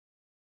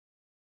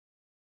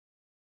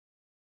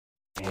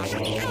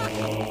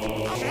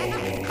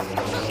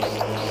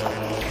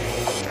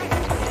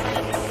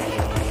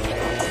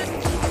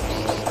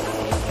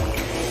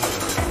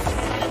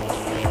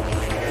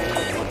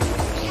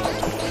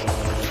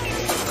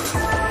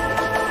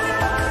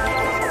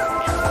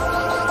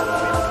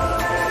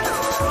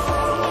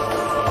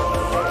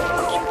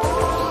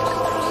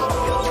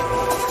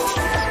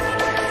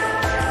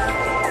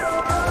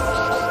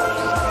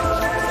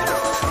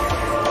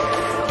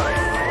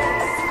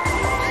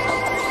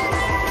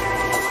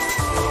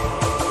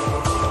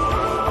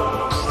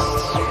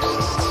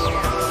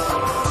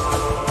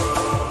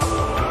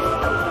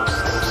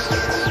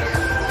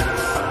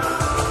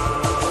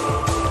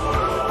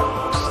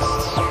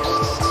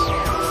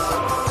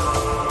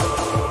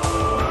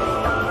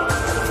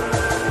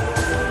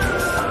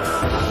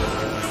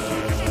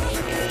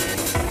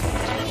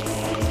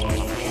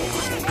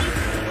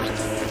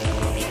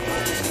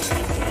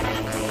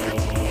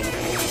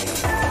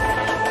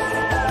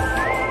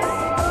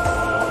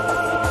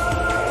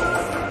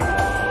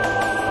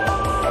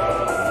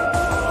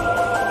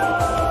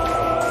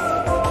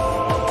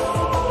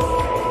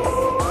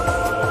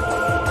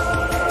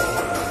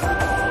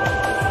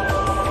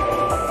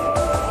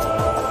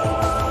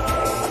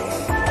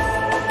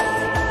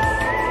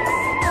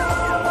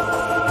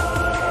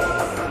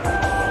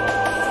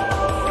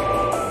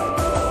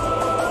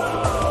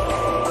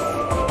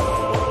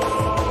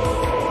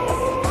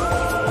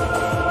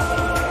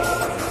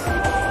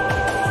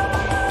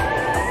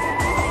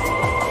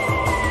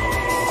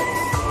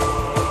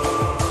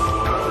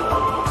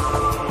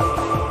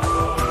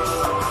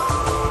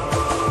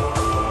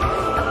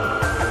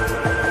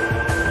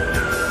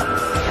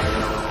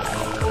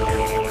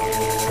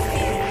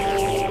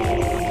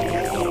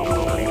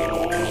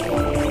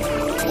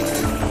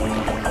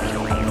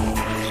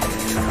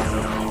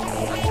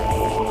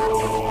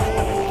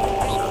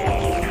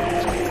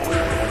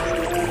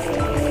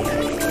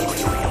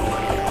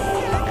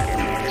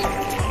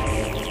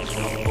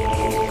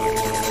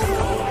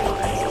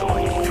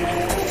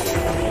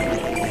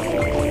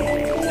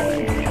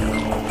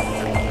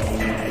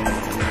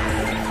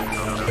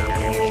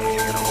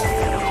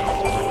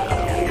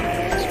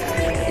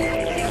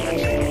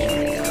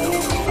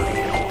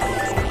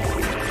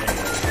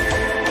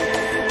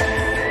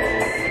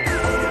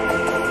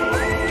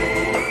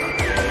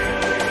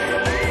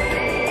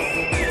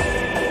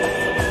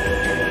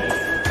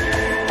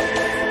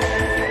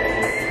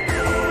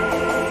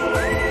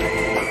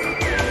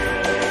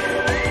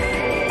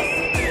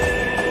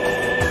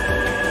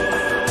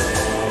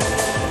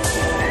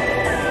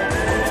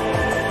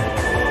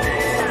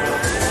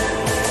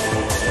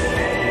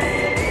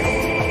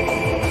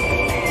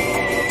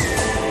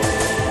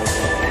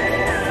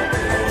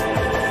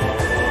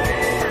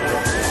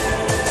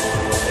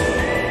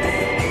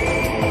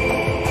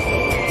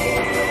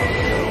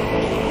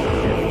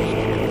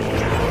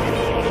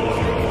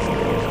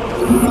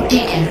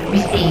Data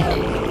received.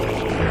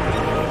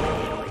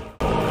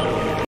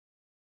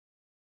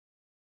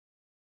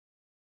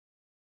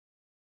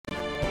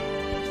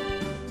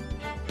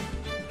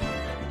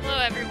 Hello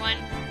everyone.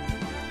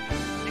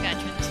 I gotta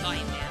turn this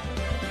volume down.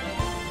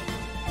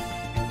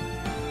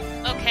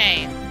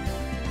 Okay.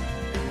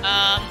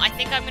 I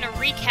think I'm gonna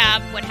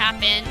recap what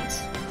happened.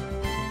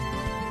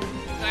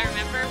 Do I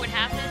remember what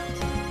happened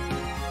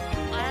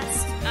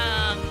last?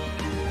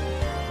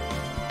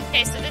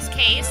 Okay, so this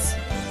case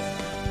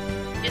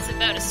is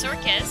about a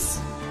circus,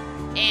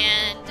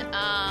 and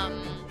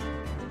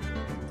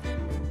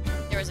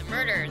there was a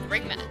murder. The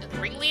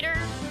ringleader,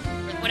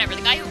 or whatever,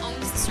 the guy who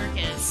owns the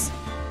circus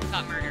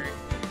got murdered.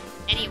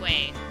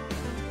 Anyway,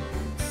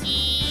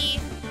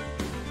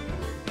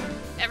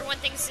 everyone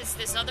thinks it's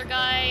this other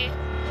guy.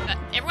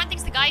 Everyone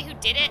thinks the guy who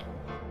did it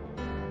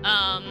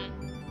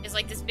is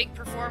like this big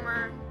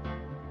performer.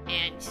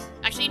 And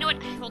actually, you know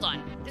what? Hold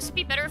on. This would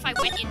be better if I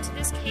went into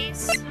this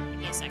case. Give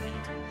me a second.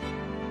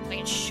 I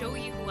can show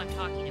you who I'm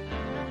talking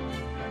about.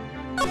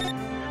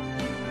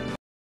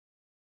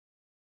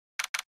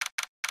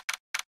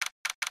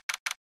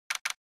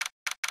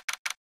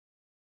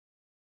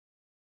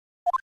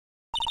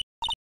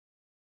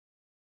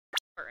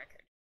 For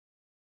record.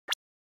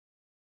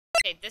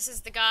 Okay, this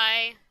is the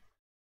guy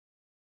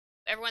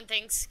everyone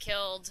thinks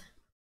killed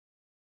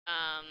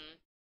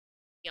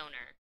the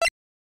owner.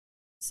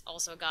 It's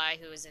also a guy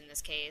who is in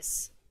this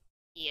case.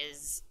 He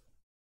is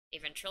a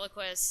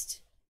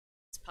ventriloquist.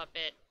 His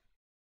puppet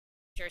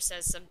sure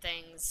says some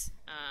things.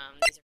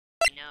 These are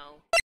what we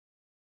know.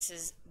 This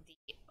is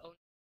the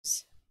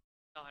owner's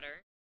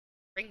daughter.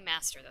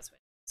 Ringmaster, that's what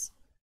it is.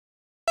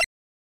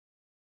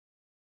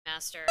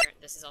 Master,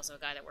 this is also a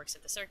guy that works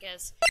at the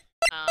circus.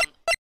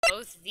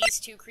 Both these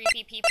two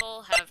creepy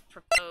people have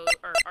proposed,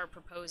 or are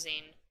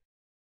proposing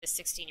this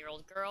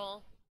 16-year-old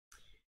girl.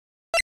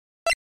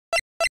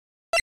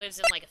 Lives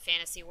in like a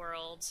fantasy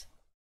world.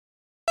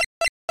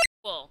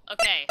 Cool.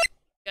 Okay.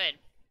 Good.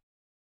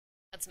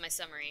 That's my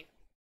summary.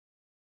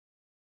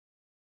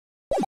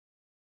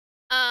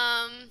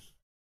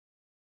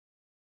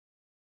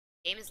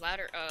 Game is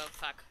louder. Oh,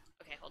 fuck.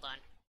 Okay, hold on.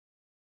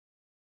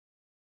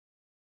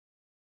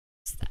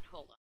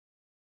 hold on.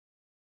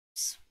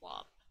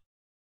 Swap.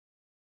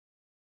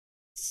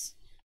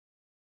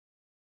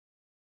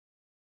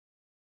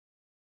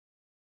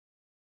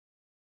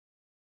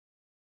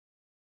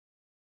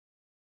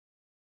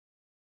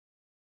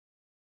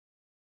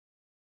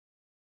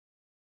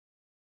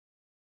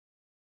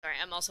 Sorry,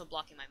 I'm also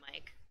blocking my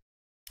mic.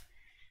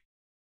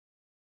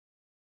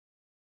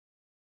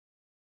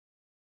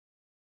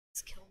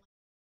 Let's kill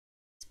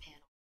this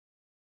panel.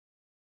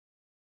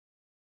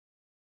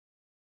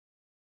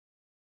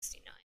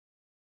 69.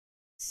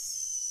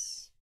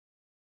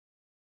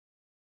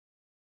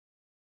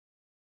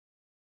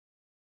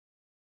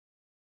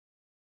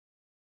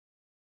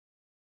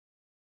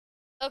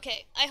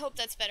 Okay, I hope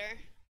that's better.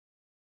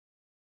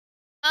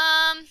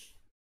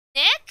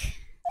 Nick?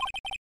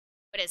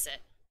 What is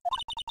it?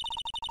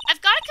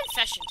 I've got a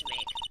confession to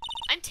make.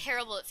 I'm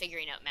terrible at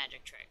figuring out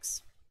magic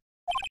tricks.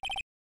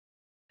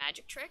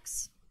 Magic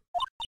tricks?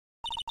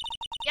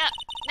 Yeah,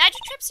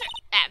 magic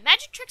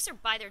tricks are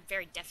by their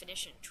very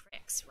definition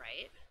tricks,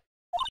 right?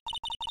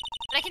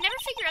 But I can never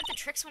figure out the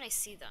tricks when I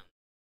see them.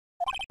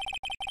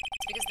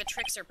 It's because the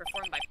tricks are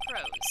performed by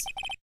pros.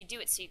 You do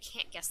it so you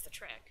can't guess the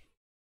trick.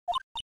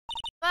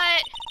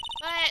 But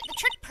the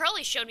trick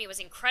Pearly showed me was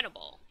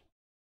incredible.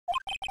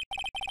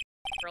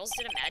 Girls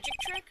did a magic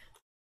trick?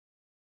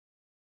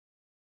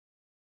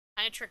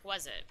 What kind of trick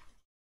was it?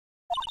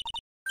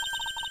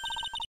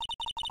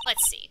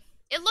 Let's see.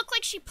 It looked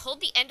like she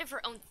pulled the end of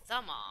her own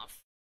thumb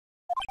off.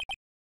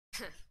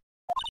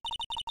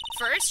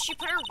 First, she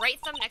put her right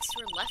thumb next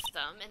to her left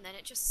thumb, and then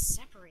it just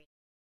separated.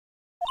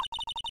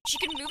 She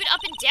could move it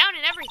up and down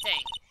and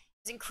everything.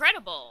 It's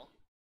incredible.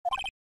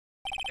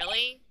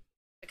 Really?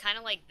 But kind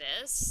of like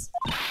this?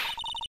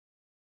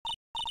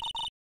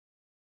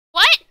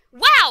 What?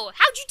 Wow!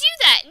 How'd you do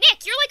that?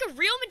 Nick, you're like a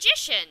real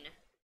magician!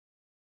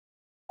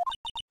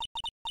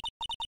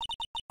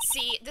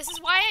 See, this is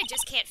why I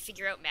just can't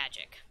figure out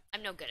magic.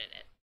 I'm no good at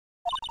it.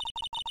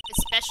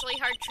 Especially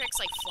hard tricks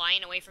like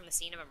flying away from the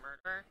scene of a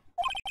murder.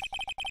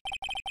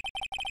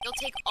 You'll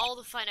take all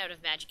the fun out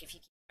of magic if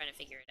you keep trying to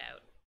figure it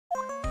out.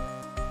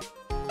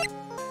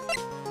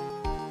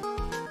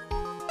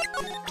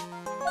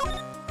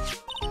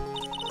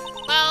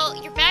 Well,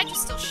 your badge is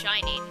still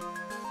shining.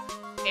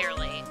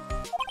 Barely.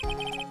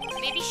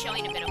 Maybe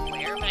showing a bit of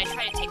wear, but I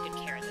try to take good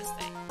care of this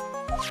thing.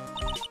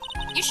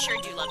 You sure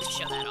do love to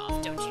show that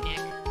off, don't you, Nick?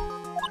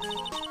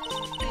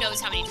 Who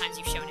knows how many times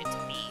you've shown it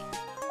to me?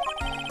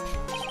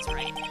 That's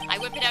right. I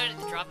whip it out at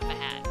the drop of a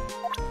hat.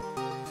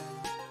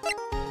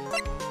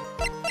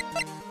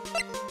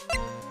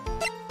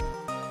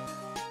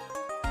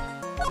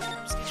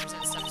 I'm just gonna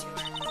present stuff to her.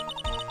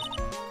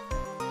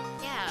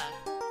 Yeah.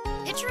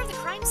 Picture of the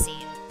crime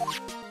scene.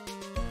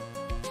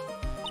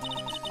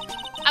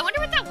 I wonder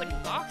what that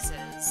wooden box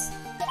is.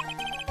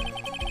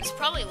 It was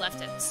probably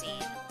left at the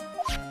scene.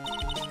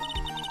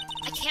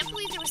 I can't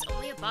believe there was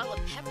only a bottle of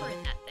pepper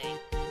in that thing.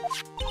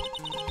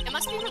 It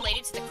must be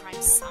related to the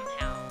crime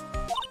somehow.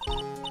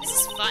 This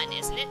is fun,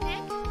 isn't it,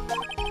 Nick?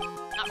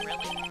 Not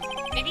really.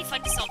 Maybe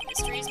fun to solve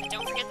mysteries, but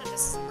don't forget that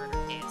this is a murder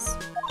case.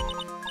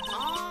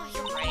 Aw,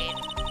 you're right.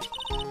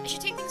 I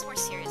should take things more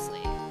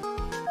seriously.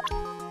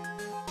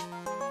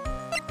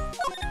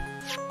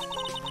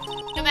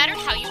 No matter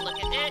how you look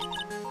at it,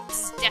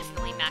 this is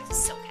definitely Max's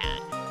silk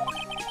hat.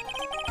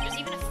 There's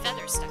even a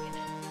feather stuck in it.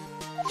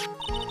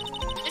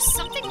 There's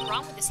something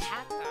wrong with this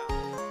hat, though.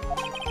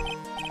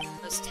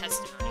 Those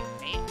testimony,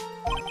 right?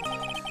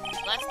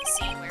 Left the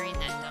scene wearing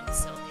that dumb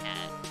silk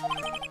hat.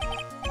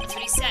 That's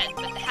what he said,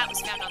 but the hat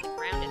was found on the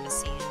ground at the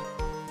scene.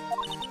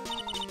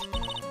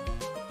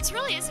 This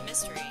really is a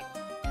mystery.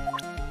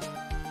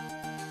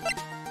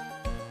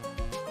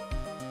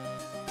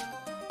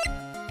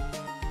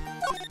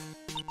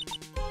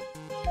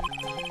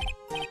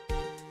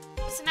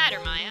 What's the matter,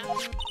 Maya?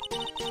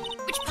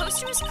 Which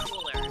poster is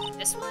cooler?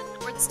 This one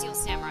or the Steel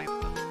Samurai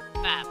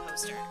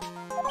poster?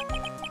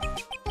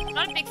 I'm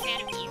not a big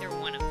fan of either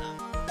one of them.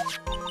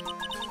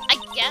 I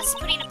guess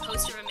putting a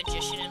poster of a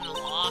magician in the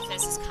law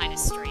office is kind of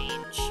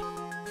strange.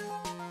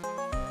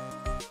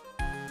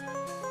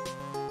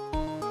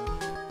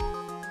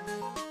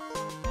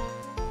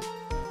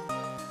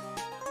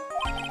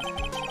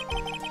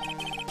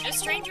 No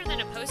stranger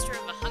than a poster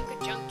of a hunk of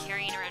junk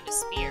carrying around a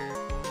spear.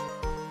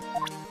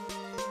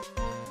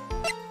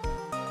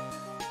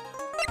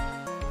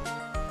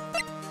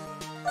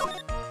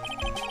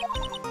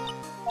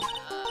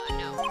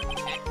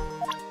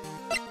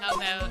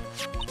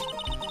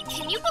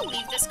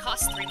 This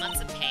costs 3 months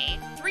of pay.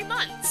 3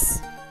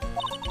 months!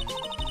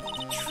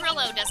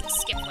 Trillo doesn't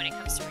skip when it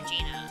comes to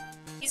Regina.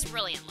 He's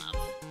really in love.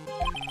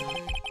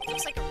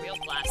 Looks like a real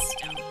glass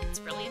stone. Its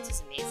brilliance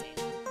is amazing.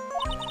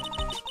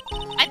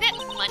 I bet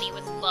Money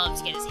would love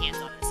to get his hands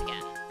on this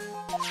again.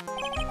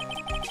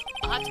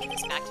 I'll have to get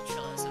this back to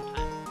Trillo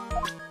sometime.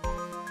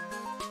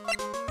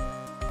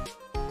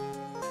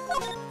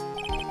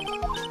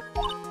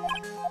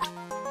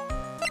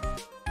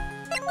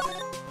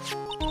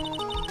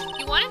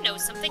 You want to know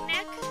something,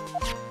 Nick?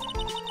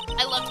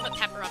 I love to put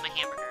pepper on my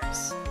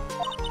hamburgers.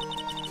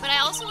 But I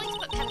also like to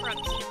put pepper on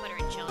peanut butter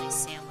and jelly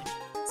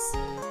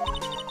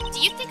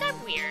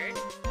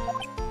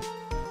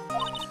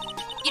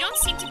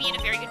in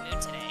a very good mood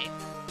today.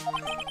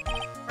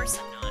 Of course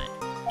I'm not.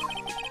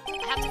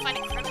 I have to find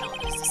a criminal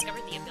who's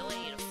discovered the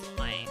ability to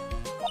fly.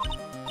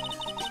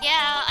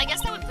 Yeah, I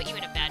guess that would put you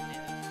in a bad mood.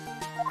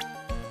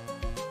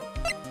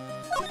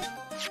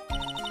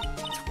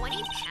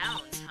 20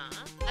 pounds,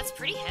 huh? That's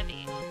pretty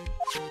heavy.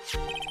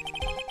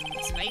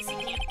 Spicy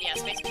peanut bear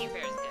is good.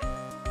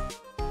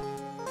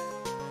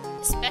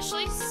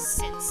 Especially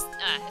since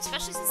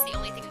the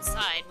only thing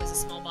inside was a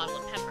small bottle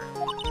of pepper.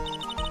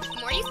 The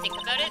more you think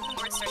about it, the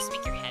more it starts to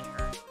make your head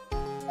hurt.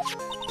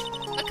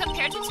 But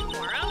compared to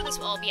tomorrow, this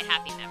will all be a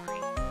happy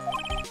memory.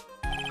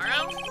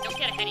 Tomorrow? Don't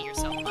get ahead of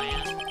yourself,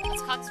 Maya.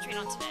 Let's concentrate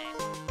on today.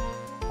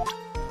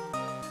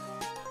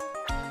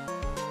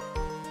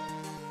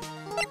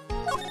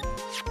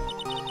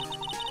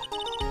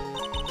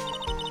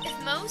 If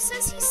Mo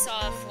says he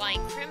saw a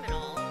flying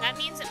criminal, that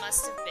means it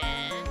must have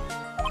been...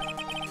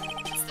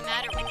 What's the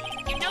matter with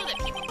you? You know that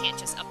people can't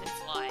just up and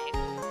fly.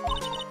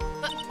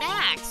 But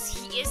Max,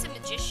 he is a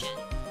magician.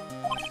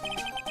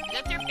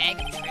 Without their bag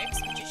of tricks,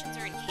 magicians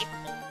are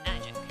incapable of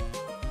magic.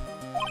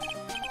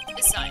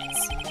 Besides,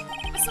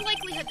 what's the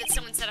likelihood that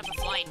someone set up a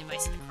flying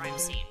device at the crime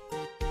scene?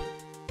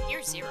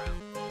 Near zero.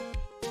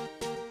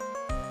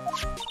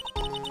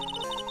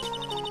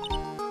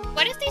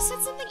 What if they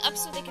set something up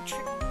so they could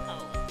trick Mo?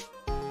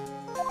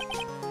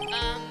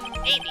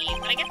 Maybe,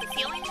 but I get the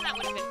feeling that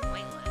would have been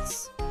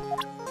pointless.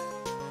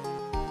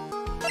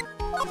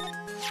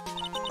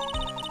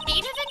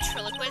 Being a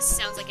ventriloquist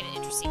sounds like an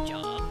interesting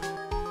job.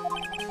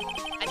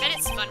 I bet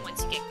it's fun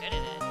once you get good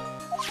at it.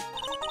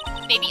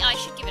 Maybe I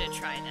should give it a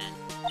try then.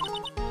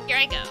 Here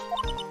I go.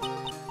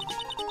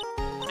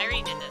 I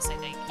already did this, I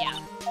think. Yeah.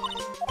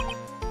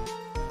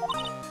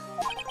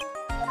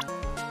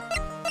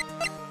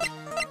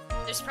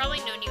 There's probably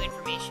no new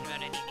information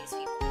about any of these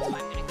people, so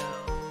I'm gonna go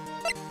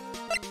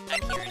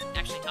back here and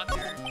actually talk to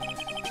her.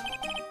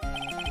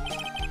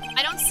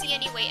 I don't see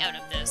any way out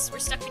of this. We're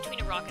stuck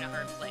between a rock and a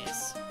hard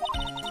place.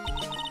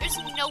 There's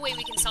no way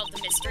we can solve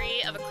the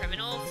mystery of a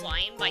criminal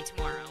flying by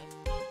tomorrow.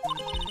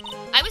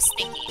 I was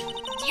thinking,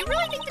 do you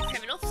really think the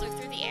criminal flew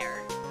through the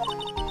air?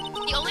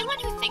 The only one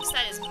who thinks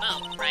that is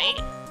Mo, right?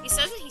 He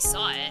says that he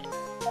saw it.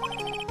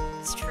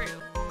 It's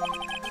true.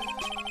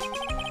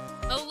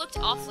 Mo looked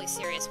awfully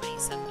serious when he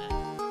said that.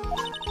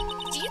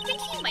 Do you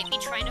think he might be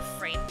trying to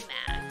frame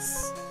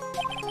Max?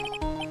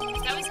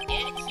 If that was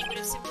it, he would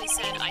have simply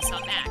said, I saw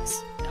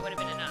Max. That would have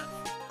been enough.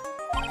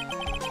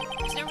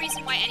 There's no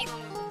reason why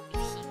anyone would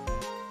believe he.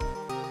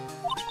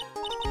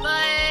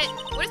 But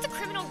what if the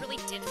criminal really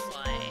did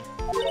fly?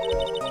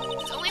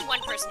 There's only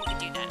one person who could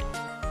do that.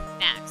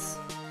 Max.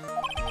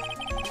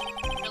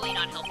 Really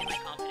not helping my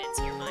confidence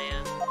here,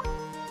 Maya.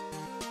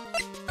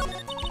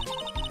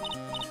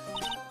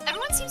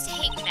 Everyone seems to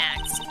hate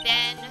Max.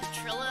 Ben,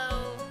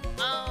 Trillo,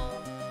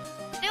 Mo.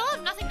 They all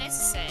have nothing nice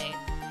to say.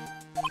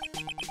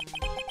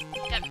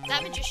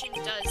 That magician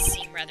does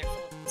seem rather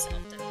full of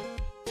himself, doesn't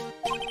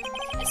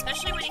he?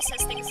 Especially when he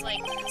says things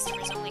like,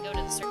 customers only go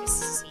to the circus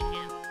to see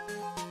him.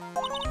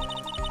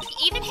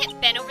 He even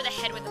hit Ben over the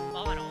head with a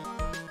bottle.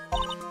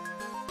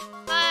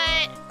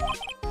 But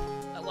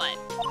what?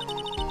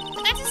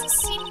 But that doesn't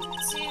seem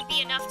to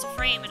be enough to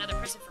frame another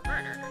person for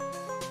murder.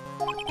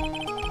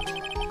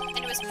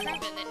 And it was proven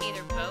that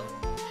neither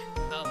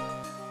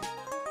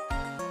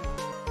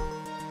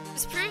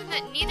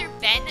neither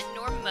Ben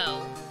nor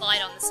Mo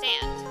lied on the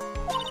stand.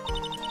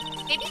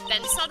 Maybe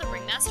Ben saw the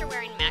ringmaster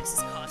wearing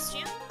Max's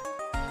costume?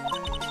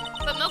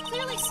 But Mo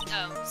clearly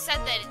said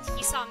that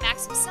he saw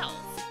Max himself.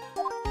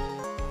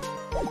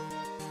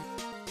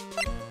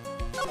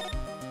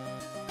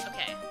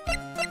 Okay,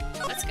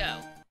 let's go.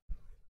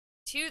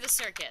 To the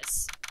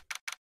circus.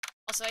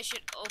 Also, I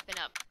should open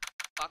up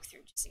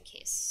walkthrough just in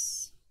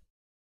case.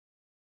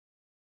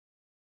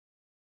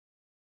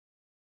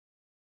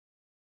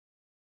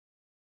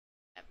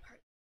 That part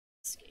of the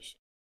investigation.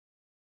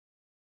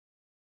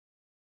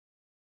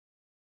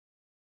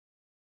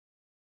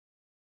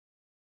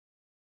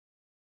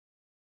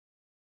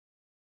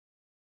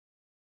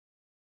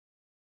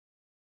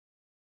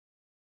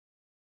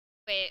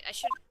 Wait, I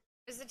should.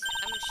 Is it?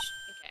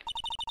 Okay.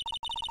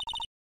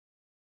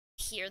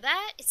 Hear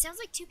that? It sounds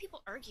like two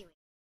people arguing.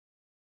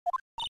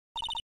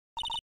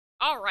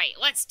 Alright,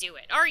 let's do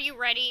it. Are you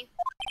ready?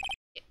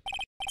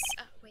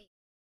 Wait.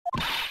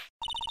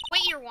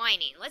 Wait, you're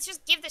whining. Let's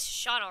just give this a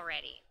shot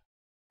already.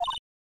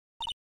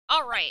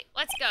 Alright,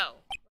 let's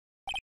go.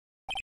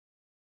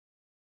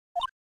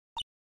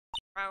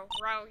 Row,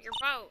 row your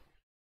boat.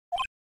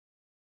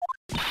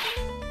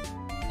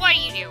 What are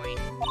you doing?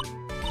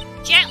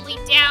 Gently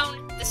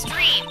down the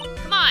stream.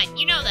 Come on,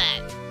 you know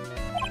that.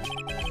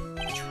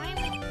 Try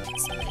and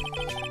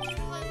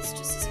this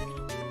just isn't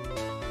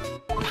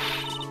gonna...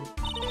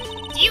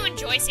 Do you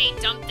enjoy saying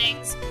dumb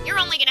things? You're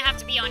only gonna have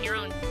to be on your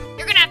own.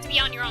 You're gonna have to be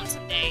on your own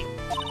someday.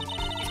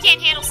 If you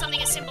can't handle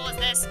something as simple as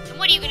this, then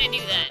what are you gonna do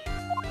then?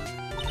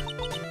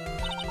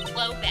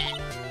 Hello, Ben.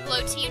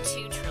 Hello to you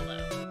too, Trillo.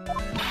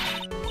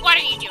 What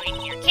are you doing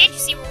here? Can't you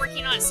see we're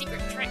working on a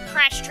secret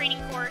crash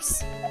training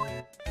course?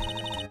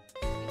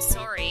 I'm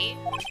sorry.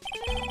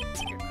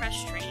 Secret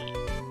crash train.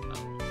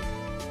 Oh.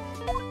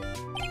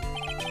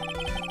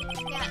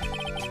 Yeah.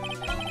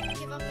 Don't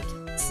give up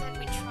until it said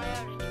we try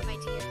out a new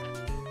idea.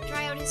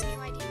 Try out his new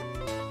idea.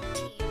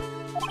 Team.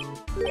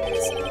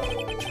 So,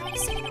 try to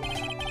set it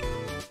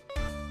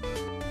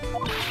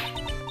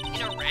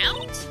in a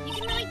round? You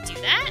can really do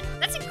that?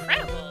 That's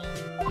incredible.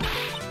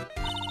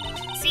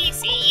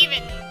 See,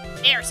 even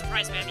they're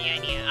surprised by the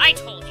idea. I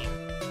told you.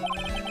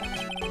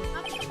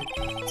 Not the only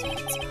one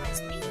who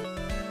surprised me.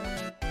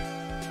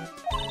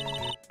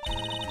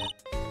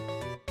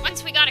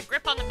 Once we got a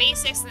grip on the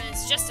basics, then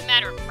it's just a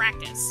matter of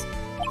practice.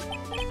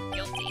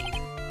 Guilty.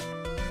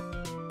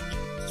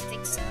 You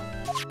think so?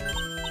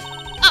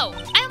 Oh,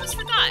 I almost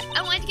forgot.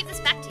 I wanted to give this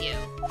back to you.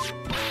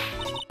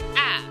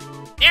 Ah,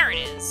 there it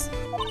is.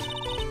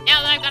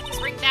 Now that I've got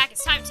this ring back,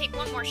 it's time to take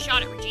one more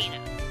shot at Regina.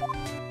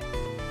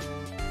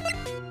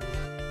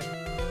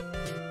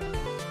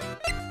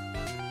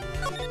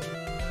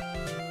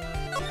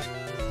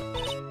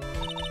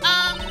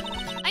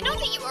 I know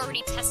that you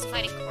already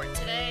testified in court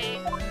today.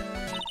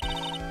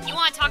 You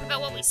want to talk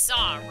about what we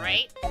saw,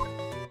 right?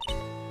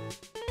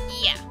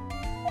 Yeah.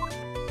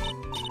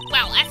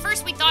 Well, at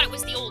first we thought it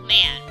was the old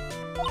man.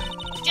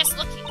 Just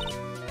looking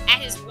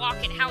at his walk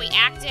and how he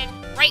acted,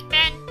 right,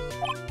 Ben?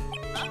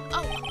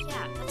 Oh,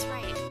 yeah, that's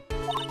right.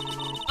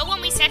 But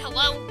when we said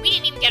hello, we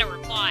didn't even get a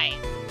reply.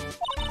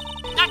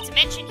 Not to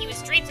mention he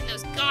was draped in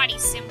those gaudy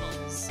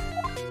symbols.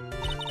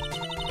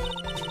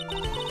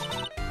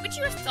 Would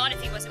you have thought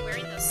if he wasn't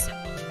wearing those symbols?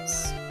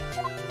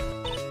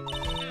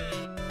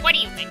 What do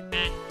you think,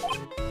 Ben?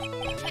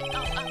 I would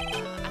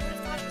have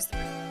thought it was the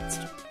ring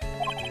monster.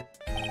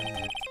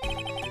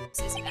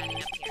 This isn't adding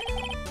up here.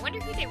 I wonder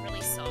who they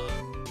really saw.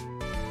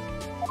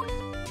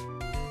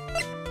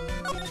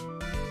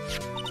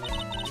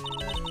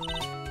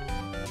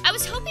 I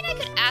was hoping I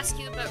could ask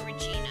you about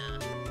Regina.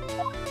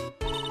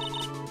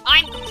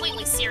 I'm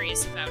completely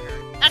serious about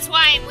her. That's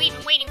why I'm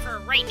even waiting for her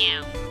right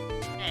now. What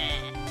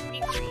are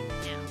you reading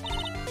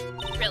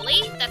now?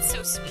 Really? That's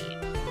so sweet.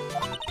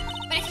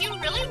 But if you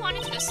really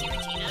wanted to go see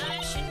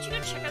Regina, shouldn't you go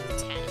check out the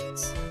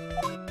tent?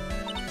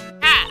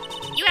 Ha!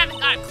 You haven't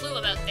got a clue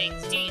about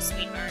things, do you,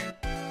 sweetheart?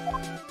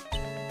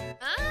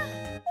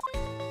 Huh?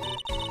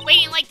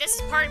 Waiting like this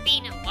is part of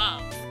being in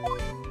love.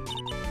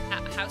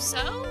 How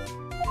so?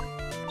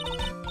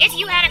 If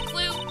you had a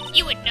clue,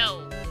 you would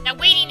know that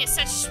waiting is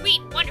such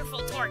sweet, wonderful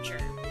torture.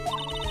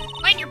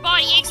 When your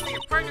body aches for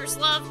your partner's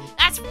love,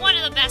 that's one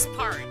of the best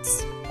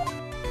parts.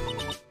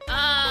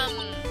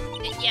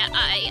 Yeah,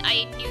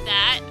 I knew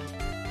that.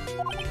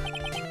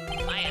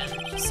 Maya,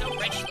 she's so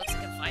red she looks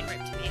like a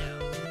vine-ripe tomato.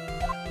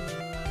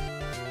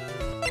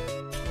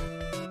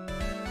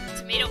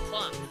 Tomato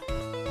plum.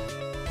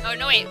 Oh,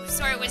 no, wait,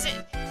 sorry, was it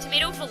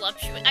tomato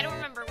voluptuous? I don't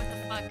remember what the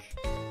fuck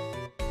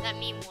that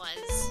meme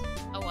was.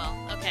 Oh, well,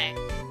 okay.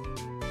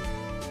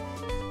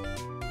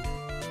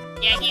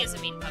 Yeah, he is a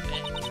mean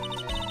puppet.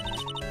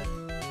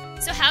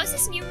 So how's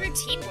this new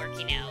routine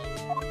working out?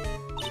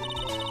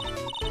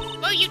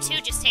 Well, you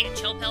two just take a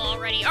chill pill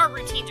already. Our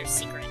routines are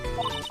secret.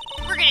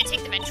 We're gonna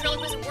take the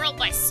ventriloquism world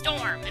by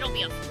storm. It'll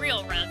be a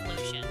real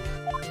revolution.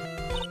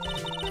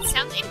 That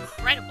sounds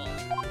incredible.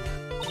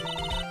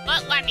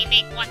 But let me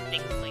make one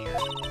thing clear.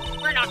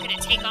 We're not gonna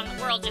take on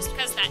the world just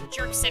because that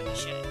jerk said we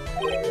should.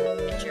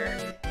 The jerk.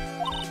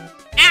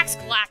 Max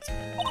Galactica.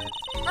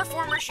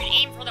 Performer should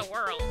aim for the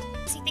world.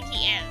 Does he think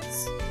he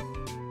is?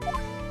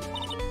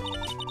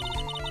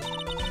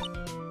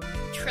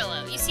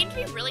 Trillo, you seem to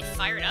be really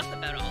fired up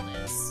about all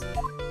this.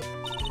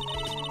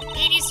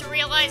 He needs to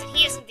realize that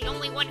he isn't the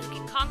only one who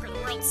can conquer the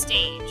world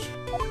stage.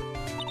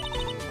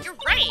 You're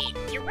right,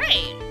 you're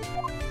right.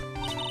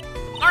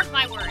 Mark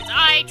my words,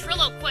 I,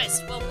 Trillo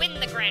Quist, will win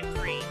the Grand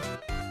Prix.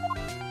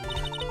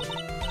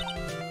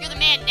 You're the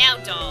man now,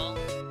 doll.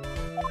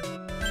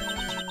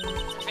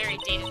 It's a very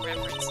dated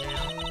reference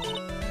now.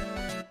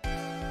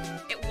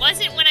 It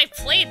wasn't when I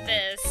played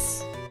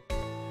this.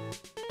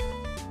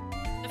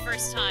 The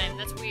first time,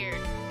 that's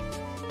weird.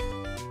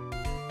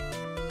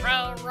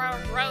 Row, row,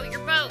 row your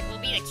boat will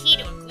be the key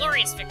to a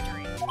glorious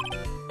victory.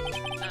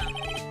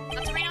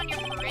 Not to rain on your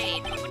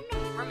parade, but wouldn't a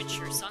more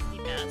mature song be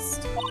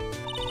best?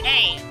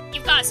 Hey,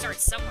 you've got to start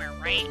somewhere,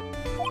 right?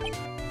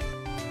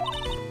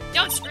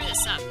 Don't screw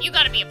this up. You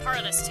got to be a part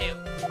of this too.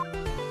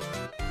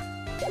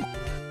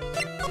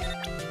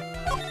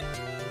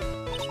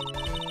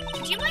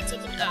 Would you mind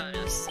taking? Oh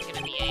no, this is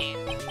gonna be a.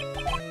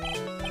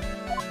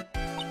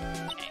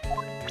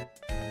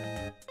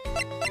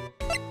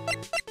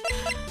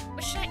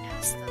 What should I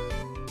ask them?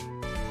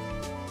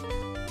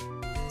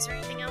 Is there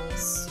anything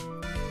else?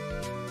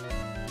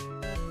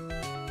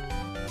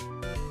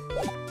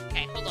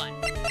 Okay, hold on.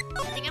 I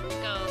think I'm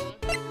gonna go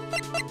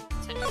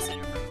to the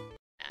center for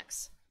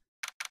Max.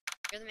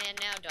 You're the man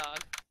now, dog.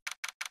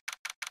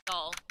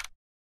 Doll.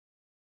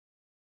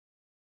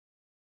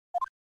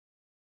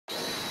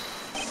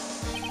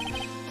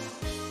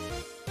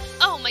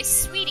 Oh, my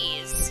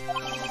sweeties!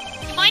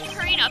 You mind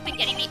hurrying up and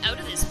getting me out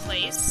of this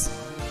place?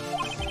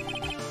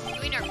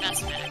 Doing our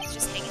best, Max.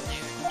 Just hang in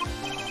there.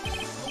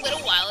 A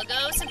little while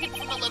ago, some people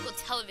from a local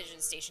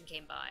television station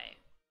came by.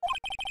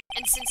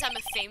 And since I'm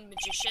a famed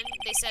magician,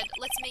 they said,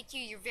 let's make you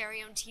your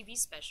very own TV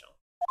special.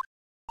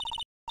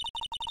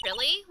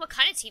 Really? What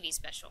kind of TV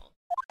special?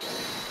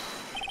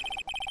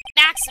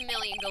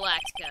 Maximilian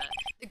Galactica,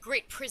 The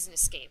Great Prison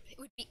Escape. It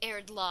would be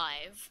aired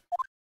live.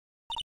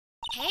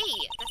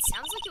 Hey, that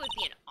sounds like it would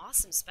be an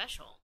awesome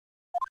special.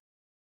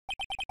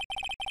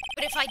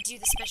 But if I do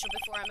the special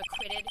before I'm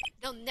acquitted,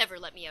 they'll never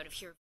let me out of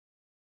here.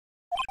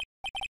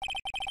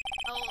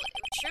 Oh, it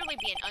would surely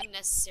be an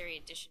unnecessary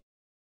addition.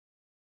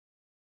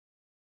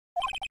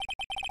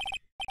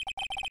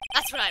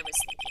 That's what I was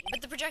thinking,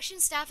 but the production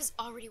staff is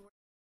already working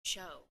on the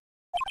show.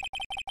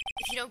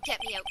 If you don't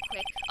get me out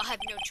quick, I'll have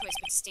no choice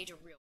but to stage a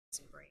real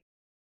prison break.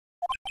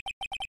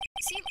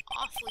 You seem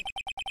awfully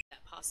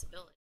that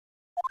possibility.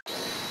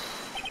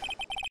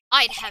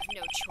 I'd have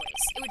no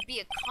choice. It would be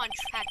a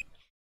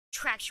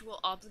contractual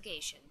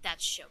obligation.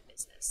 That's show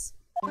business.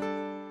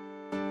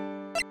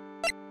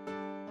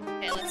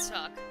 Okay, let's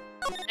talk.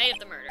 Night of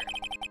the murder.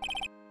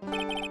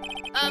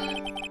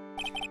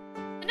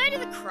 The night of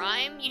the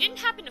crime, you didn't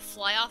happen to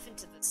fly off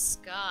into the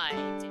sky,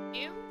 did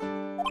you?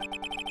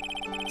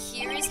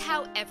 Here's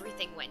how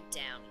everything went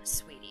down,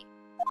 sweetie.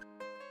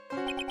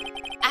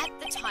 At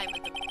the time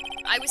of the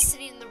murder, I was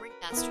sitting in the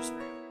ringmaster's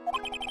room.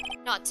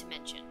 Not to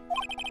mention,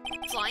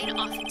 flying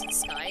off into the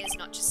sky is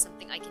not just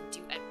something I can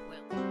do at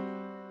will.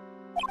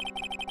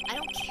 I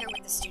don't care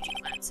what the stoogie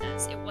clown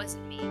says, it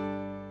wasn't me.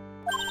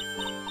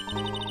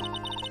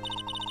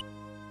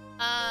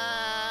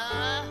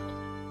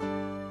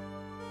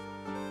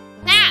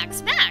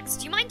 Max,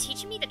 do you mind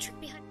teaching me the trick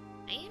behind the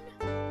line?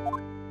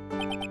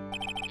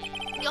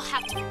 You'll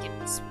have to forgive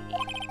me, sweetie.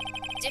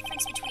 The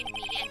difference between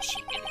me and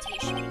cheap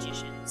imitation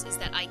magicians is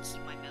that I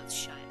keep my mouth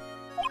shut.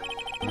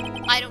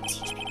 I don't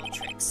teach people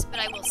tricks, but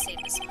I will say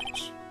this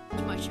much.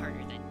 It's much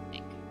harder than you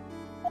think.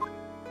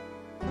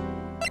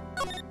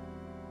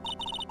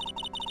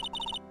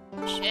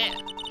 Shit.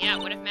 Yeah,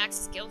 what if Max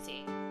is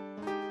guilty?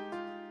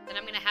 Then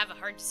I'm gonna have a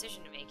hard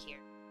decision to make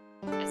here,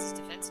 as his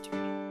defense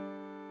attorney.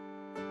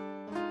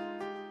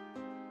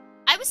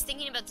 I was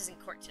thinking about this in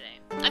court today.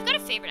 I've got a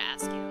favor to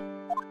ask you.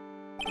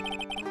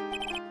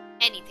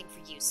 Anything for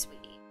you,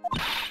 sweetie.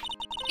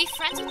 Be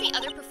friends with the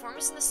other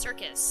performers in the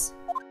circus.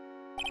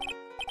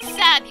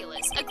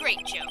 Fabulous! A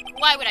great joke.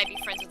 Why would I be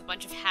friends with a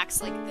bunch of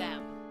hacks like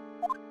them?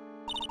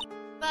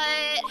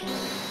 But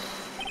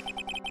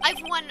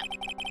I've won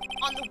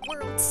on the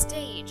world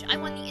stage. I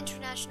won the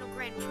International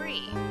Grand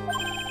Prix.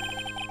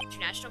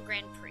 International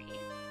Grand Prix.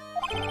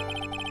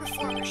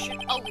 Performers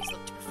should always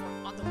look to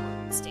perform on the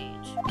world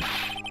stage.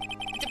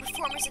 The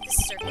performers at this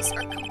circus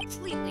are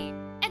completely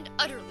and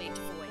utterly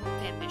devoid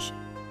of ambition.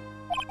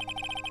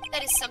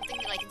 That is something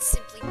that I can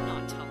simply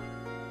not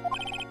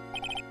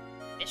tolerate.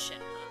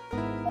 Ambition,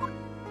 huh?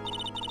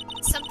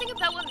 Something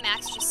about what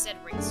Max just said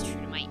rings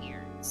true to my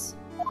ears.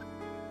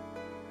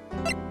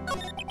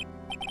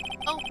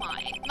 Oh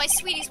my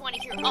sweeties want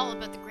to hear all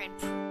about the Grand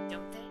Prix,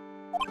 don't they?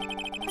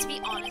 To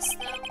be honest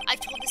though, I've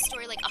told this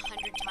story like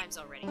 100 times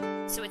already,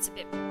 so it's a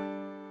bit boring.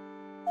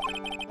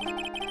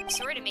 I'm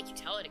sorry to make you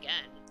tell it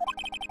again.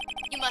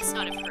 You must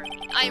not have heard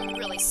me. I am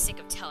really sick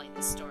of telling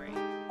this story.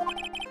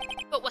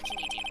 But what can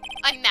you do?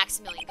 I'm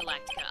Maximilian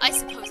Galactica. I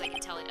suppose I can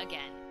tell it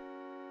again.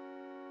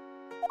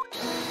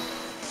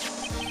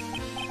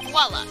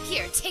 Voila!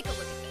 Here, take a look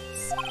at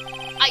this.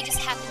 I just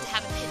happen to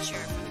have a picture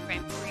from the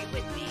Grand Prix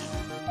with me.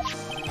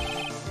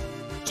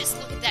 Just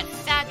look at that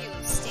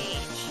fabulous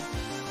stage.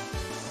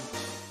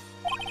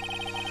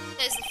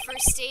 That is the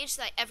first stage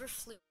that I ever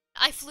flew.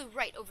 I flew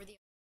right over the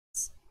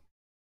audience.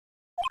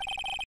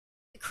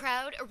 The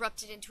crowd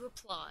erupted into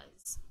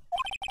applause.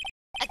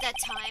 At that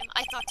time,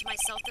 I thought to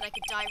myself that I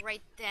could die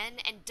right then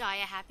and die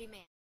a happy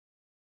man.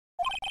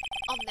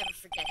 I'll never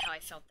forget how I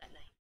felt that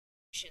night.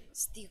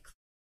 The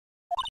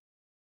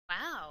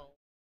wow.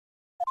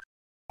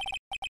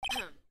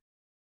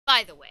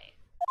 By the way,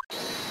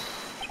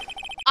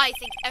 I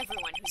think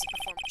everyone who's a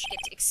performer should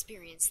get to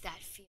experience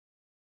that feeling.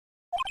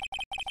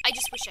 I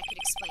just wish I could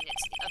explain it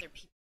to the other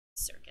people in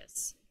the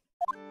circus.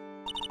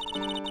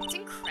 It's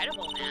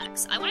incredible,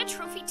 Max. I want a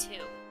trophy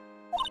too.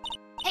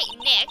 Hey,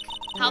 Nick,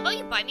 how about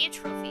you buy me a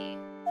trophy?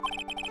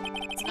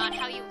 It's not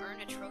how you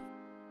earn a trophy.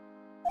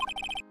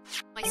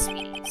 My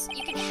sweeties,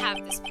 you can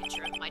have this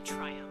picture of my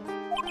triumph.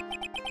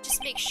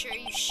 Just make sure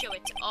you show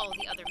it to all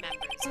the other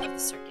members of the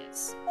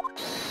circus.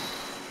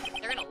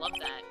 They're gonna love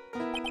that.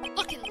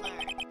 Look and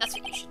learn. That's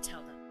what you should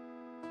tell them.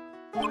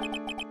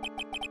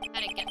 How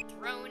to get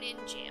thrown in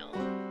jail.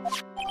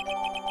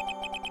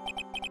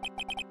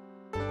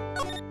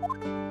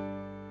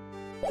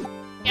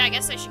 Yeah, I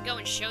guess I should go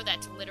and show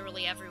that to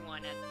literally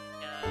everyone at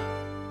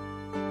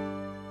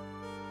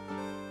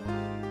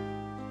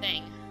the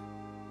thing.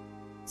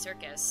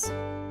 Circus.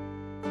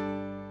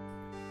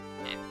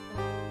 Okay.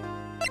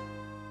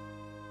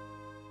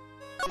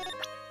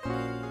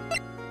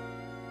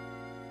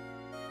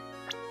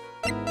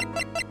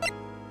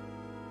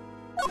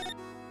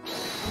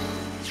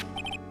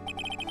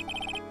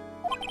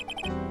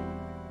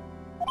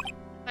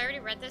 Have I already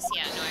read this?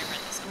 Yeah, no, I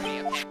read this already.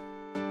 Okay.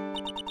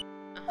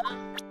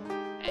 Uh-huh.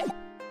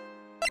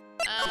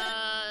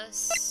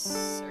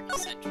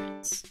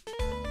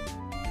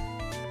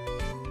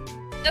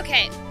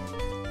 Okay,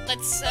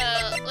 let's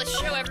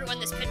show everyone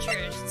this picture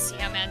and see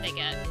how mad they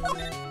get.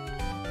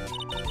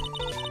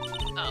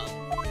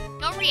 Oh,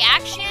 no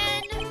reaction.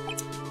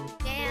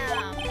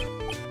 Damn.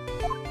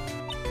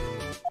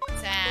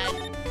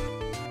 Sad.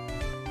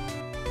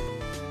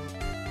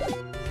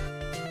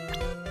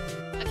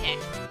 Okay.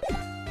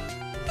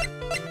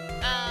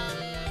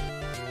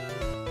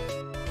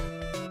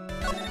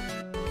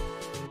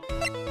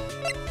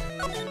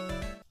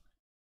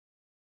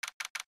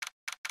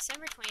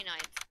 December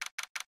 29th.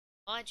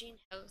 Lodging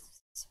House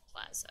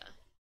Plaza.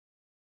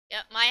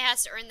 Yep, Maya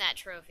has to earn that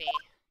trophy.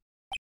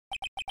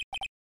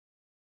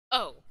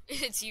 Oh,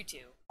 it's you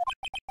two.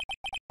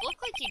 Look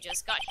like you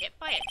just got hit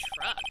by a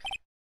truck.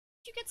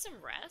 Did you get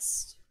some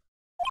rest?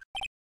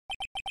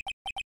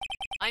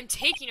 I'm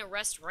taking a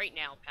rest right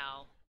now,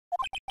 pal.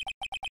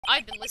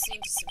 I've been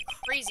listening to some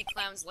crazy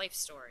clown's life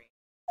story.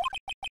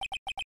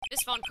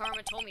 Miss Von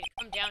Karma told me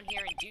to come down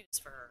here and do this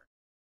for her.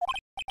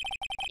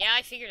 Yeah,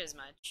 I figured as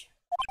much.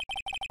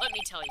 Let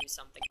me tell you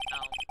something,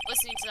 pal.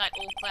 Listening to that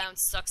old clown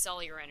sucks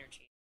all your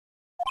energy.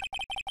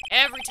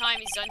 Every time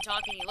he's done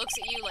talking, he looks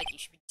at you like you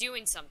should be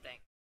doing something.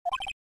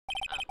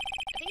 I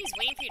think he's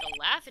waiting for you to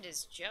laugh at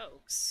his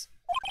jokes.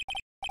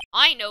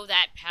 I know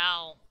that,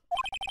 pal.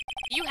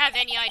 Do you have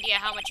any idea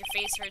how much your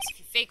face hurts if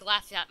you fake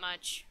laugh that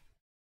much?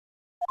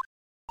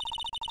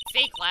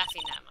 Fake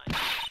laughing that much.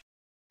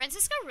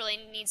 Francisca really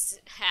needs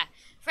to...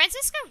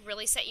 Francisca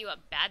really set you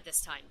up bad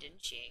this time,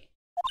 didn't she?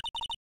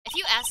 If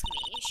you ask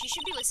me, she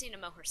should be listening to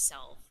Mo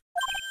herself.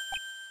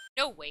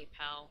 No way,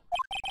 pal.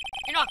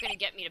 You're not gonna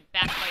get me to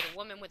backbite a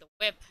woman with a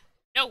whip.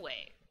 No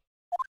way.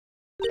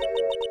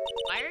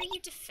 Why are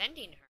you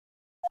defending her?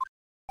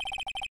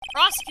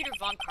 Prosecutor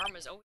Von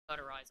Karma's always got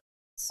her eyes on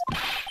this.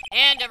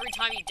 And every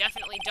time you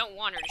definitely don't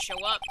want her to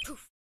show up,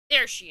 poof,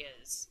 there she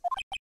is.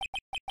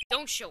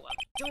 Don't show up.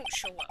 Don't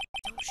show up.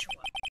 Don't show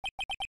up.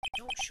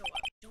 Don't show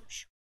up. Don't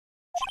show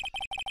up.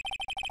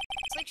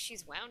 It's like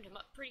she's wound him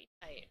up pretty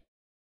tight.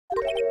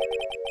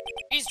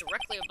 She's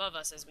directly above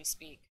us as we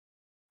speak.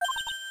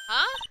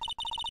 Huh?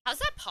 How's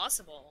that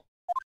possible?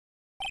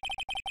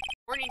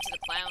 According to the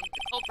clown,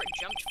 the culprit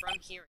jumped from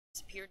here and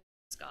disappeared in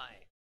the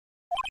sky.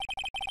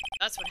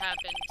 That's what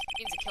happened.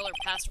 Means the killer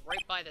passed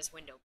right by this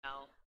window,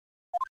 pal.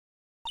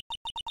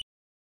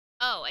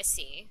 Oh, I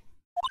see.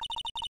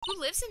 Who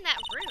lives in that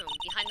room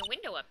behind the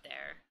window up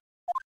there?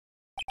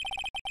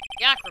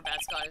 The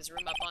acrobat's got his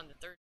room up on the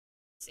third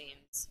floor, it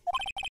seems.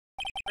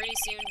 Pretty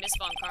soon, Miss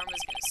Von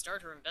Karma's gonna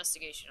start her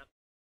investigation up.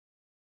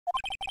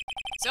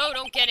 So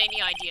don't get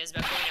any ideas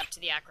about going up to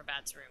the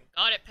acrobat's room.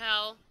 Got it,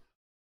 pal?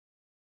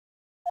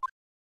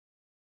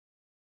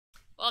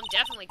 Well, I'm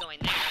definitely going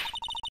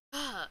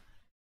there.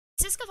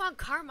 Siska Von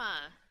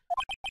Karma!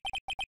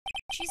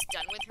 She's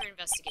done with her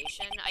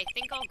investigation. I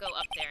think I'll go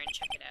up there and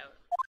check it out.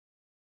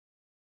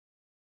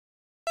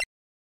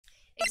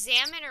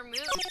 Examine or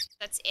move.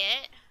 That's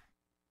it?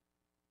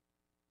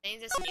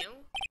 Anything this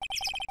new?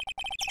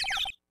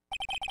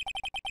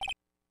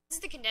 This is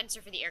the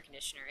condenser for the air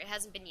conditioner. It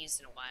hasn't been used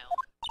in a while.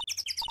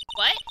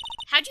 What?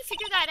 How'd you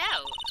figure that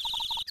out?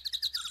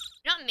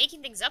 You're not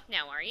making things up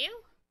now, are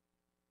you?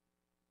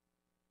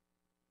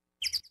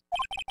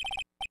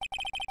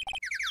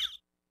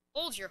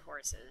 Hold your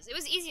horses. It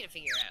was easy to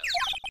figure out.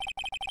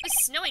 It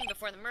was snowing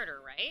before the murder,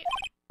 right?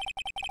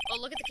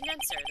 Well, look at the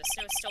condenser. The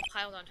snow's still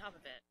piled on top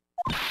of it.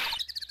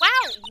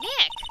 Wow,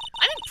 Nick!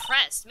 I'm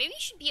impressed. Maybe you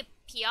should be a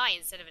PI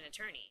instead of an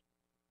attorney.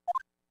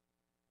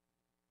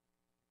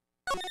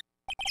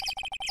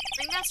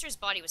 Ringmaster's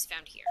body was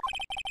found here.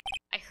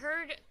 I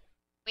heard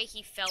the way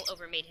he fell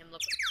over made him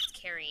look like he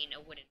was carrying a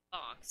wooden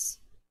box.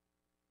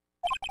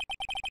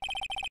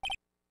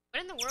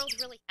 What in the world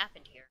really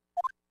happened here?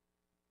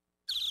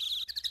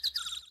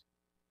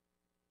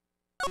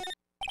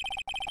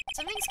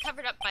 Something's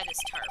covered up by this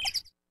tarp.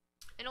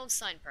 An old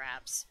sign,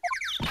 perhaps.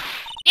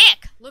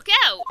 Nick! Look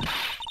out!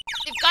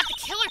 They've got the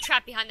killer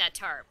trap behind that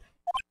tarp.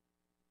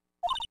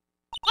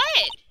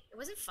 What? It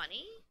wasn't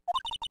funny?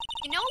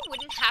 You know it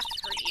wouldn't have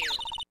to hurt you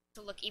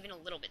to look even a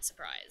little bit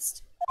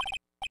surprised.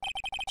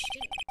 She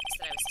didn't notice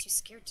that I was too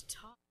scared to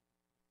talk.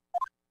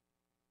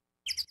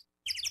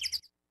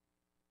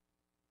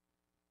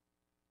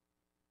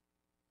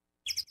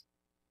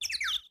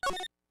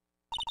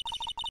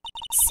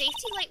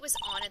 Safety light was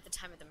on at the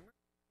time of the murder,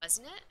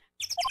 wasn't it?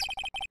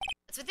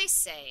 That's what they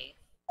say.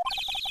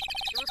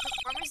 There were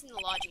performers in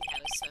the lodging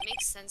house, so it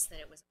makes sense that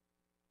it was.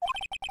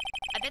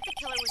 I bet the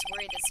killer was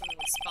worried that someone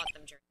would spot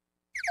them during.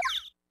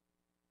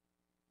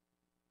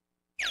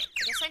 Okay,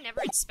 I guess I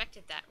never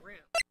inspected that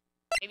room.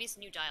 Maybe it's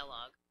new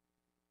dialogue.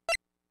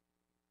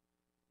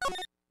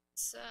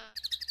 It's,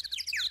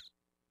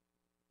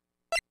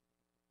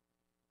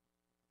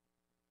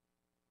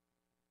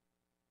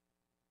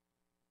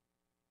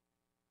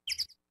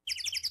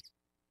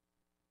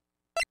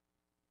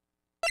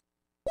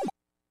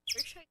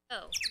 where should I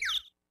go?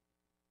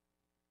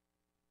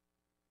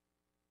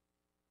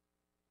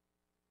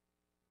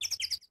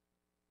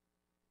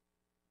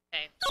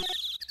 Okay.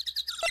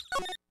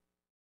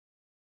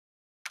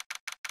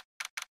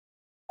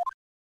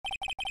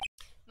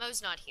 Mo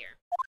Mo's not here.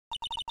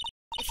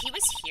 If he was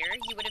here,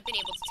 you would have been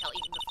able to tell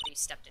even before you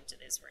stepped into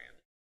this room.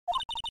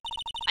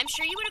 I'm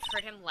sure you would have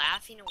heard him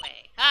laughing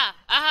away. Ah,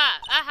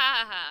 aha,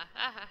 aha, aha,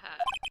 aha, aha.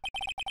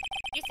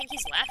 What do you think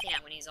he's laughing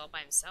at when he's all by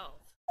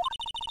himself?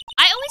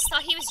 I always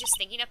thought he was just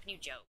thinking up new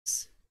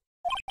jokes.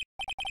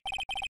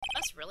 I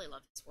must really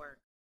love his work.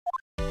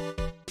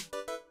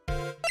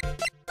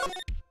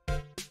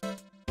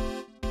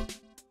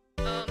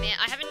 Oh man,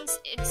 I haven't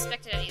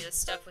inspected any of this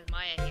stuff with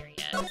Maya here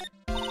yet.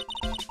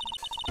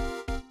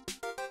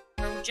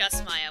 Or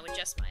just Maya, with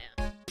just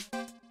Maya.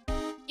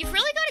 You've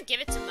really got to give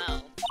it to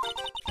Mo.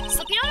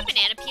 Slipping on a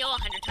banana peel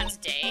 100 times a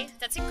day?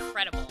 That's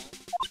incredible.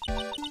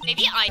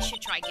 Maybe I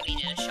should try giving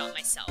it a shot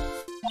myself.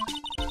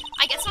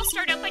 I guess I'll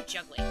start out by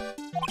juggling.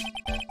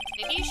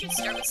 Maybe you should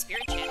start with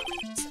spirit channeling,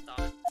 just a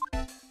thought.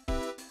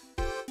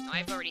 Oh,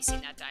 I've already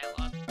seen that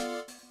dialogue.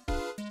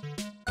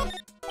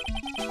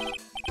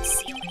 The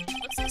ceiling.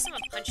 Looks like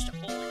someone punched a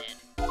hole in it.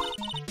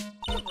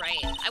 Oh,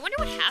 right. I wonder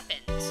what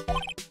happened.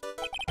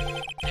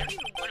 I don't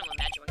even want to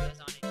imagine what goes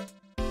on in here.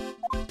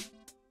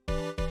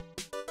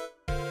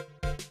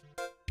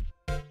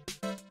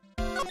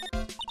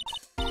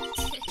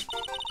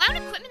 Clown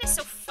equipment is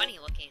so funny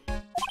looking.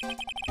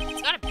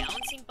 It's got a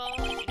balancing ball,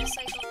 a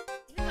unicycle,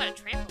 it's even got a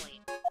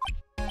trampoline.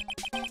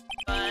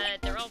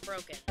 But they're all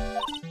broken.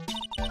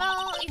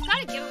 Well, you've got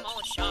to give them all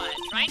a shot.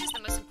 Trying is the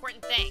most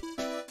important thing.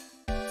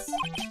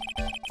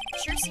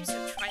 It sure seems to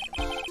have tried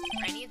them all.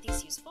 Are any of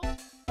these useful?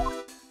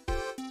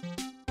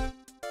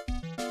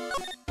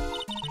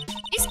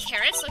 These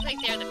carrots look like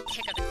they're the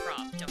pick of the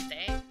crop, don't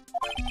they?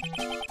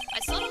 I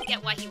still don't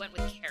get why he went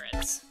with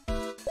carrots.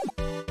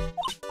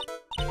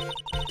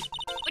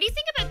 What do you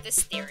think about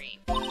this theory?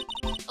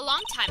 A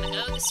long time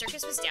ago, the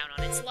circus was down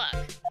on its luck.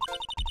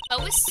 Bo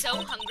was so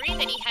hungry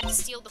that he had to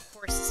steal the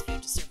horse's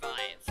food to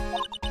survive.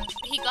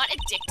 He got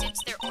addicted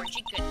to their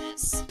orgy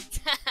goodness.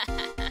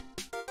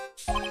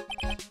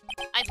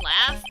 I'd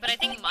laugh, but I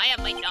think Maya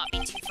might not be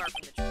too far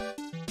from the truth.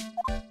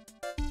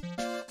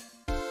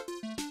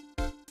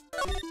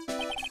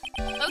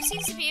 Bo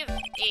seems to be a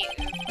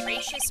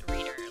voracious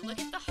reader. Look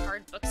at the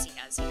hard books he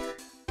has here.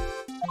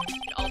 Look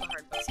at all the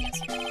hard books he has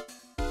here.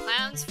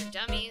 Clowns for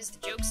Dummies, The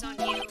Joke's on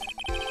You,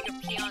 Your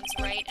Peon's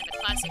Right, and the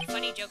classic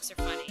Funny Jokes Are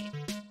Funny.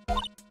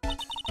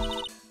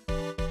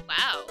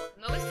 Wow,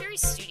 Mo is very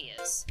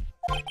studious.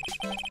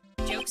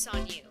 Joke's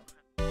on You.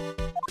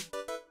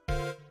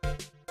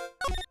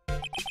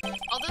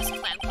 All those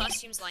clown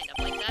costumes lined up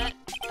like that.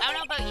 I don't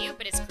know about you,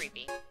 but it's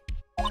creepy.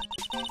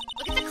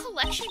 Look at the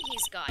collection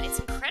he's got, it's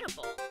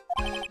incredible.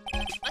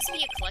 Must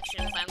be a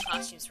collection of clown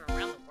costumes from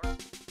around the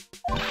world.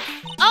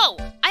 Oh!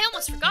 I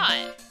almost forgot!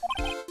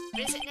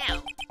 What is it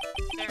now?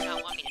 You better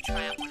not want me to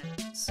try out one of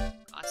those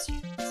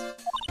costumes.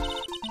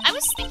 I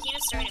was thinking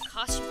of starting a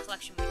costume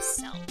collection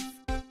myself.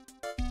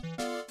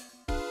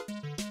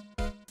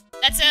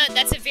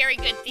 That's a very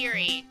good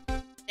theory.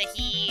 That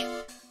he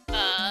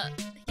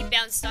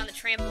bounced on the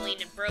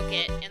trampoline and broke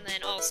it, and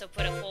then also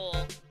put a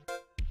hole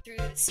through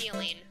the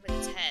ceiling with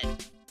his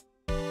head.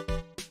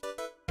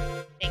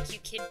 Thank you,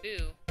 Kid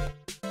Boo.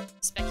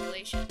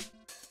 Speculation.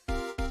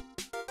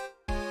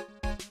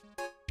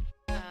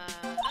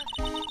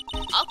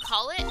 I'll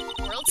call it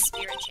World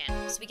Spirit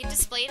Channel, so we can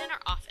display it in our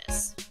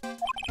office.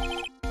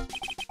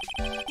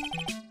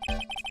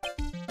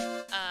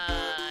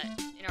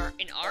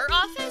 In our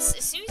office?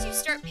 As soon as you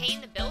start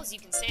paying the bills, you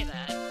can say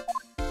that.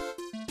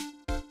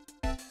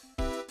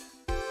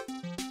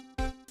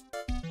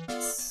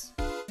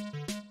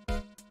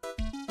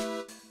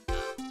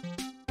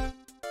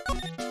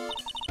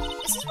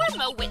 This is where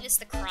Mo witnessed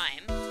the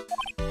crime.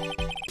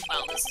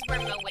 Well, this is where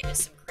Mo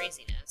witnessed some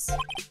craziness.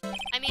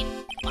 I mean,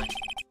 come on.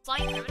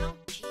 Flying criminal?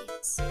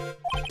 Jeez.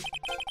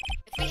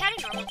 If we had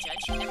a normal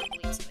judge, he'd never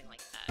believe something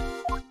like that.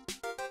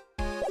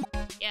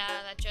 Yeah,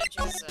 that judge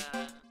is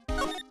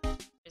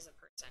a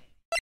person.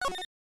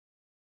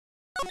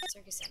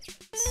 Circus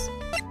entrance.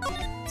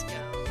 Let's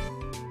go.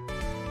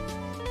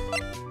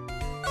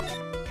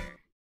 Here.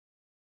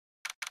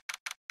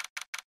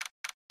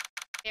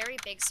 Very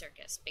big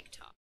circus, big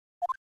talk.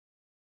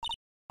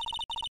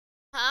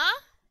 Huh?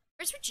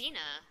 Where's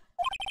Regina?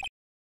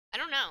 I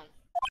don't know.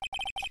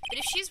 But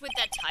if she's with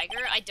that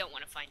tiger, I don't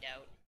want to find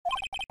out.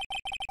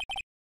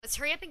 Let's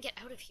hurry up and get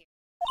out of here.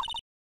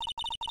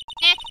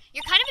 Nick,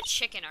 you're kind of a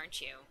chicken, aren't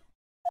you?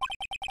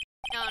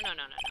 No.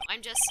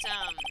 I'm just,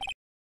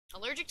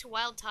 allergic to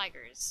wild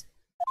tigers.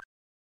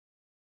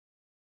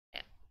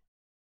 Yeah.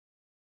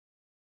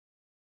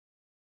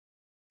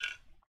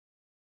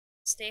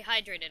 Stay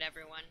hydrated,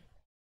 everyone.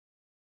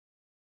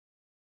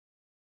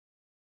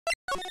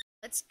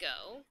 Let's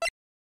go.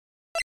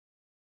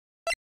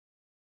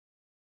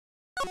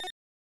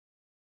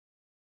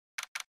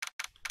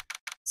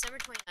 December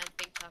 29th,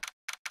 Big Talk.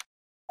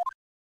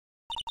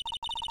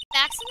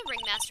 Max and the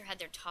Ringmaster had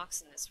their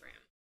talks in this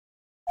room.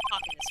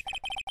 Talk in this room.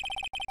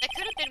 That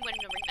could have been when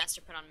the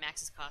Ringmaster put on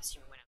Max's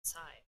costume and went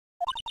outside.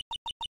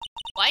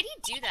 Why do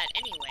you do that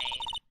anyway?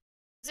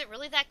 Is it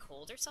really that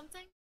cold or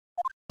something?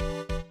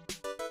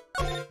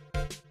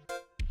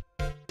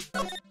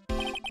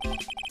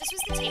 This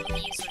was the table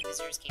he used when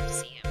visitors came to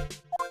see him.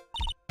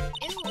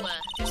 Ew,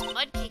 there's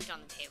mud caked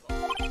on the table.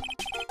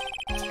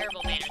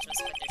 Terrible manners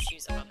must have put their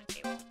shoes up on the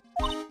table.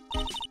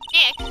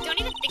 Nick, don't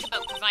even think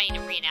about providing a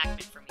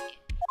reenactment for me.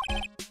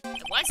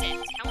 It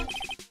wasn't. How do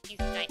you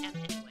think I am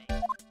anyway?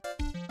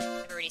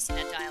 I've already seen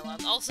that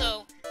dialogue.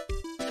 Also,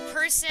 the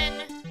person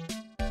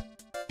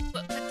who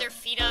put their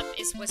feet up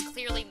was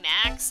clearly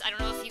Max. I don't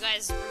know if you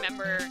guys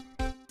remember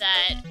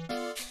that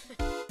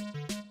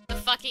the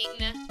fucking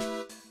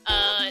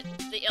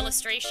the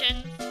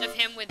illustration of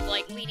him with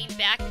like leaning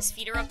back, his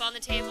feet are up on the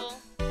table.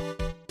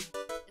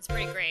 It's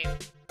pretty great.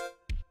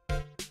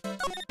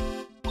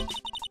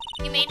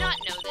 You may not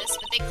know this,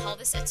 but they call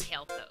this a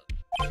tailcoat.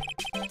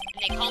 And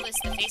they call this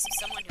the face of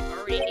someone who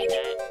already knew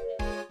that.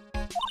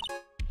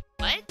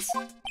 What?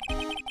 A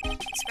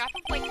scrap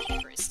of white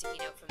paper is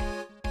sticking out from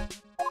the...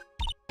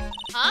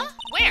 Huh?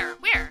 Where?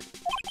 Where?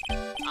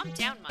 Calm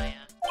down,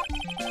 Maya.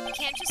 You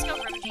can't just go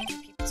rummaging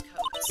through people's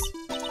coats.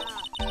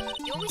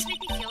 You always make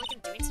me feel like I'm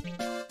doing something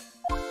wrong.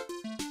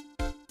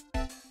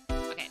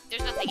 Okay,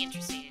 there's nothing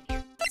interesting in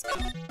here. Let's go.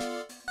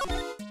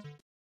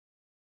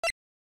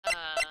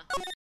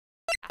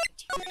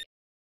 Cafeteria.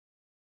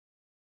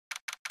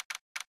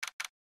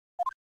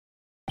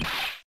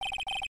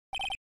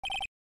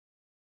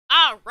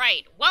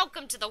 Alright,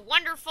 welcome to the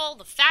wonderful,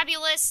 the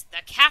fabulous,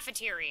 the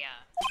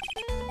cafeteria.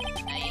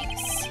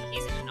 Yikes,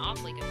 he's in an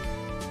awfully good mood.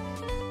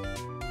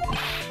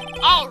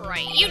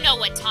 Alright, you know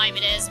what time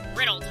it is,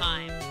 riddle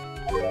time.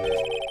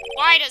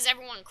 Why does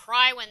everyone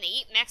cry when they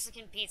eat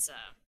Mexican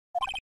pizza?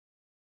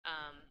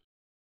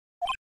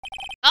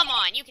 Come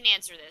on, you can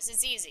answer this,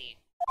 it's easy.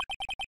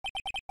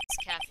 Is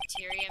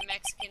cafeteria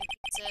Mexican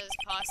pizza is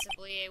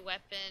possibly a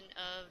weapon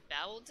of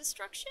bowel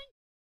destruction?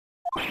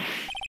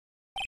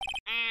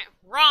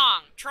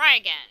 Wrong! Try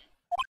again.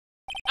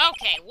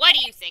 Okay, what do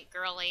you think,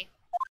 girly?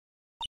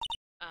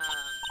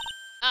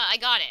 I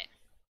got it.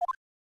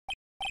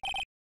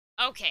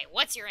 Okay,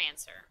 what's your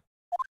answer?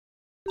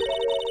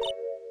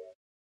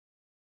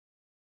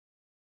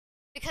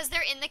 Because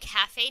they're in the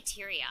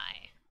cafeteria.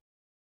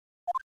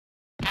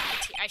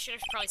 I should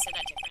have probably said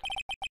that different.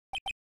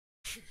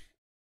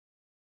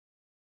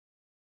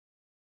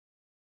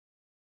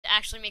 To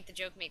actually make the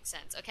joke make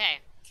sense.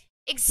 Okay.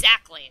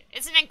 Exactly.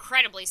 It's an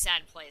incredibly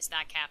sad place,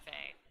 that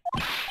cafe.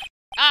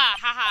 Ah,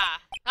 ha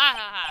ha. Ha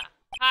ha ha.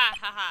 Ha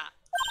ha ha.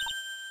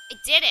 I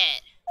did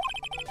it.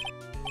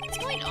 What's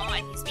going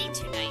on? He's being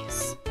too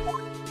nice.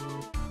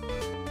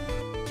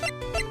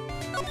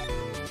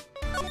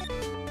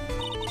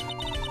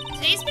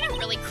 Today's been a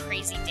really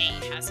crazy day,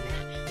 hasn't it?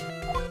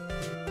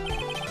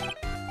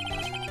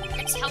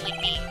 You're telling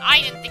me.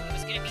 I didn't think it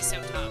was gonna be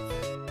so tough.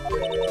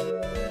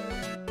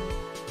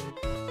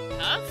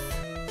 Tough?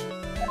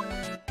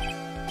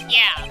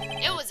 Yeah,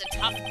 it was a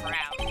tough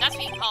crowd. That's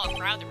what you call a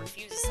crowd that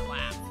refuses to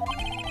laugh.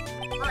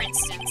 For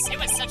instance, it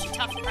was such a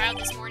tough crowd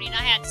this morning,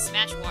 I had to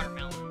smash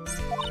watermelons.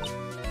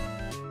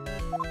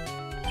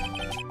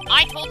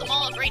 I told them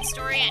all a great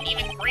story and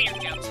even greater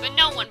jokes, but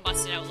no one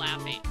busted out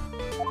laughing.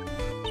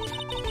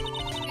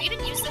 You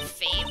even used the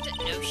famed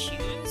no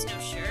shoes, no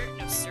shirt,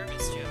 no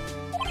service joke.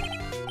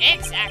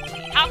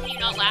 Exactly. How can you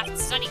not laugh at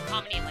stunning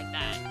comedy like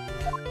that?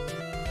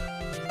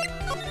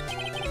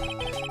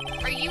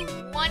 Are you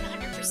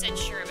 100%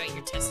 sure about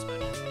your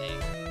testimony today?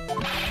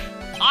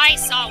 I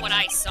saw what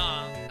I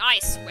saw. I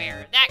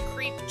swear. That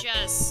creep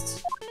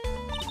just...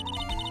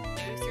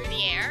 flew through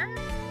the air?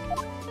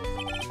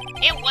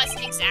 It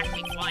wasn't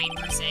exactly flying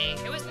per se.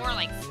 It was more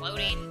like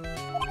floating.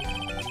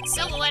 The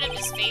silhouette of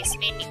his face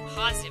made me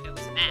positive it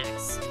was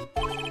Max. I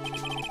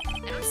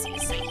don't see a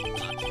psychic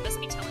look. He must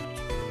be telling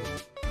the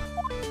truth.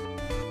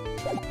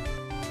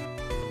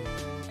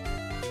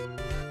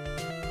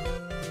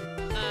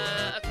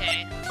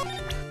 Okay.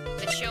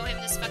 Let's show him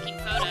this fucking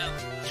photo.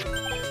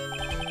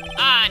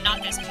 Ah,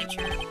 not this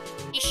picture.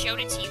 He showed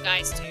it to you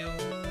guys too.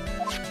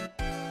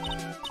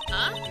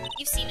 Huh?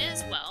 You've seen it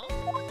as well?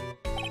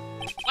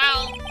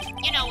 Well,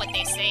 you know what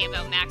they say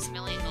about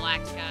Maximilian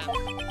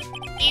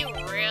Galactica. He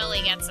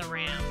really gets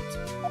around.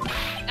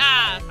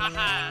 Ah,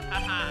 haha,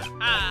 haha,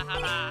 ah,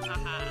 haha,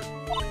 haha.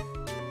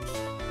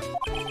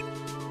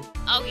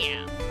 Oh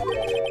yeah.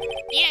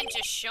 He didn't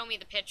just show me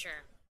the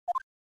picture.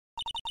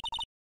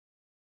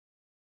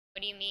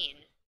 What do you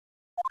mean?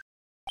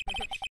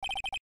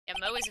 Yeah,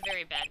 Mo is a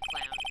very bad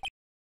clown.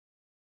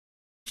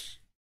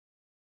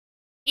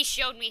 He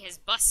showed me his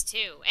bust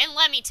too, and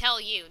let me tell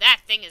you,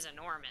 that thing is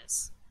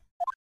enormous.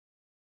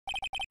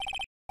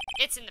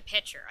 It's in the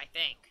picture, I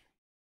think.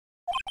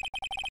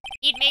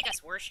 He'd make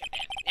us worship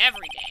him,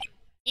 every day.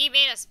 He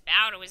made us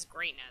bow to his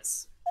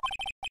greatness.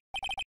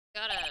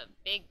 Got a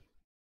big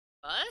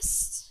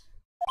bust?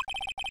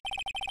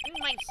 I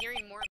wouldn't mind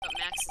hearing more about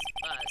Max's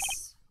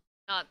bust.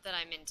 Not that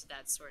I'm into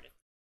that sort of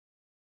thing.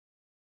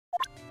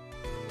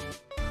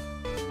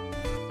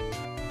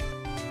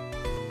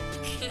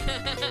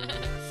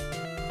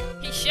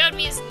 He showed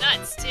me his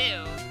nuts,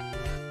 too.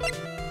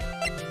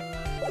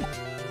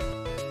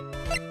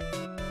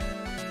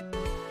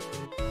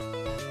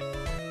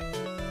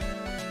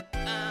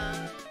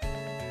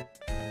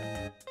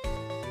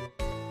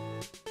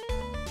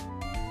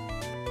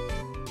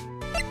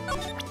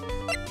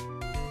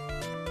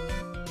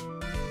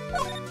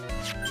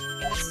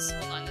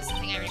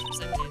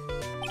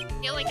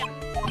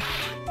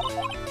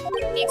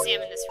 me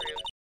examine this room.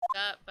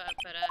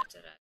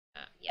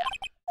 Yeah.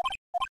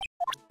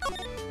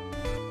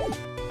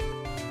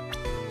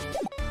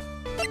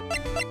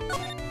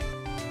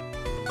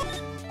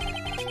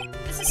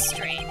 This is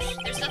strange.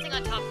 There's nothing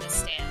on top of this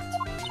stand.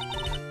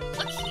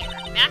 Look here.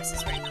 Max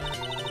is right on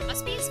it. It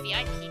must be his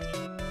VIP table.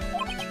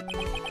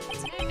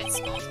 Isn't it a bit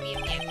small to be a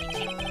VIP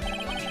table?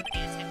 You won't be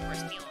putting a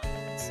 10-course meal on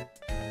this.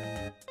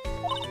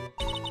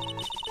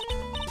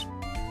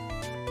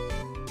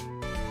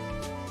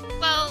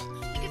 Well,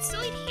 you could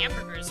still eat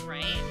hamburgers,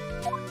 right?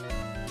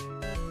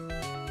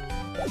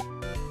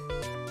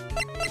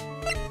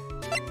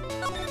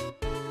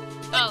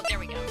 Oh, there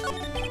we go.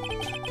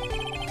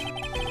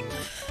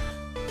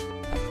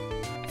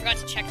 I forgot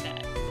to check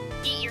that.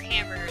 Eat your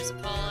hamburgers,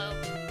 Apollo.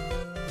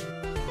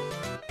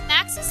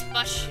 Max's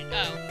bus should...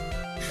 Oh.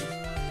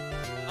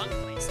 Wrong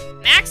place.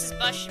 Max's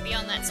bus should be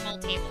on that small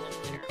table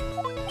over there.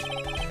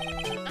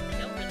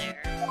 Nothing over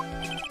there.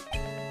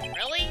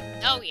 Really?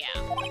 Oh, yeah.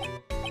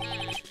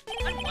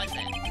 When was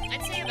it?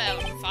 I'd say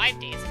about 5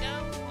 days ago.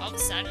 All of a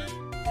sudden,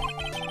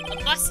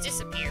 the bus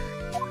disappeared.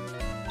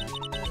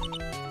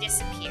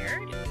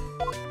 Disappeared?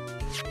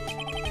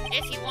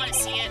 If you want to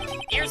see it,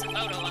 here's a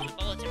photo on the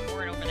bulletin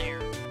board over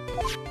there.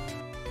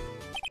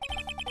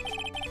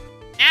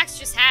 Max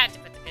just had to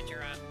put the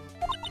picture up.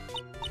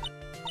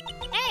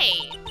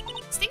 Hey!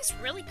 This thing's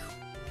really cool.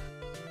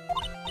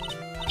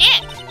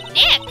 Nick!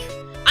 Nick!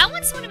 I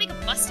want someone to make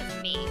a bust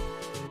of me.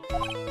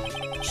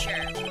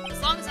 Sure,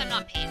 as long as I'm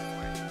not paying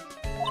for it.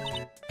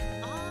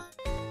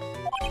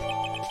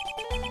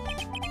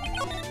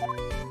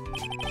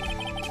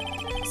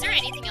 Is there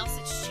anything else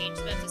that's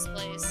changed about this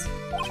place?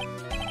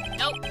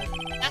 Nope.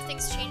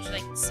 Nothing's changed that I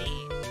can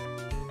see.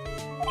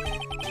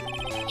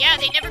 Yeah,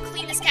 they never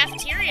cleaned this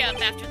cafeteria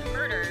up after the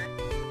murder.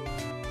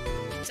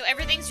 So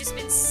everything's just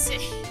been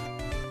sitting...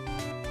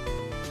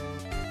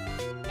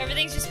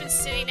 Everything's just been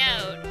sitting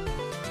out.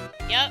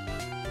 Yep.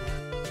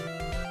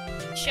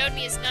 Showed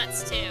me his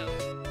nuts, too.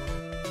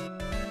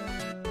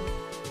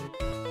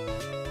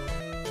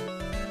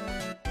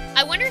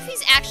 I wonder if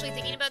he's actually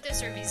thinking about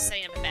this or if he's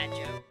setting up a bad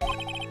joke.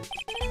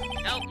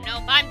 Nope,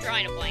 nope, I'm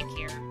drawing a blank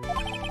here.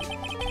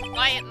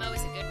 Quiet Mo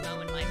is a good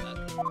Mo in my book.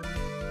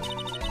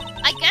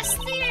 I guess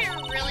there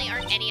really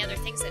aren't any other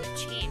things that have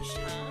changed,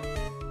 huh?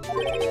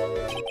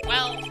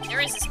 Well,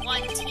 there is this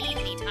one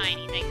teeny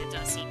tiny thing that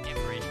does seem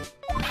different.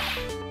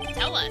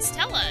 Tell us,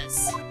 tell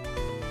us!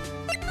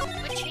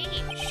 What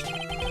changed?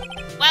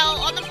 Well,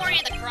 on the morning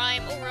of the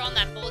crime, over on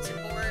that bulletin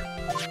board,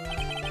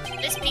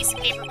 this piece of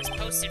paper was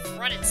posted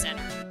front and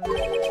center.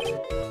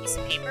 Piece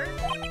of paper?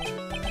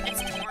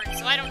 It's torn,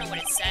 so I don't know what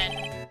it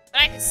said,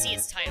 but I could see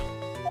its title.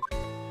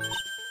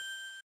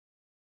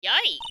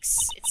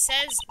 Yikes! It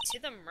says, to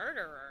the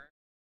murderer.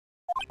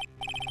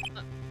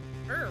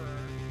 Murderer?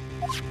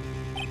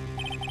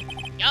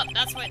 Yup,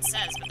 that's what it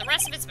says, but the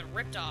rest of it's been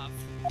ripped off.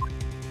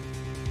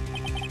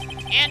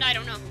 And I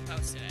don't know who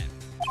posted it.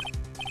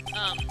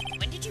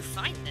 When did you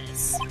find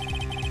this?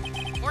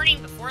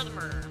 Morning before the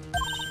murder.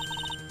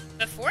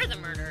 Before the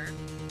murder?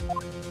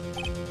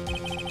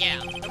 Yeah,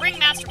 the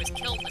ringmaster was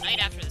killed the night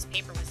after this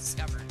paper was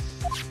discovered.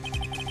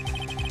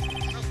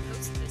 Who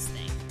posted this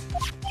thing?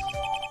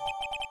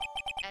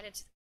 Added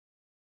to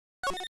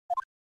the...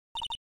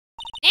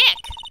 Nick!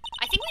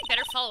 I think we'd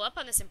better follow up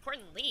on this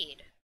important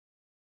lead.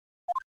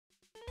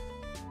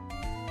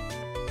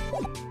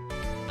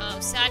 Oh,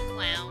 sad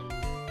clown.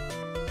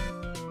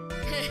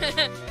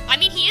 I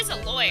mean, he is a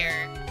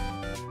lawyer.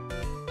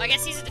 I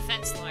guess he's a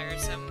defense lawyer,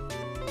 so...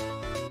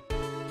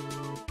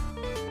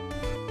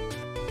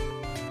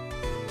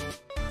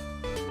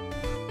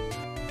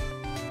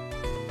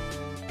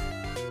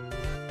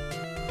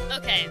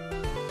 Okay.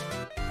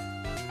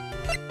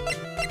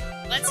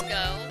 Let's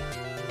go.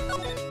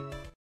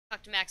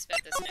 Talk to Max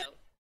about this note.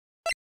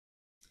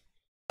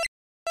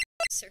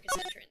 Circus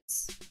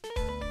entrance.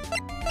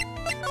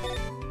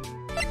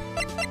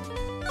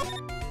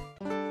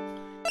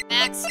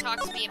 Max, talk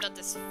to me about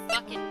this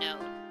fucking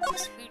note. Who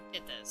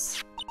did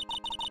this?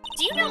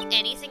 Do you know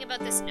anything about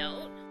this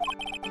note?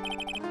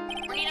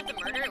 Morning of the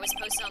murder, it was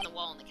posted on the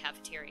wall in the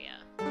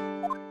cafeteria.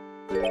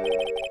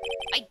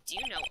 I do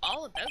know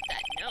all about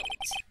that note.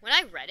 When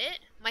I read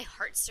it, my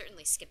heart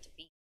certainly skipped a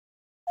beat.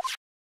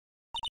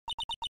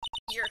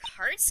 Your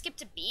heart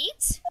skipped a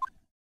beat?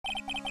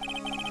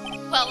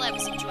 While I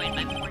was enjoying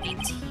my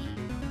morning tea,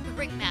 the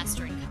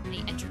ringmaster and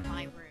company entered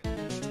my room.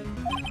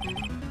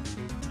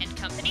 And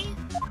company?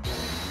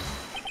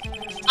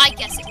 I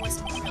guess it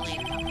wasn't really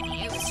a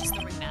company, it was just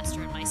the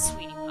ringmaster and my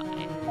sweetie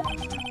pie.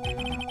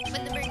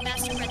 When the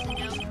ringmaster read the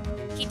note,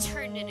 he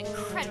turned an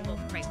incredible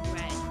bright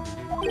red.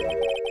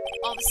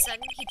 All of a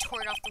sudden, he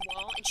tore it off the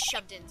wall and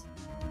shoved it into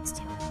his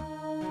tail.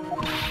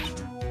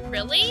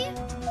 Really?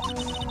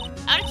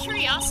 Out of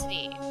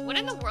curiosity, what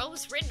in the world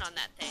was written on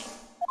that thing?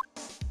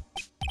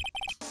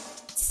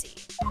 Let's see.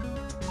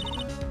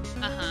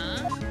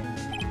 Uh-huh.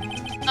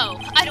 Oh,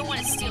 I don't want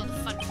to steal the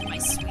fun from my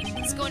sweetie.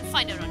 Let's go and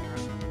find out on your own.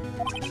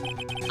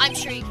 I'm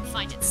sure you can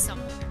find it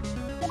somewhere.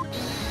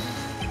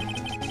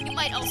 You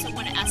might also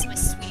want to ask my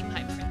sweetie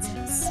pie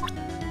princess.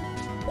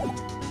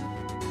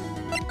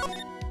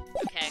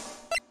 Okay.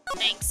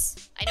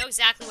 Thanks. I know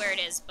exactly where it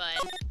is, but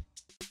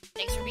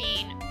thanks for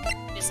being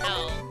good as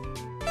hell.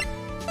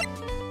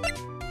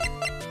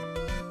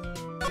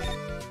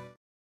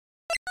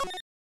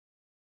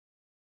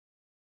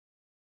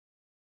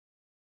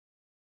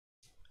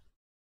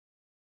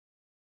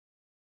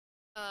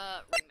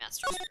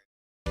 Ringmaster's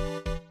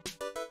room.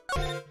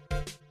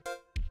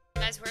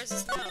 Guys, where's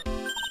this note?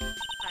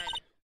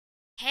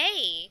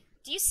 Hey!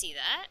 Do you see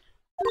that?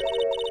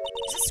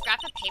 There's a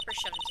scrap of paper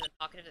shoved into the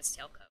pocket of his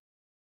tailcoat.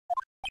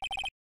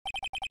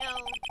 No.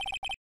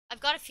 I've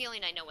got a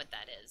feeling I know what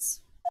that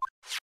is.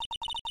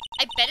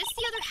 I bet it's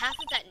the other half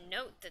of that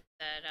note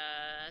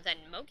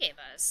that Mo gave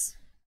us.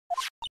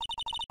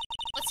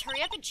 Let's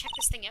hurry up and check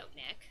this thing out,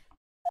 Nick.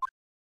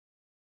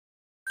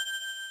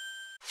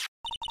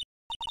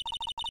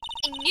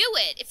 I knew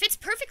it! It fits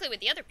perfectly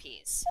with the other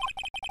piece.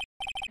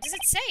 What does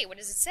it say? What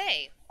does it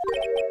say?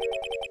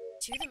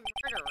 To the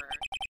murderer,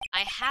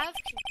 I have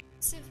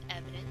conclusive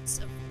evidence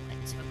of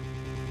what took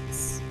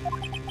place.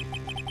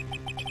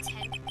 At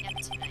 10 p.m.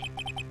 tonight.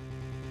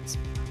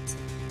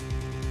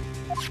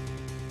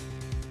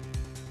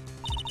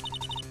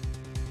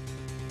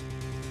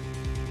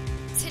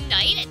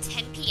 Tonight at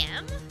 10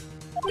 p.m.?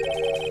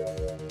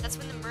 That's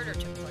when the murder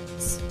took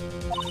place.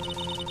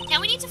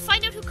 Now we need to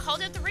find out who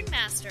called out the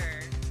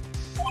ringmaster.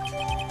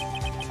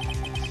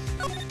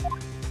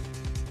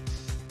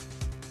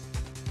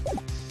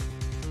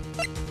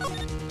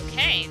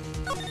 Okay.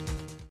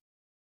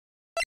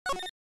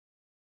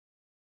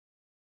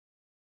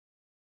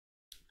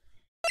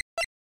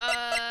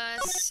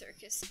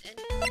 Circus and...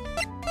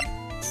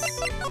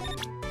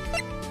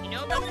 You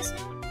know about this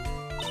note?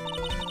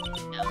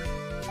 No.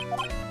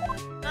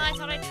 I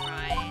thought I'd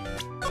try.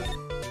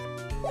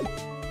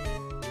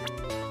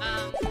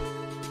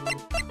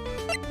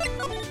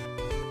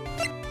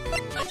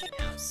 Budget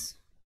house.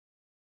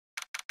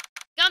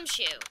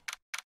 Gumshoe!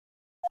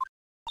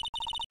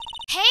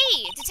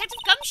 Hey!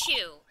 Detective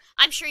Gumshoe!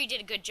 I'm sure you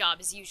did a good job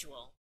as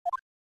usual.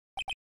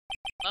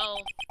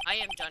 Well, I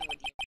am done with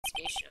the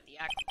investigation of the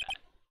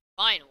acrobat.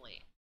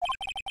 Finally.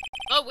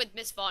 But with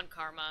Miss Von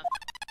Karma.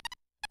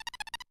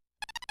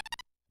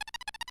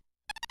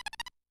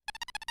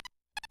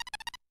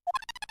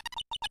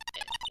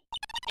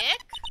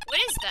 Nick? What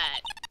is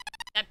that?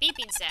 That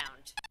beeping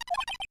sound.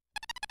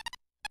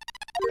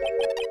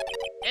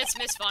 It's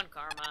Miss Von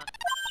Karma.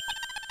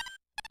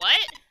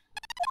 What?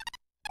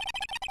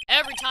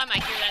 Every time I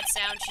hear that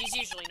sound, she's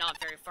usually not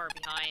very far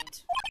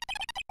behind.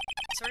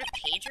 Sort of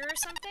pager or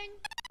something?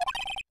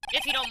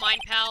 If you don't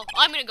mind, pal,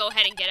 I'm gonna go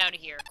ahead and get out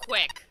of here,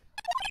 quick.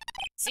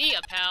 See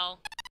ya,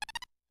 pal.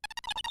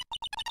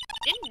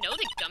 Didn't know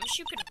that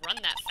Gumshoe could run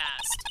that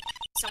fast.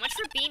 So much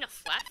for being a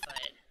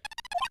flatfoot.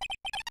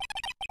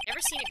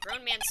 Never seen a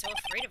grown man so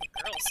afraid of a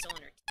girl still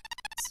in her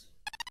teens.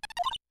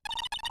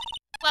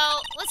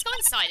 Well, let's go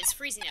inside. It's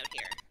freezing out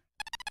here.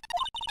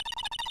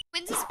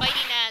 Wind's as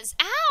biting as...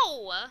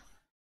 Ow!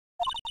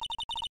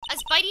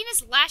 As biting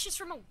as lashes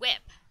from a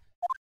whip.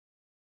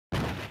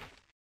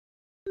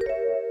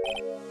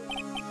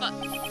 But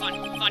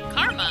Von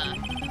Karma!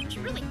 She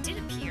really did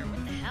appear.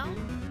 What the hell?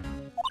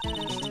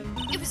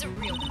 It was a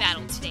real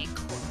battle today in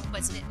court,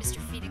 wasn't it, Mr.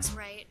 Phoenix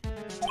Wright? Do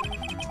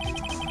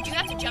you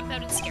have to jump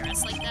out and scare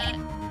us like that?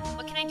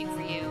 What can I do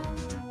for you?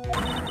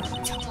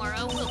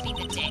 Tomorrow will be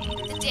the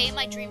day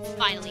my dream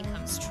finally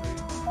comes true.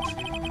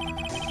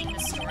 In the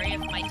story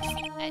of my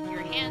defeat at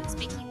your hands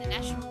making the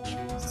national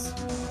news.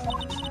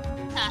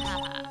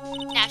 Haha,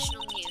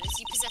 national news,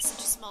 you possess such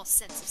a small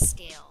sense of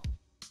scale.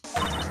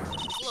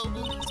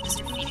 Global news,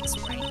 Mr. Phoenix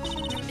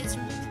Wright. Your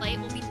miserable play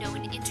will be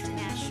known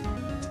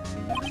internationally.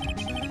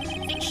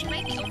 I think she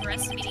might be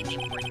overestimating the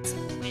importance of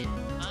the win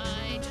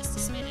by just a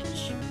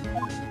smidge.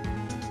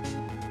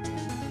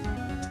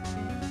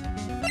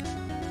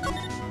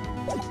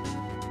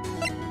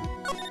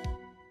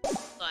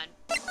 Fun.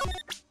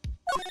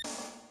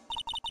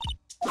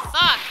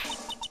 Fuck!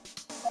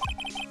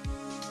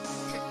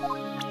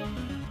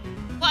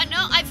 What?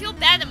 No, I feel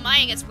bad that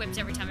Maya gets whipped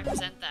every time I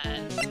present that.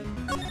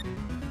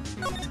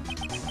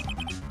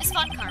 Miss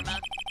Von Karma,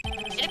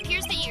 it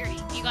appears that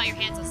you got your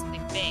hands on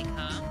something big,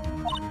 huh?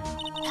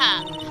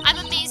 Huh, I'm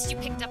amazed you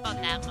picked up on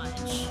that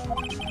much.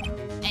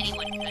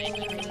 Anyone could.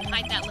 You couldn't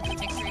hide that look of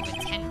victory with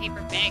 10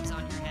 paper bags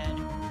on your head.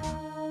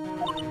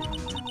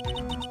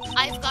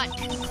 I've got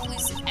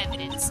conclusive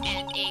evidence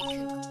and a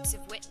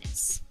conclusive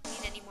witness.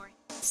 Need any more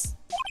hints?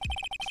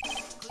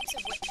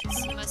 Conclusive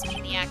witness, you must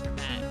be the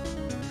acrobat,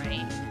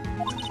 right?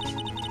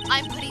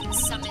 I'm putting in the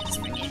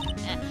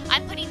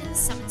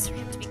summons for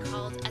him to be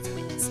called as a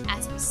witness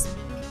as we speak.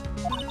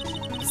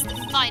 It's the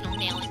final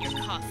nail in your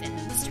coffin,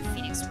 Mr.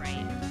 Phoenix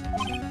Wright.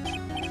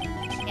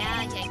 Yeah,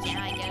 I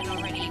get it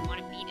already. You want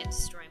to beat and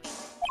destroy me.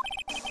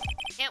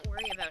 Can't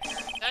worry about her.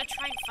 Gotta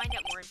try and find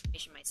out more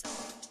information myself.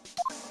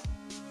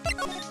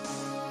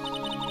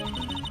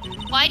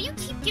 Why do you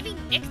keep giving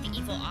Nick the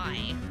evil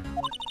eye?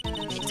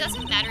 It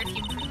doesn't matter if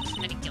you prove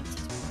somebody guilty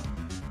to him.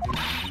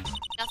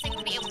 Nothing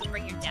will be able to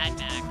bring your dad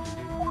back.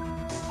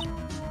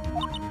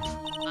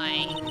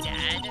 My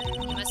dad?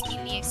 You must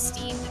mean the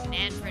esteemed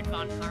Manfred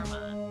von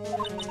Karma.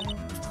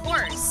 Of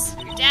course,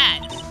 your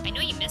dad. I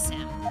know you miss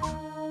him.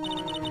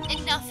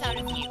 Enough out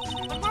of you.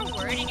 One more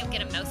word and you'll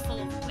get a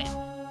mouthful of whip.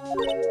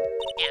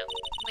 Now,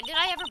 when did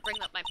I ever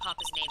bring up my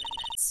papa's name in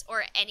this?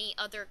 Or any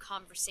other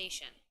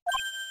conversation?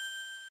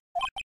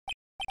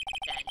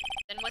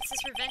 Then what's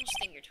this revenge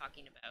thing you're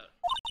talking about?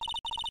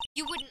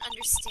 You wouldn't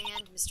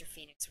understand, Mr.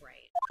 Phoenix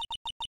Wright.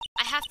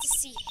 I have to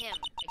see him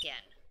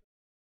again.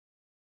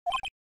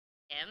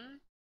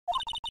 Him?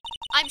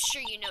 I'm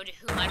sure you know to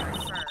whom I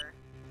refer.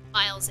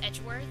 Miles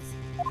Edgeworth?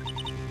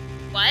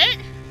 What?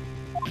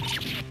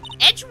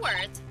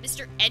 Edgeworth?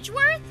 Mr.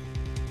 Edgeworth?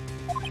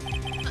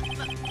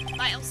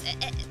 Miles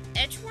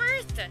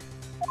Edgeworth?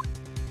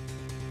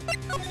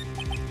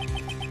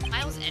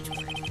 Miles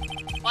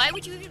Edgeworth? Why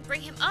would you even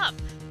bring him up?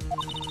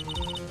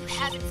 You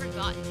haven't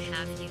forgotten,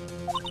 have you?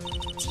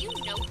 Do you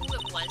know who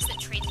it was that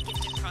trained the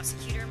gifted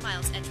prosecutor,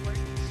 Miles Edgeworth?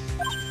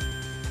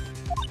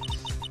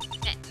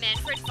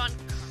 Manfred von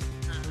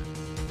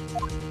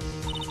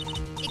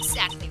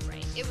Exactly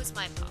right. It was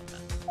my papa.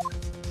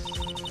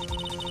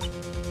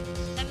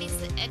 That means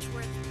that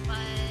Edgeworth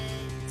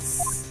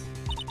was...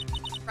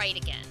 right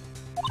again.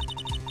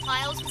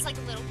 Miles was like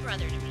a little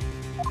brother to me.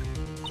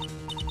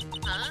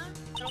 Huh?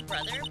 Little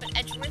brother? But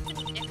Edgeworth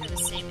and Nick are the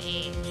same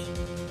age.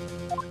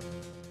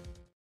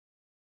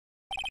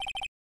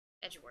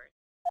 Edgeworth.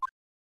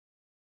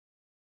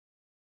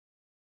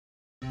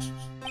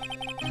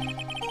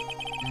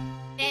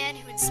 Man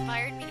who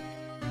inspired me to be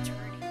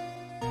attorney.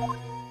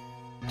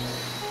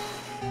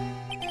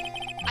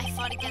 I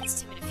fought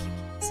against him in a few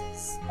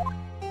cases.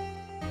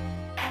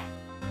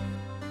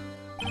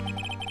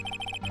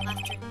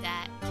 After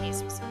that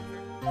case was over,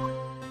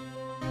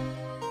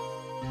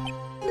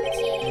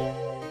 he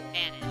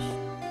vanished.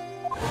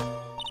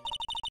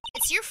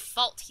 It's your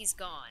fault he's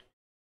gone.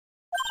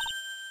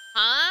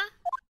 Huh?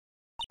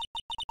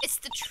 It's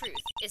the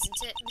truth,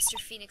 isn't it, Mr.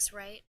 Phoenix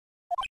Wright?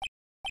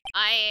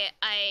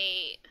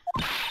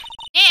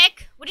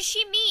 Nick, what does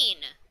she mean?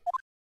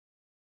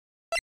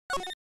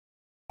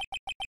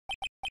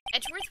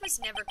 Edgeworth was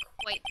never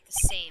quite the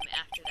same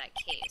after that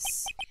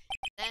case.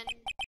 Then,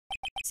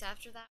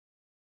 after that...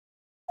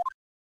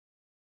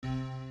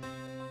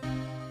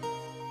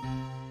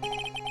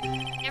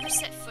 never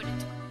set foot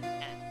into it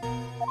again.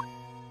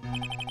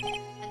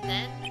 And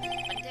then,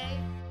 one day,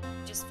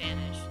 he just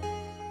vanished.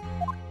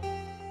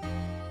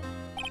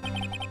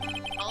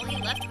 All he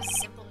left was a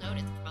simple note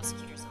at the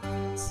prosecutor's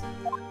office.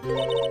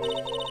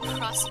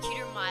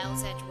 Prosecutor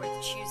Miles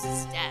Edgeworth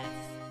chooses death.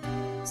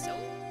 So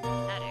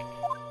pathetic.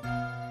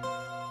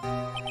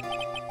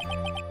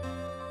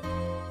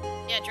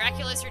 Yeah,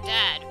 Dracula's her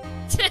dad.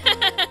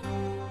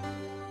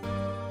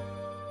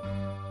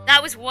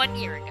 That was 1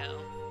 year ago.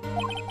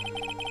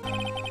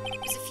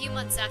 It was a few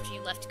months after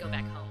you left to go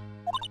back home.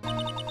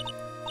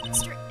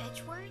 Mr.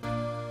 Edgeworth?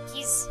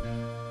 He's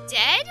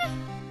dead?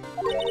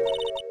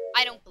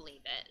 I don't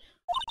believe it.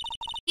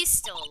 He's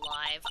still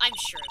alive. I'm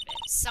sure of it.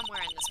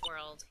 Somewhere in this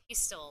world. He's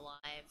still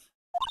alive.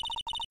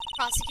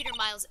 Prosecutor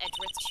Miles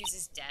Edgeworth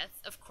chooses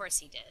death? Of course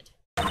he did.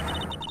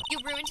 You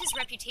ruined his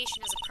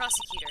reputation as a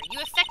prosecutor. You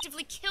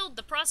effectively killed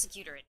the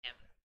prosecutor in him.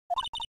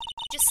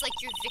 Just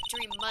like your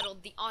victory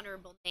muddled the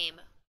honorable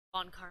name,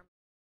 Von Karma.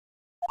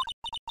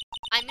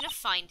 I'm gonna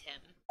find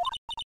him.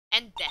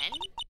 And then,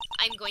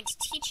 I'm going to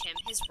teach him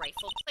his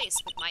rightful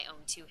place with my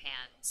own two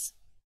hands.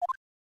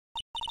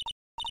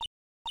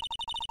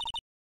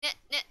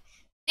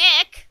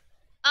 Nick!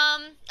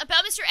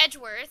 About Mr.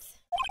 Edgeworth.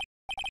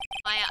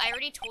 I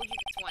already told you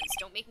this once.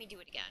 Don't make me do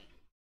it again.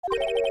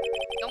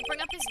 Don't bring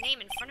up his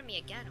name in front of me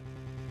again.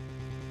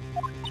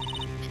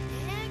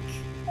 Nick?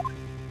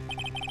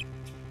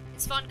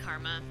 It's Von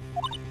Karma.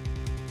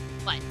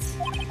 What?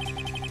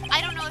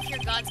 I don't know if you're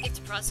God's gift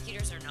to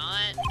prosecutors or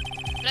not,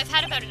 but I've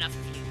had about enough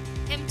of you.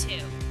 Him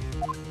too.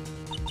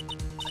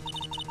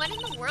 What in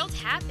the world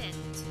happened?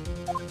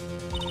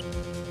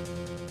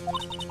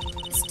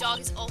 This dog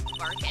is all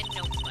bark and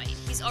no bite.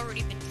 He's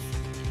already been defeated.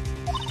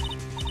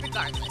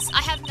 Regardless,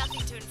 I have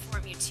nothing to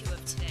inform you two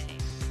of today.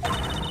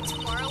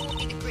 Tomorrow will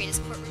be the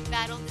greatest courtroom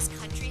battle this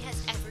country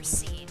has ever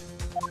seen.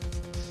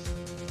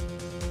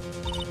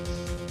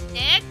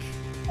 Nick?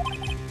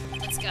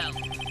 Let's go.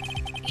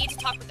 We need to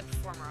talk with the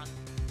performer on...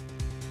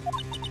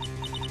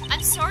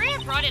 I'm sorry I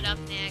brought it up,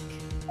 Nick.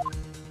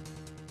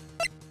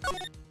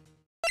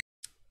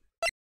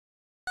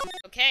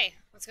 Okay,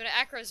 let's go to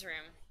Acro's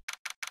room.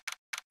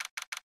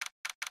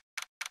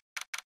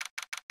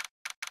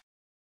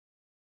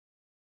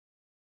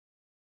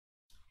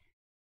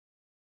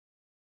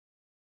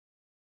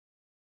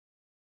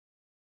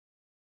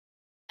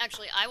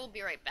 Actually, I will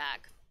be right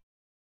back.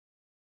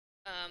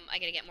 I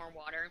gotta get more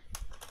water.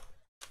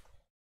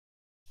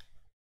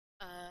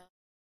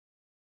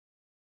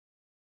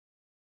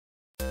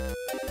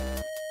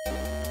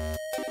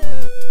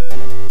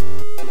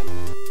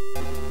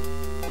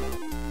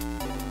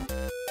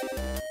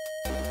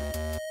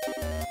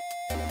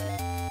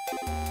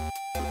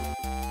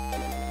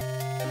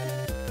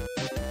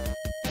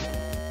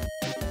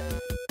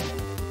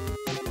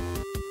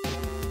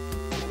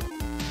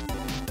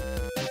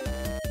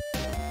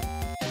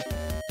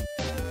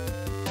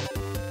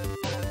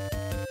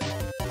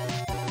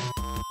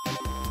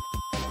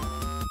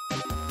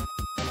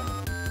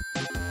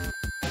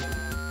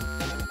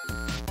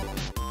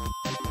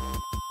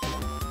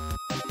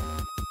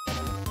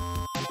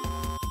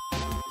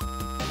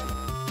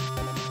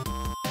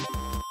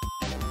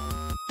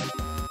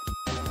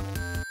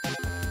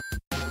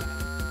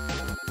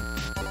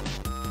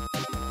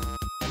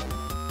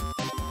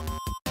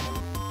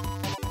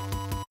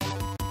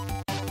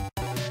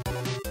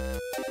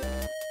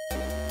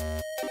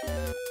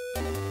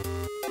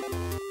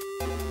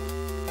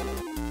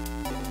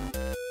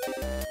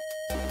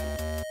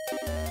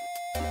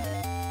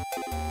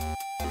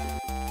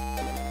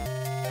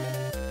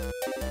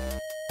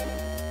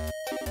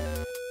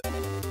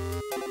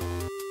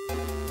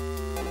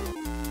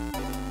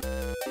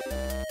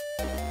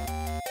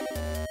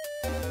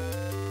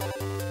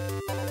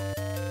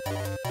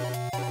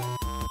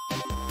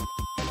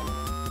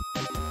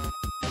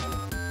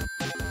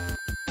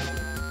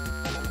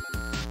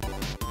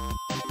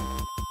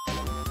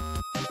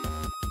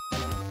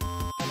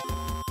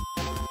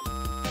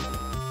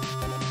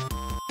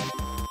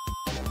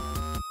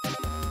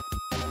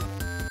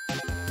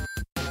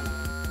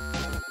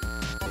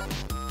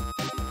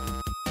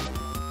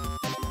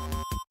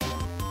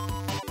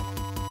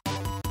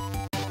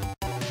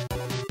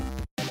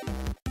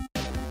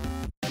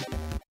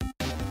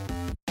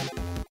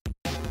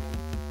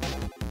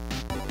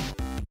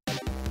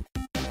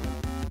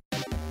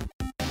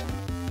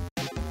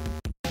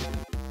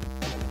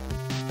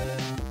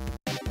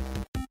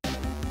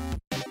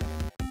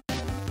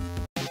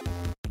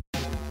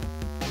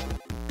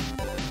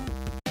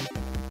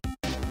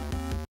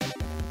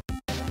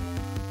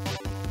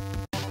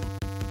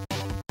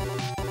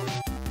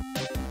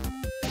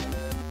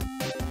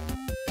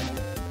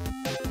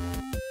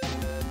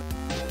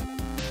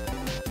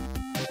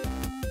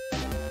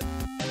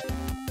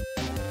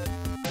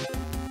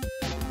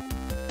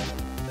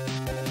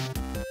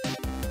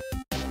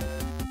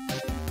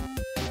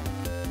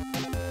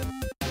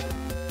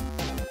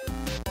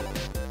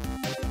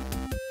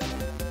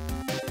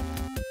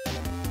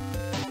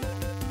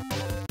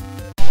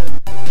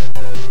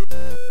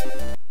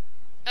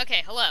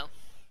 hello.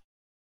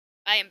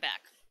 I am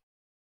back.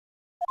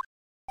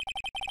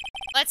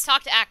 Let's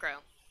talk to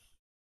Acro.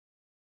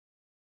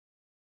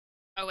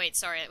 Oh wait,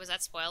 sorry, was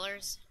that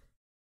spoilers?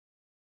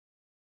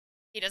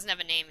 He doesn't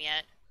have a name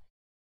yet.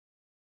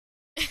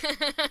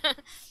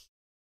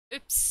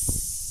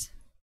 Oops.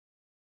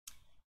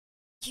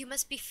 You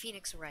must be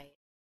Phoenix Wright.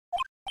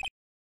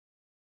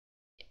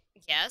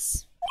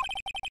 Yes?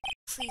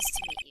 Pleased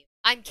to meet you.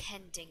 I'm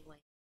Ken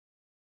Dingling.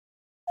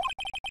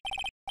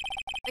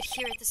 But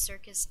here at the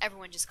circus,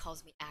 everyone just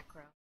calls me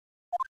Acro.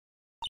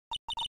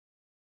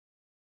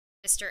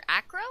 Mr.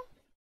 Acro?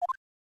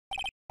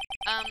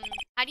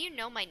 How do you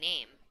know my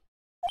name?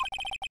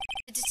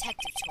 The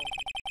detective told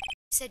me.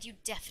 He said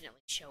you'd definitely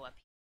show up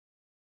here.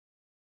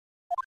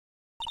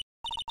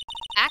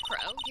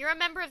 Acro, you're a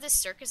member of this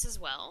circus as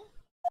well?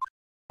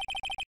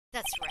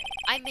 That's right.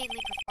 I mainly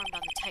performed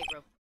on the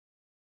tightrope.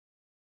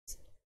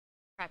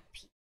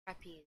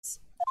 Trapeze.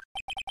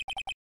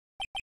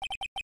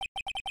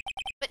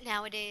 But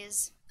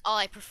nowadays, all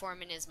I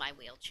perform in is my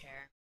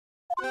wheelchair.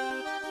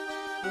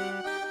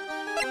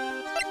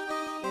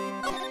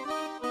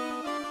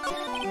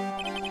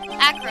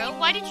 Acro,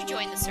 why did you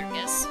join the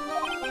circus?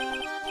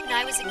 When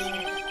I was a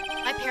kid,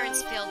 my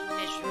parents failed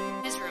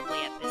miserably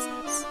at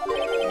business.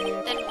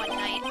 Then one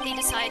night, they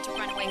decided to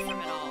run away from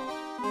it all,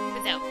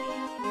 without me.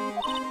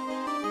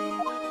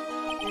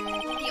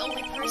 The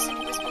only person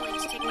who was willing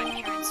to take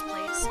my parents'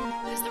 place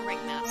was the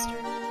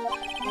ringmaster.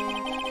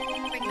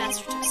 The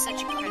ringmaster took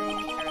such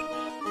incredible care of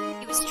me.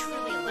 He was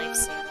truly a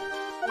lifesaver.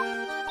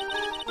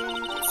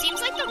 It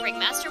seems like the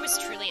ringmaster was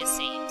truly a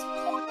saint.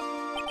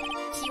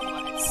 He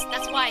was.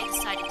 That's why I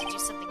decided to do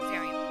something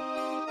very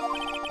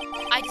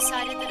important. I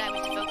decided that I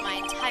would devote my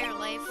entire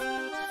life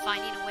to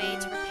finding a way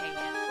to repay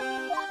him.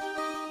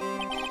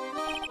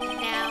 And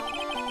now,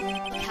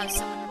 look how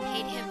someone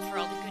repaid him for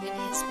all the good in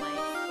his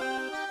life.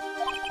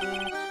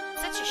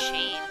 Such a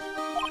shame.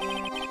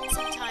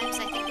 Sometimes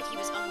I think that he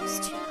was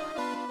almost too kind.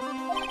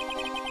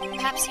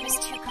 Perhaps he was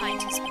too kind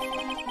to his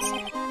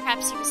performance.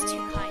 Perhaps he was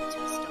too kind to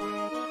his daughter.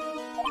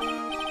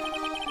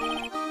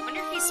 I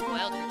wonder if he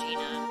spoiled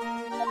Regina.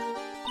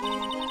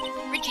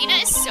 Regina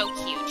is so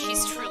cute.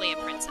 She's truly a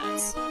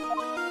princess.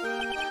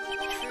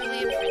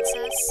 Truly a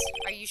princess?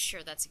 Are you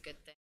sure that's a good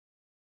thing?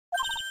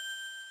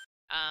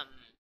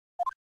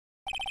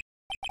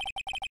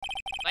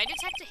 Do I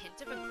detect a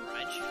hint of a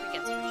grudge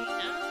against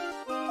Regina?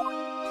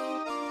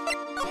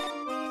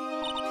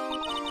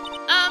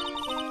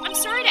 I'm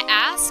sorry to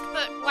ask,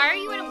 but why are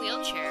you in a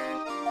wheelchair?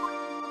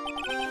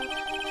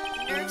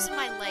 The nerves in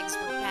my legs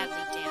were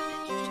badly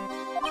damaged.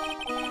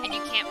 And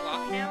you can't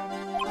walk now?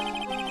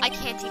 I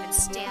can't even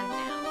stand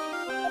now.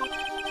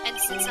 And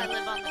since I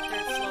live on the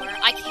 3rd floor,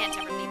 I can't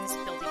ever leave this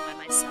building by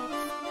myself.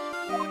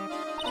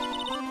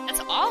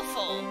 That's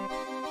awful!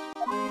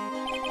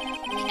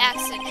 The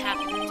accident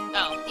happened...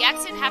 Oh, the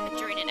accident happened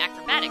during an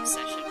acrobatics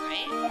session,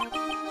 right?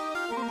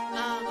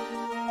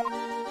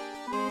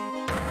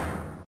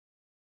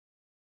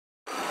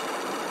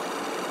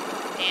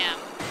 Damn.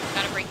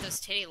 Gotta break those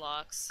titty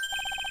locks.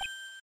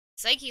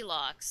 Psyche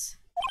locks.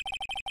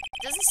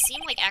 It doesn't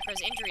seem like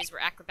Acro's injuries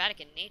were acrobatic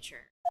in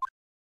nature.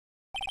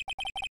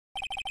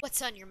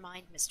 What's on your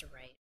mind, Mr.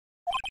 Wright?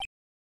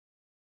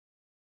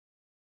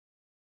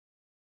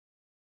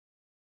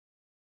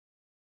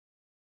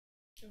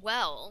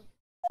 Well...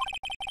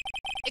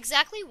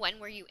 Exactly when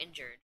were you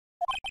injured?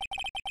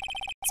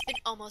 It's been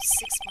almost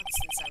 6 months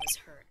since I was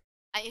hurt.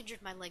 I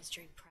injured my legs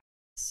during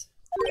practice.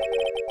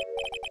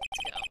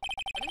 Let's go.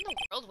 What in the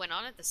world went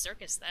on at the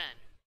circus then?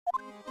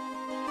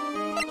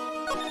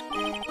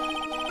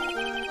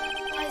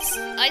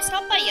 I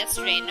stopped by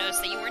yesterday and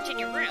noticed that you weren't in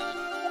your room.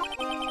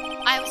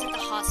 I was at the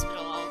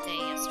hospital all day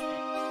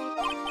yesterday.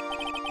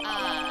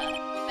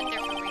 You went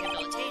there for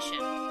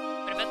rehabilitation.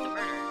 What about the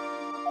murder?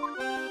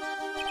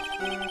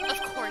 Of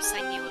course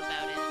I knew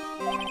about it.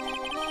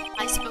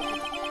 I spoke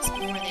with the police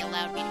before they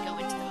allowed me to go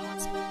into the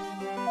hospital.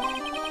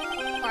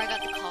 Before I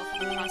got the call from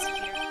the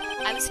prosecutor,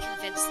 I was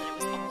convinced that it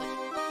was all a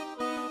dream.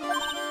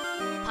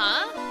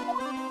 Huh?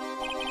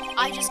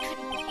 I just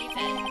couldn't believe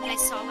it when I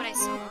saw what I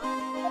saw.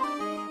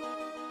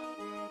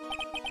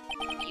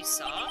 What you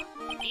saw?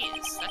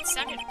 Jeez, that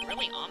sounded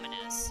really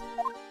ominous.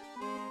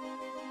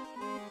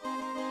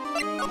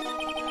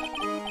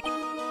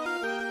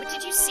 What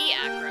did you see,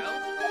 Acro?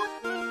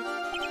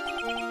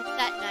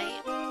 That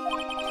night,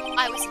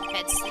 I was in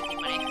bed sleeping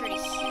when I heard a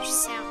huge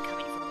sound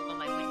coming from below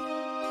my window.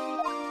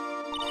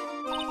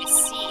 I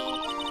see.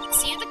 The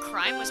scene of the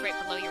crime was right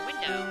below your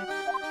window.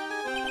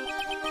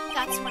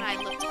 That's when I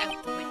looked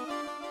out the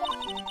window.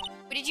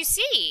 What did you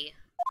see?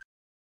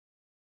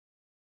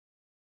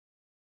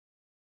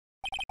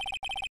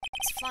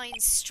 It's flying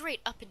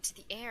straight up into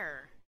the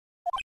air.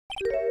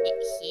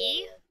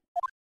 He?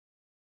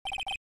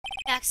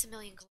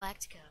 Maximilian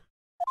Galactica.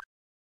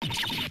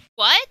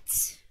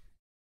 What?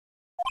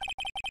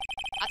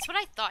 That's what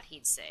I thought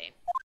he'd say.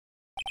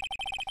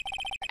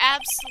 You're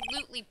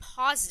absolutely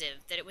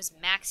positive that it was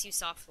Max you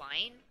saw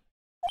flying?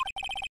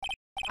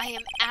 I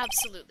am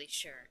absolutely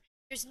sure.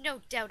 There's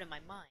no doubt in my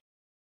mind.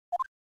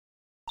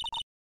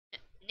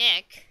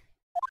 Nick.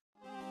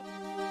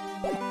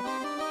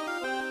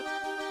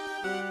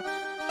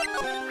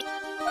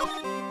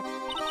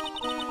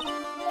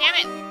 Damn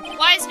it!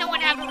 Why does no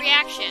one have a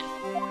reaction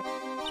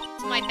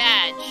to my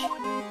badge?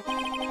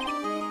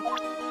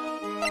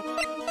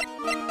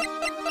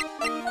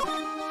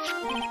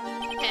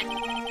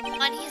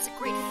 Honey is a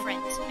great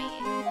friend to me.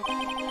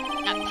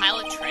 That pile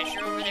of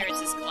treasure over there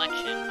is his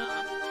collection,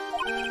 huh?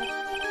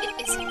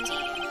 It is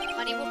indeed.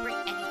 Honey will bring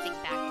anything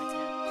back with him.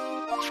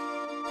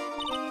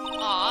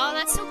 Aw,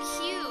 that's so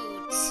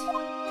cute.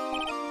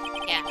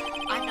 Yeah,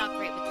 I'm not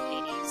great with the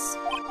ladies,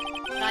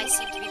 but I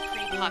seem to be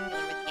pretty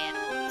popular with the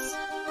animals.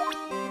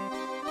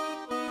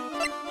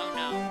 Oh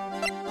no.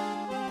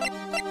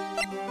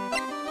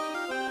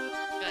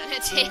 Gonna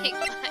take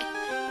my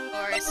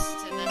horse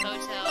to the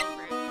hotel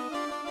room.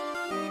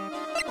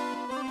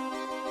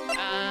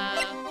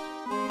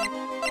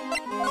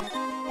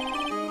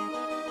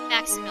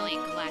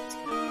 Maximilian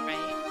Galactico,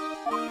 right?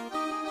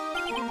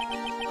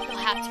 You'll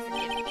have to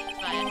forgive me,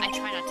 but I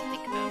try not to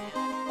think about him.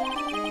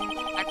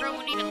 That girl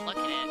won't even look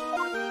at it.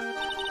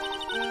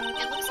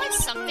 It looks like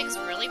something's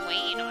really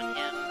weighing on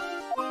him.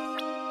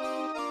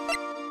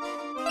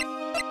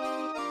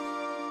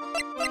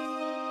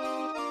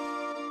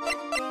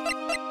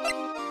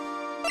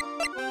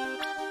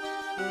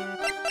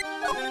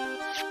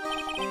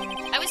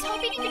 I was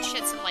hoping you could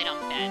shed some light on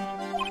Ben.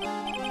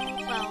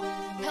 Well,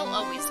 he'll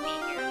always be here.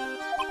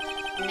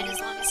 And as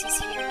long as he's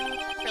here,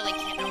 Curly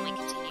can only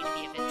continue to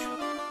be a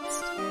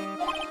ventriloquist.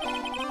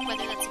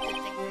 Whether that's a good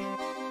thing or not,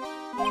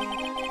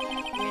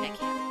 I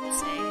can't really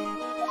say.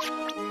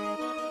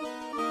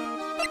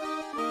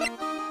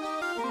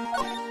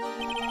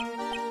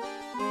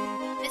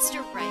 Mr.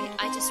 Wright,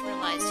 I just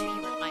realized who you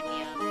remind me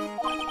of.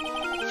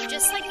 You're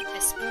just like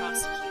this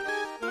prosecutor.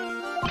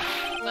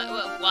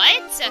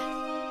 What?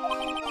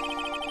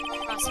 The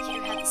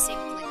prosecutor had the same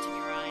glint in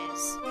your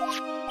eyes.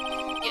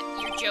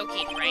 You're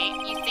joking, right?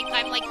 You think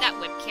I'm like that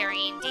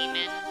whip-carrying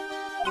demon?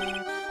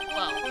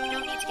 Well, no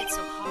need to get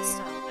so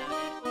hostile about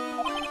it.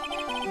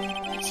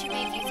 You two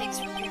may view things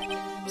from very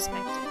different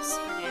perspectives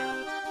for now.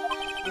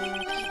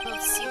 But you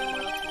both see the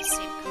world through the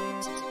same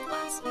color-tinted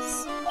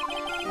glasses.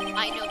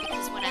 I know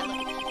because when I look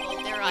at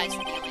people, their eyes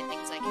are the only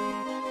things I can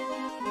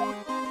do.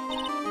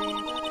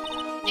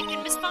 Nick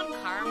and Miss Von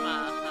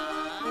Karma, huh?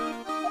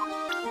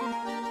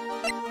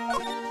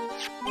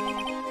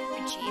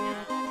 Regina.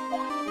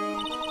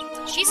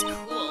 She's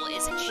cool,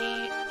 isn't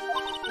she?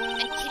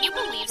 And can you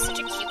believe such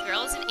a cute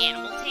girl is an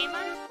animal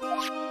tamer?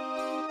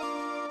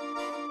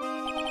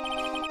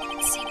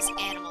 It seems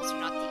animals are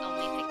not the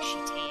only thing she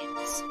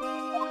tames.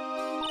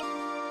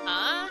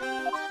 Huh?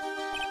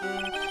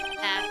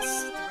 Max,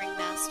 the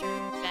ringmaster,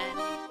 Ben.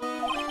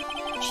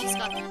 She's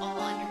got them all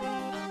under her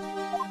thumb.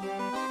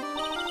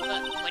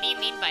 But what do you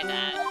mean by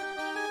that?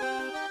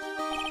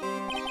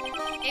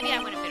 Maybe I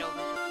went a bit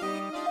overboard.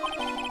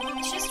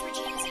 It's just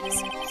Regina's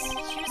innocence.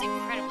 She was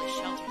incredibly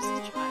sheltered as a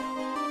child.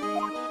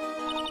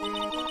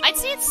 I'd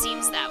say it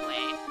seems that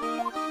way.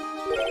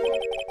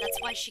 That's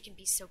why she can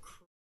be so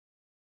cruel.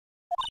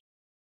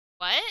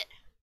 What?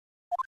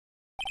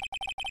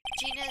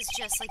 Regina is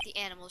just like the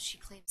animals she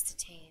claims to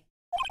tame.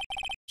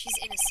 She's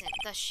innocent,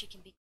 thus she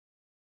can be...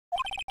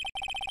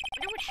 I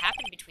wonder what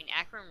happened between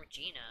Akra and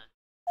Regina.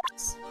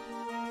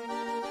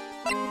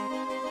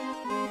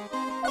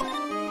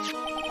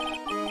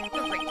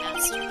 The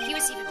ringmaster, he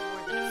was even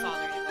more than a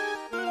father to me.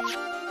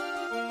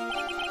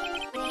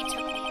 When he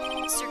took me,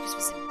 the circus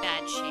was in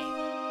bad shape.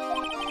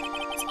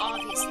 It's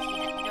obvious that he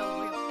had no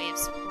real way of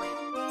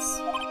supporting us.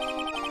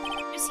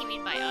 What does he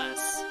mean by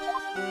us?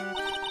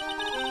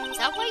 Is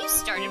that why you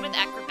started with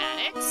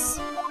acrobatics?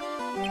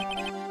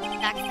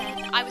 Back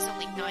then, I was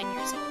only 9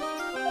 years old.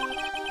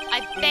 I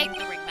begged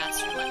the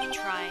ringmaster to let me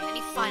try, and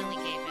he finally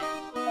gave in.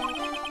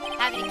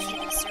 Having a kid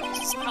in the circus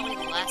is probably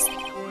the last thing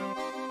in the world I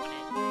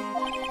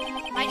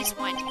wanted. I just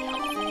wanted to be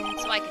helpful,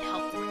 so I could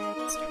help the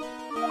ringmaster.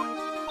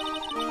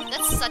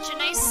 That's such a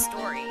nice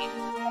story.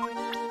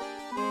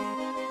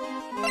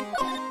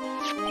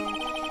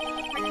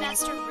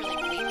 Ringmaster really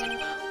believed in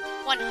Mo.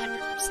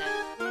 100%.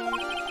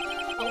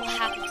 What will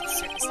happen to the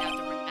circus now that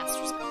the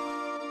ringmaster's gone?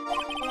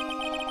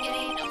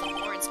 Beginning of the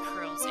Lawrence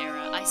Curls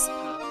era, I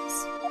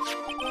suppose.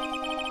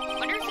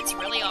 Wonder if it's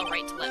really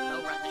alright to let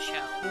Mo run the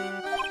show.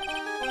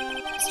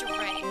 Mr.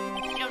 Wright,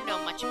 you don't know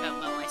much about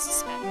Mo, I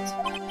suspect.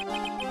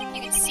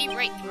 You can see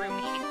right through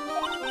me.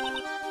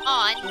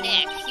 Aw,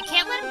 Nick, you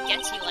can't let him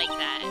get to you like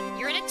that.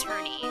 You're an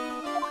attorney.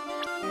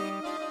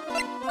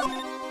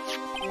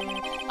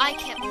 I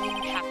can't believe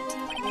what happened to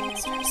the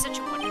ringmaster. Such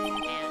a wonderful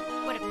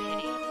man. What a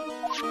pity.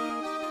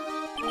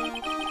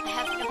 I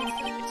have no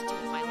clue what to do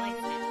with my life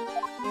now.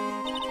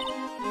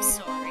 I'm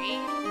sorry.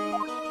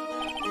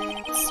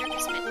 The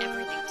circus meant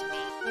everything to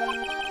me.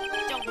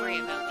 Don't worry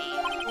about me.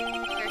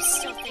 There are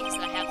still things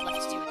that I have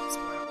left to do in this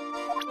world.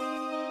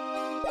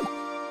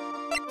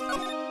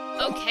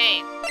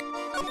 Okay.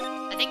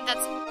 I think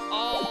that's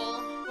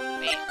all...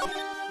 Wait.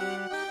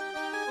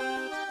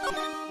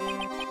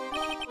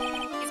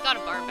 He's got a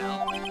barbell.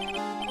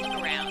 Look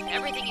around.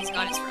 Everything he's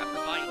got is for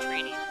upper body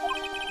training.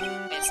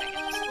 Wait a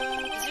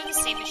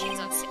machines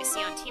I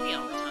see on TV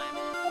all the time.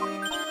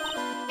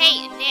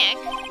 Hey, Nick.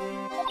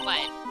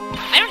 What?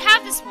 I don't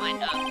have this one.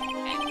 Oh,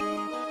 okay.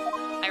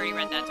 I already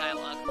read that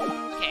dialogue.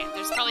 Okay,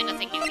 there's probably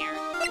nothing new here.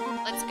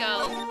 Let's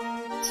go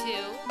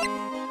to,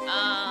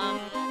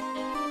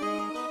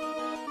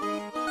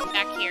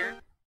 back here.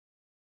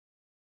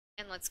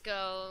 And let's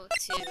go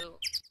to,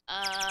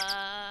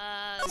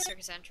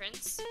 circus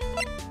entrance.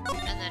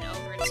 And then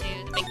over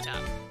to the big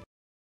top.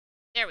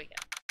 There we go.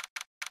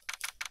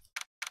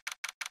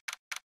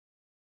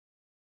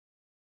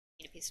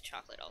 Need a piece of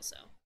chocolate also.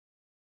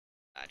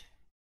 God.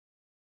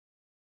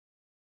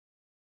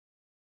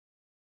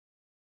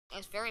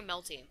 It's very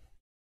melty.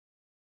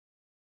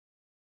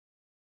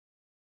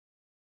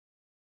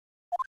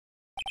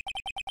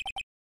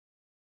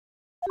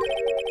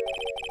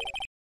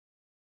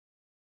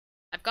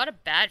 I've got a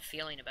bad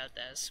feeling about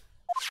this.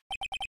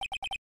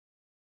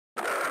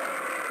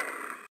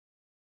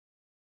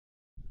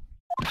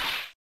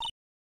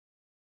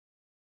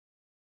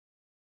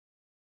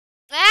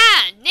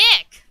 Ah,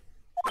 Nick!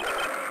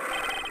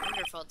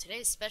 Wonderful.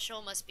 Today's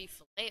special must be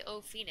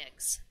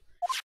Filet-O-Phoenix.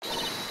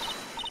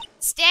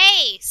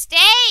 Stay!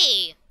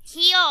 Stay!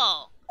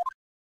 Heal!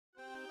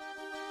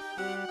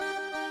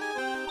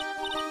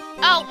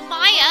 Oh,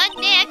 Maya,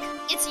 Nick,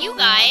 it's you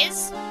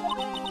guys.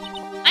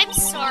 I'm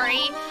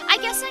sorry. I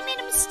guess I made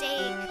a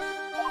mistake.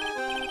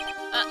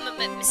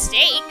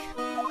 Mistake?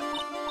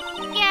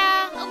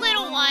 Yeah, a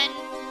little one.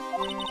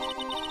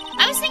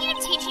 I was thinking of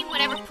teaching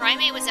whatever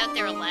primate was out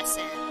there a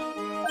lesson.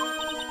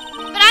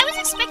 But I was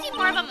expecting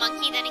more of a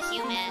monkey than a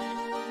human.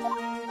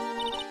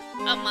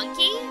 A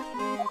monkey?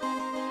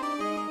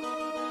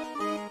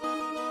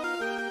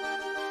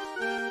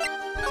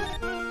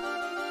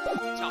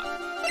 Talk.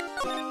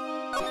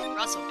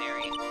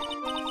 Russellberry.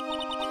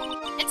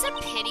 It's a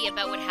pity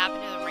about what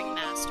happened to the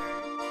ringmaster.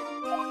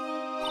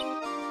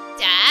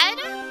 Dad?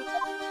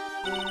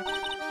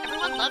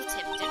 Everyone loved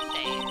him, didn't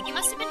they? He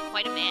must have been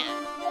quite a man.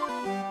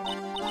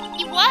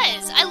 He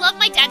was! I love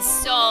my dad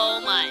so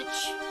much.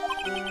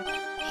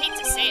 I hate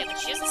to say it, but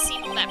she doesn't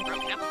seem all that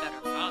broken up about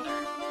her father.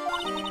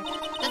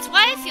 That's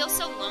why I feel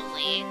so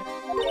lonely.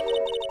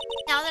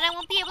 Now that I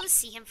won't be able to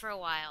see him for a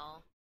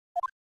while.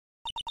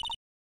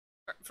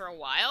 For a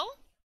while?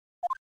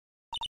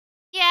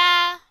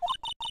 Yeah.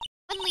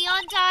 When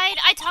Leon died,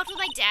 I talked with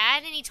my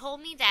dad and he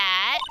told me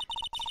that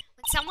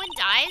when someone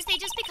dies, they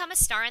just become a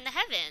star in the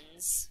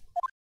heavens.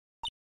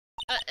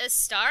 A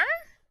star?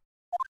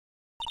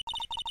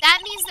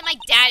 That means that my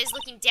dad is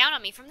looking down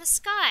on me from the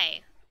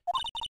sky.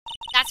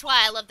 That's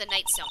why I love the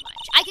night so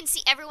much. I can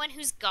see everyone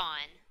who's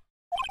gone.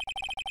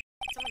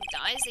 When someone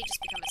dies, they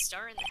just become a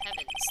star in the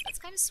heavens. That's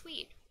kind of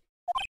sweet.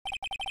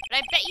 But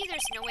I bet you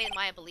there's no way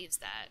Maya believes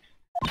that.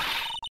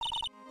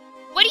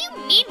 What do you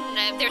mean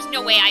there's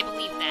no way I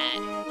believe that?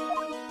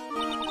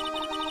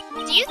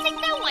 Do you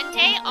think that one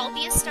day I'll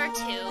be a star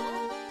too?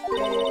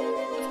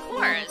 Of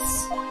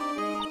course.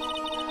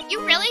 You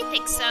really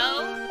think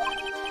so?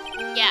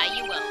 Yeah,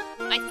 you will.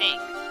 I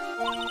think.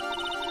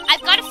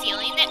 I've got a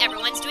feeling that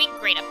everyone's doing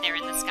great up there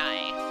in the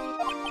sky.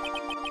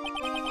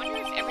 I wonder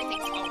if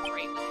everything's alright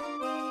with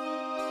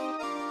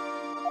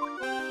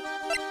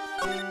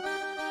him.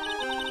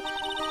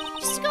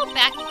 Just to go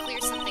back and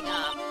clear something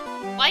up,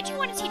 why'd you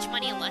want to teach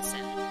Money a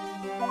lesson?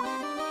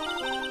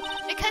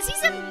 Because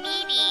he's a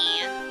meanie.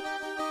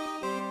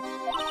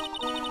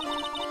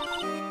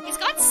 He's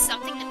got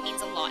something that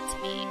means a lot to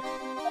me.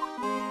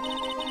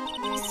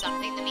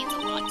 Something that means a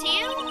lot to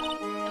you?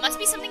 It must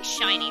be something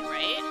shiny,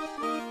 right?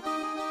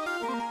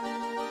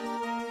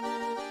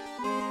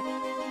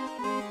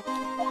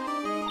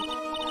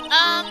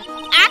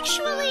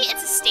 Actually,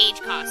 it's a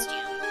stage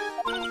costume.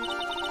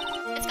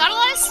 It's got a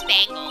lot of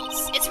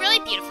spangles. It's really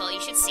beautiful, you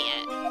should see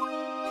it.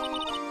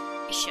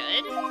 You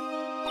should?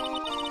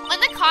 When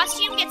the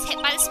costume gets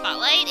hit by the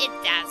spotlight, it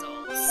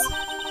dazzles.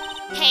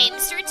 Hey,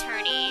 Mr.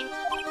 Attorney.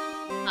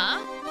 Huh?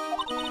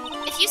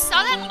 If you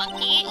saw that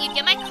monkey, you'd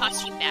get my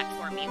costume back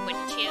for me,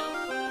 wouldn't you?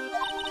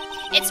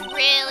 It's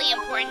really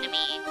important to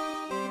me.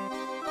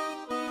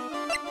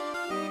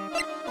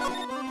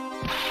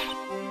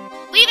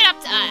 Leave it up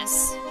to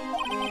us.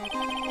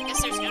 I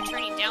guess there's no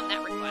turning down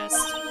that request.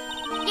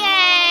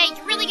 Yay!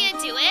 You're really gonna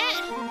do it?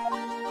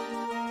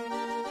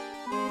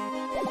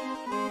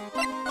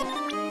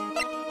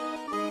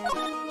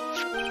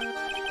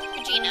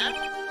 Regina,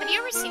 have you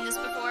ever seen this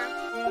before?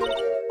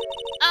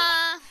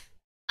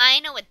 I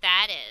know what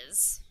that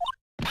is.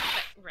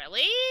 But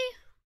really?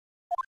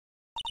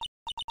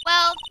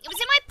 Well, it was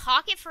in my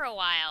pocket for a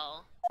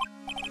while.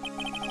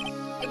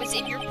 It was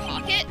in your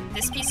pocket?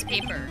 This piece of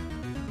paper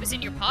was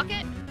in your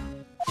pocket?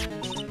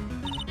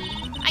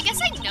 I guess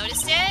I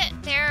noticed it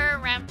there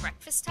around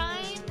breakfast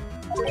time.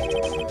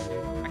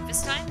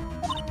 Breakfast time?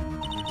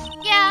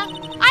 Yeah,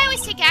 I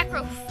always take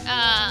acro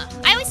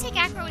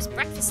as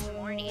breakfast in the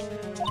morning.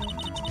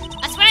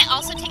 That's when I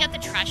also take out the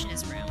trash in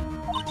his room.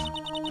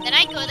 Then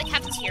I go to the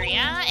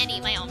cafeteria and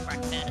eat my own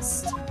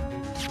breakfast.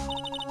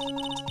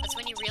 That's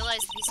when you realize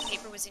the piece of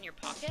paper was in your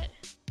pocket?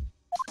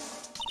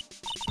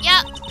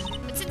 Yeah,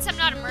 but since I'm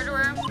not a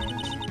murderer,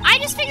 I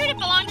just figured it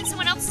belonged in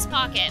someone else's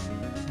pocket.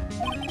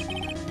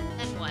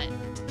 Then what?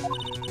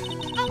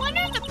 I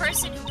wonder if the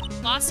person who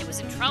lost it was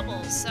in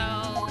trouble, so...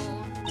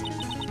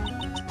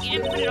 You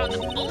didn't put it on the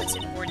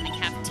bulletin board in the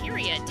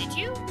cafeteria, did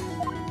you?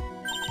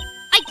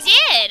 I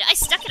did! I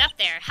stuck it up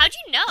there. How'd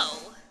you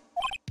know?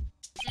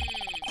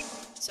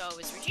 So it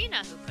was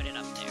Regina who put it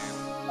up there.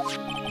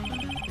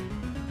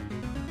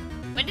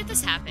 When did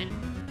this happen?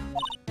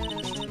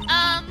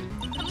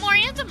 The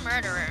morning of the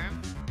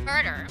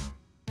murder,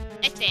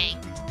 I think.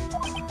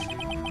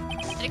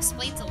 It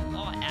explains a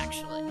lot,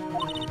 actually.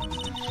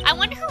 I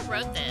wonder who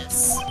wrote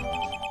this.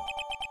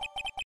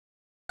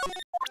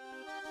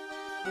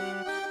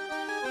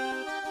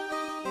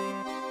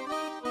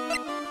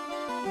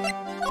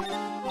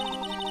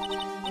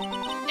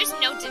 There's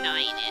no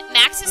denying it.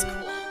 Max is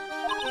cool.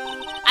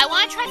 I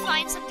want to try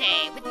flying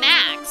someday with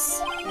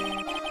Max.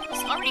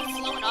 She's already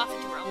flown off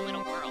into her own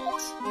little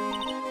world.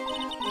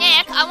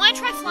 Nick, I want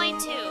to try flying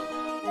too.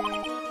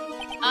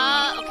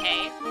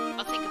 Okay.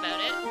 I'll think about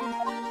it.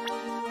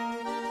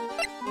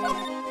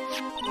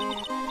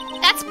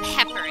 That's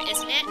Pepper,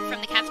 isn't it?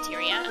 From the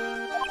cafeteria?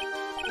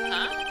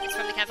 Huh? It's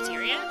from the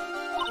cafeteria?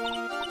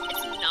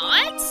 It's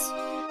not?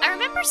 I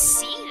remember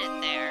seeing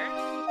it there.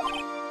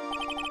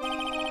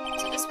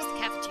 So this was the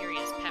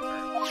cafeteria's Pepper.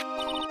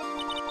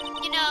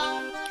 You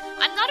know,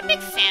 I'm not a big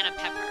fan of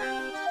Pepper.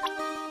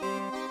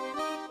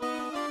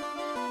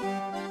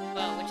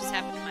 Whoa, what just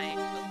happened to my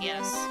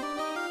OBS?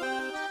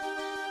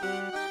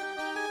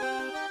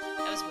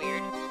 That was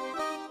weird.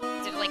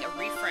 Did like a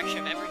refresh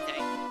of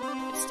everything.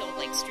 It's still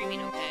like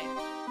streaming okay.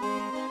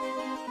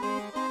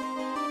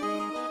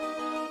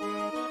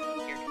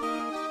 Weird.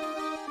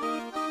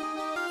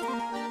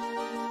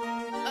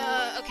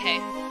 Okay.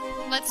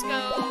 Let's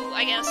go,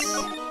 I guess,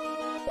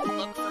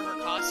 look for her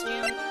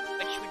costume,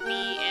 which would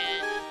be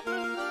in...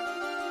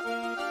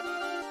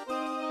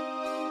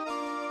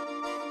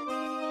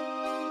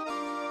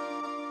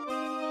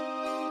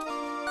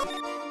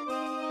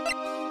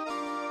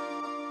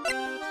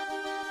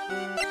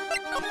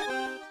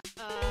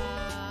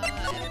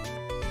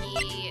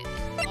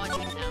 the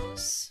lodging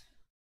house.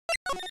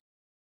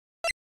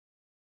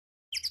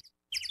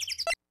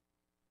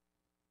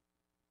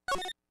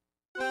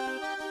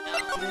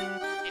 No,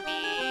 maybe...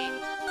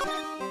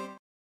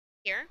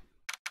 Here?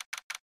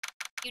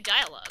 New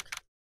dialogue.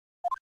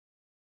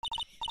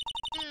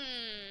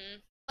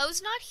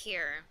 Mo's not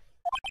here.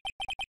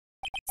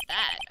 What's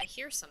that? I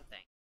hear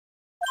something.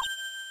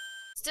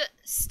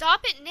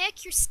 Stop it,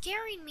 Nick! You're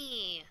scaring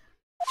me!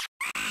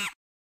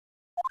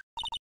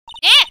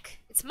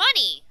 Nick! It's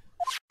money!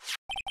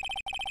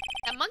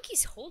 That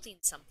monkey's holding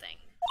something.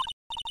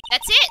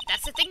 That's it!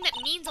 That's the thing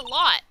that means a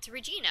lot to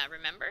Regina,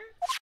 remember?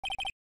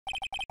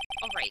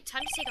 Alright,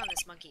 time to take on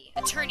this monkey.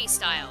 Attorney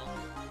style.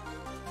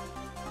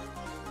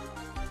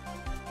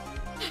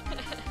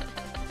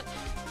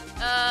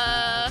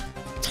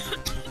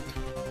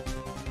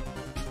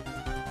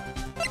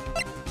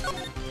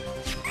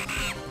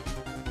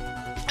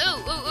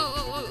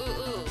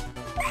 Ooh.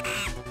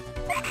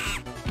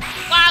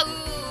 Wow!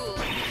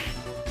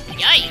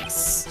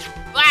 Yikes!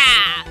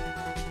 Wah!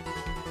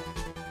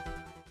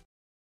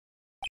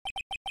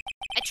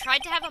 I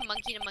tried to have a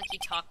monkey-to-monkey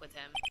talk with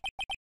him.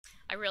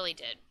 I really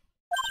did.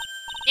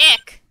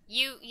 Nick!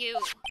 You...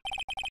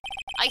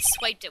 I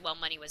swiped it while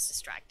Money was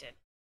distracted.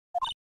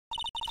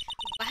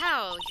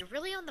 Wow, you're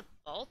really on the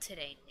ball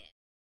today, Nick.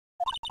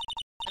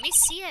 Let me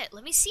see it.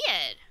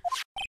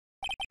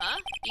 Huh?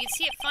 You can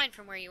see it fine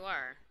from where you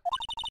are.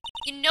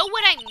 You know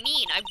what I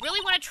mean. I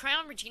really want to try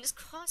on Regina's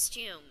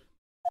costume.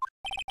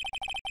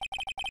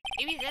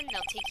 Maybe then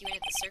they'll take you in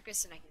at the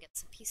circus and I can get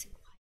some peace and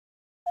quiet.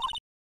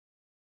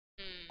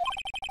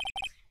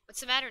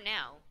 What's the matter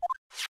now?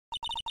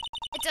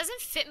 It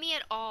doesn't fit me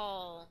at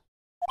all.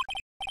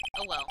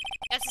 Oh well.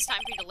 Guess it's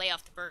time for you to lay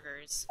off the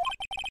burgers.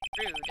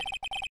 Rude.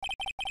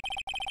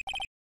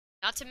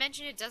 Not to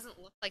mention it doesn't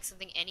look like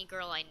something any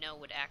girl I know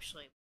would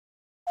actually...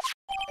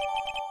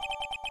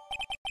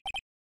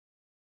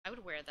 I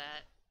would wear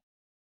that.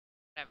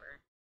 Whatever.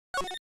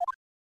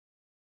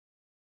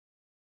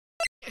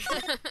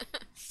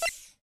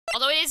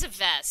 Although it is a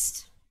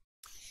vest.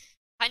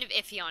 Kind of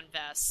iffy on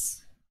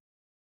vests.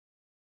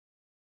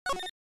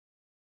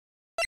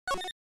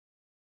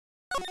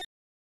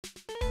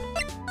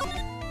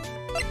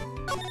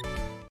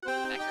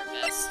 Back her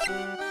vest.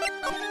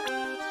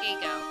 Here you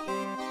go.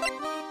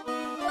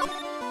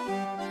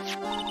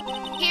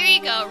 Here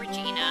you go,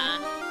 Regina.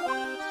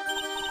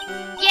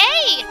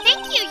 Yay!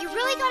 Thank you! You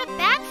really got it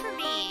back for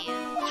me!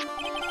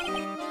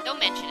 Don't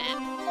mention it.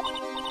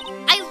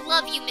 I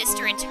love you,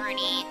 Mr.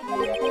 Attorney.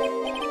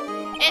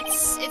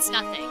 It's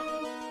nothing.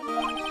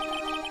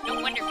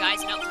 No wonder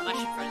guys melt too much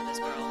in front of this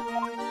girl.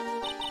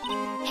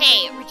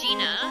 Hey,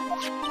 Regina.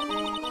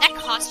 That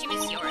costume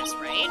is yours,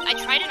 right? I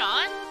tried it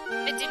on,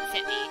 but it didn't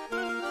fit me.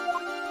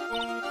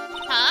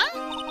 Huh?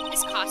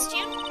 This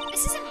costume?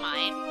 This isn't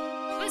mine.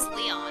 It was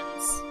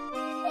Leon's.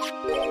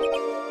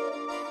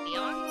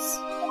 Leon's?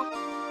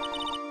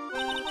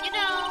 You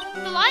know,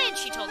 the lion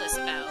she told us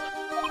about.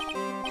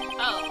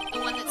 Oh, the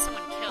one that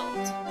someone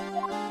killed.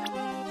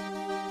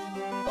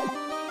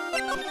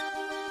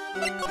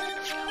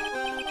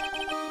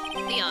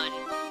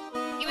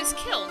 was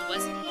killed,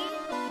 wasn't he?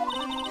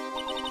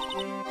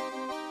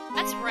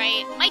 That's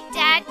right. My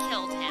dad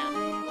killed him.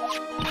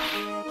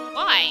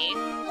 Why?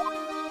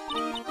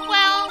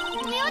 Well,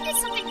 Leon did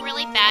something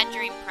really bad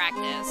during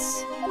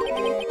practice.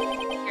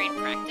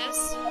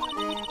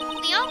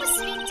 Leon was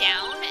sitting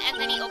down, and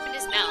then he opened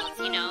his mouth,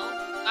 you know?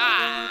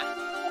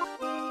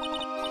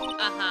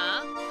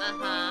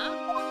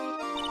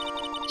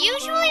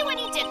 Usually when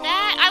he did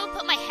that, I would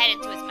put my head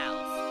into his mouth.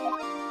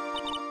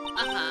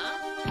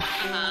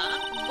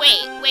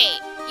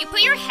 Wait. You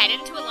put your head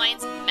into a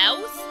lion's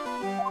mouth?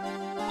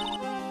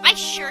 I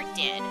sure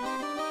did.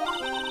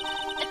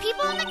 The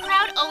people in the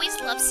crowd always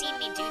loved seeing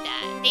me do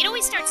that. They'd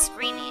always start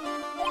screaming.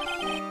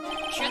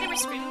 Sure they were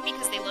screaming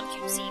because they loved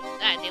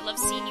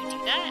seeing you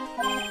do that?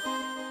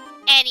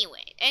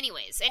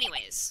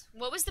 Anyways.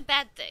 What was the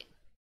bad thing?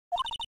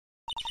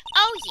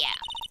 Oh yeah.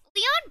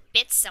 Leon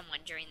bit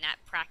someone during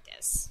that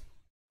practice.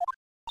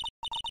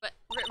 But,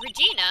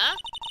 Regina?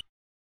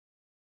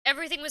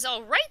 Everything was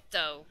alright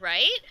though,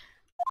 right?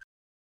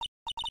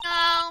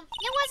 No,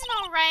 it wasn't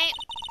alright.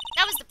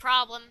 That was the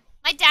problem.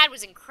 My dad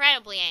was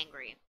incredibly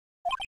angry.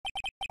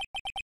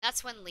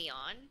 That's when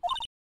Leon...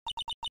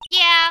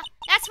 Yeah,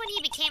 that's when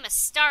he became a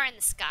star in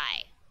the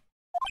sky.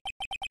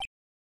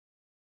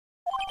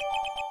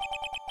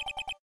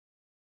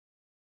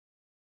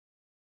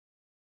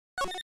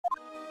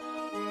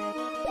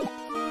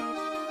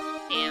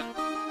 Damn.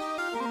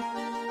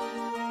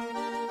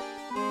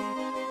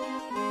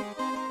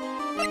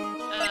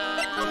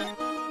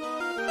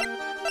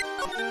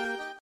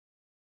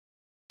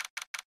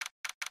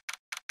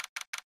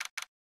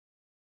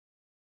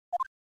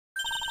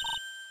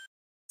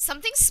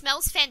 Something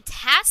smells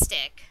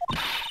fantastic.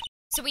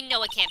 So we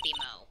know it can't be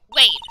Mo.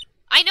 Wait,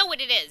 I know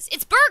what it is.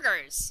 It's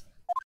burgers!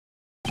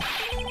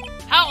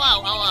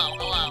 Hello.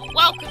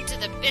 Welcome to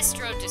the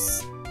Bistro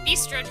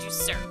du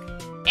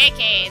Cirque,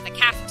 aka the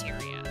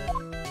cafeteria.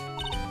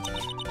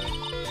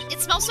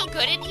 It smells so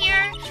good in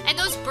here, and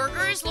those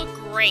burgers look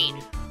great.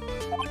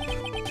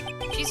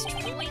 She's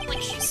drooling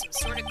like she's some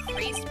sort of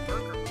crazed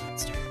burger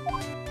monster.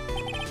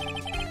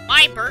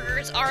 My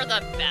burgers are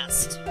the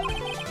best.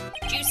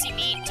 Juicy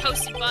meat,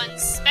 toasted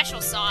buns,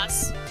 special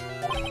sauce.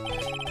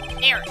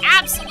 They are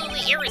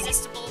absolutely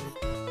irresistible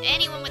to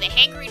anyone with a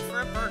hankering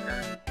for a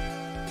burger.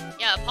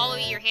 Yeah, Apollo,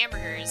 eat your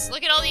hamburgers.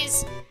 Look at all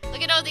these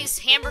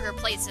hamburger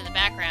plates in the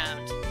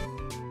background.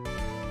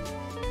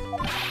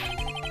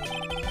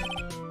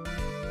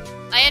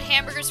 I had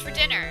hamburgers for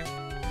dinner.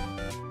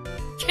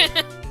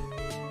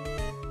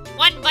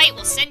 One bite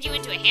will send you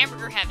into a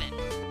hamburger heaven.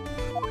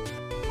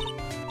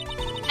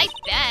 I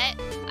bet.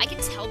 I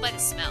can tell by the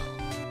smell.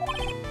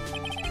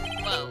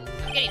 Whoa,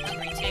 I'm getting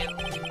hungry too.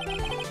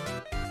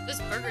 Those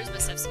burgers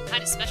must have some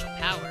kind of special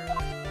power.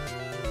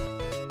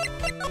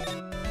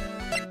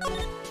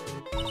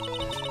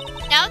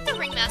 Now that the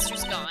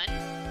ringmaster's gone,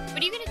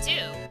 what are you gonna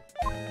do?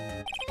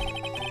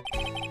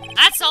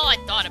 That's all I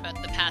thought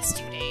about the past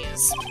 2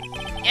 days.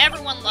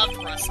 Everyone loved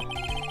Russell.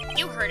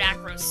 You heard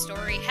Acro's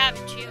story,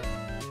 haven't you?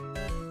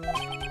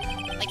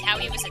 Like how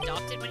he was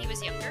adopted when he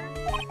was younger?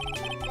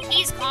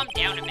 He's calmed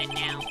down a bit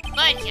now,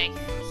 but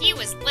he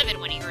was livid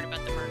when he heard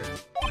about the murder.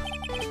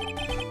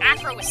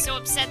 Acro was so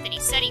upset that he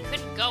said he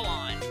couldn't go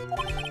on.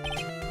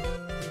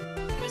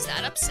 He was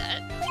that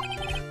upset?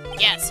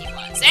 Yes, he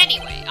was.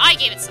 Anyway, I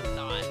gave it some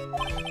thought.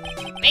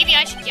 Maybe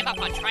I should give up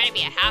on trying to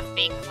be a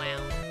half-baked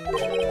clown.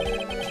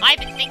 I've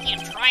been thinking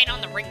of trying on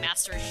the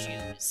ringmaster's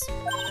shoes.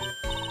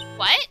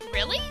 What?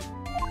 Really?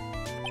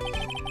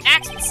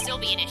 Max would still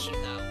be an issue,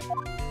 though.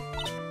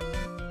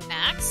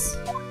 Max?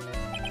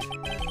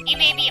 He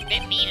may be a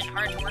bit mean and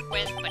hard to work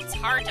with, but it's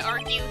hard to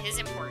argue his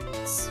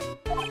importance.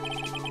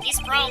 He's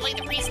probably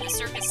the reason the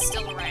circus is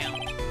still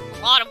around. A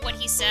lot of what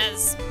he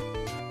says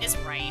is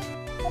right.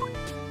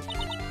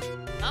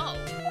 Oh.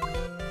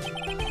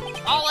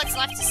 All that's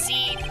left to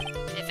see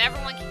if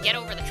everyone can get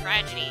over the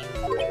tragedy.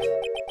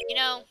 You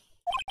know...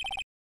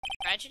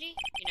 Tragedy?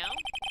 You know?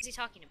 What's he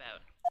talking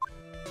about?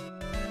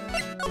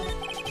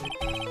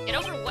 Get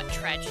over what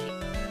tragedy?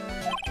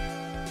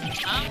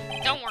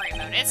 Don't worry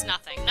about it. It's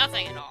nothing.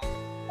 Nothing at all.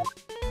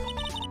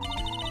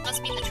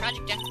 Must mean the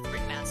tragic death of the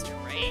ringmaster,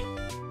 right?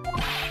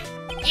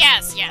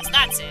 Yes,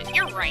 that's it.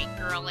 You're right,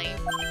 girly.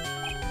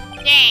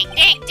 Dang!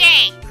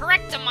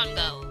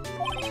 Correctamundo!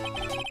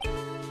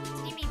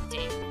 What do you mean,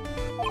 dang?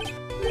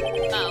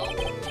 Oh.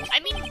 I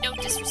mean, no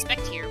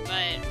disrespect here,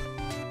 but...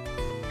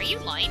 Are you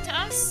lying to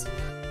us?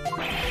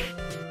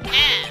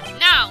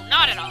 No,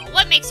 not at all.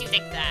 What makes you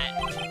think that?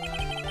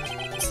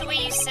 Just the way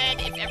you said,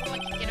 if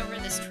everyone can get over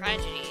this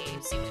tragedy,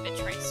 seemed a bit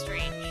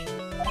strange.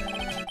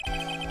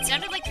 It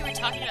sounded like you were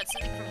talking about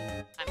something from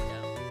a time ago.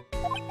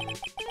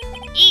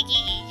 Eek.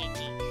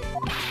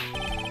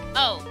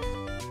 Oh,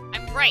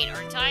 I'm right,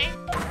 aren't I?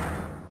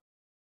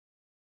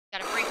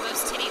 Gotta break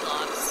those titty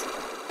locks.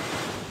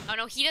 Oh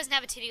no, he doesn't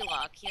have a titty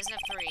lock. He doesn't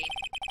have 3.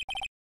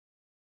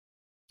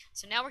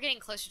 So now we're getting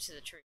closer to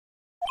the truth.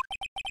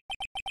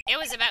 It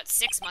was about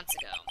 6 months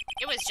ago.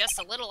 It was just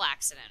a little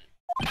accident.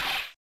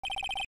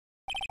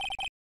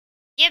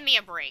 Give me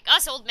a break.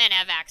 Us old men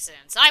have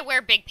accidents. I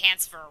wear big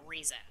pants for a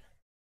reason.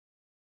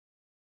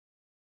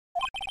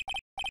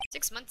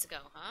 6 months ago,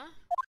 huh?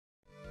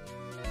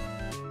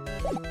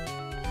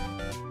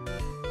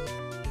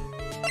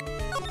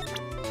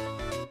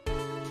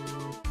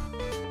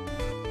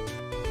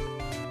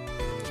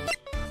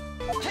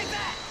 Take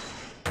that!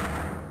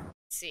 Let's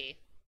see.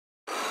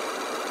 Do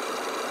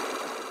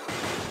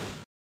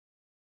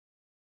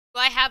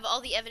I have all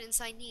the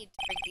evidence I need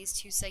to break these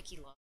two psyche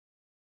laws?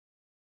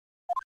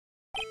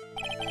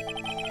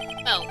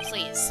 Oh,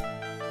 please.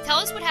 Tell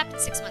us what happened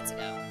 6 months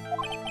ago.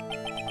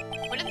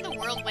 What in the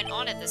world went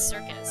on at this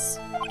circus?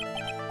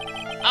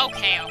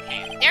 Okay.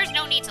 There's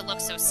no need to look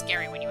so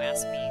scary when you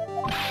ask me.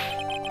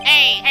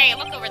 Hey,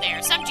 look over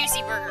there. Some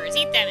juicy burgers.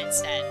 Eat them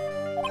instead.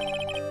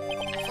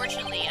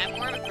 Unfortunately, I'm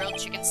more of a grilled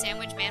chicken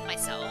sandwich man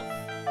myself.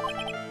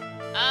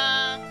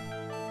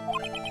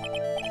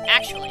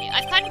 Actually,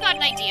 I've kind of got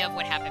an idea of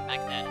what happened back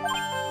then.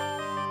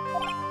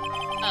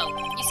 Oh,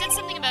 you said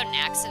something about an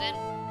accident?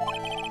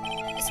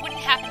 This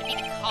wouldn't happen to be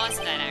the cause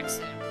of that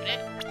accident, would it?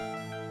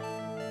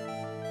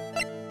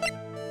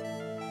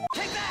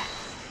 Take that!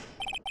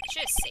 I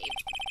should have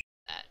saved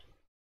that.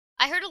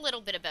 I heard a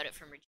little bit about it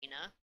from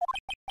Regina.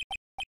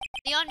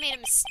 Leon made a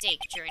mistake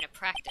during a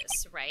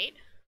practice, right?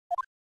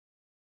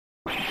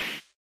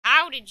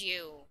 How did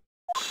you?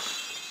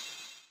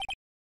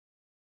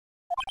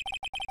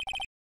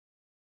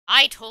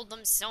 I told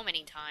them so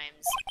many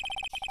times.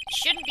 You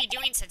shouldn't be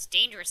doing such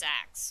dangerous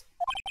acts.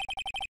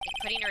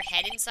 Like putting her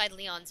head inside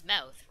Leon's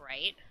mouth,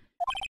 right?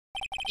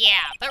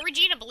 Yeah, but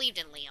Regina believed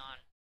in Leon.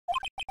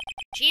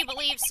 She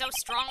believed so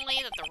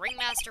strongly that the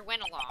ringmaster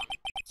went along.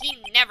 He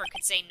never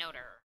could say no to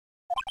her.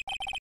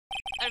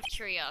 Out of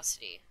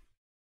curiosity.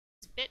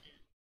 He's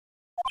bitten.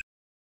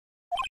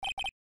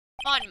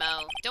 Come on,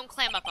 Mo. Don't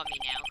clam up on me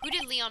now. Who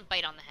did Leon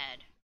bite on the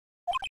head?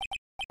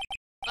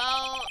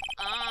 Well,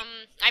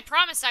 I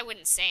promised I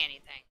wouldn't say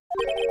anything.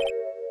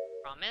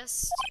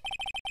 Promised?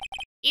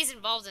 He's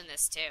involved in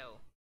this, too.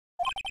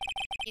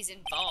 He's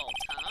involved,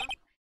 huh?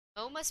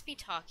 Mo must be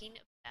talking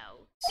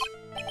about...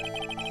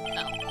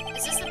 Oh,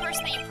 is this the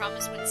person that you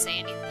promised wouldn't say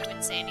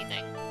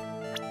anything?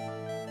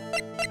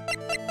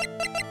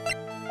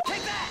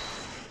 Take that!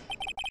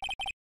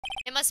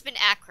 It must have been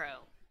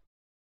Acro.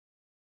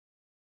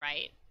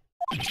 Right?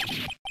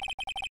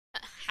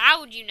 How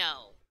would you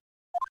know?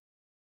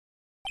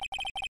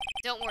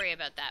 Don't worry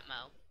about that,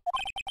 Mo.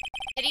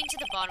 Getting to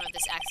the bottom of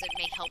this accident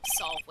may help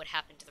solve what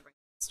happened to the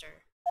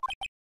ringmaster.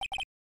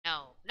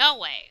 No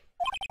way.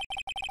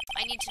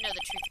 I need to know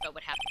the truth about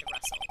what happened to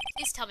Russell.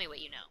 Please tell me what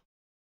you know.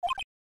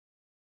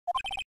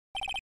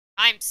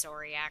 I'm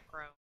sorry,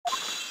 Acro.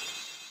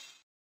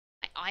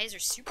 My eyes are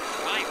super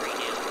dry right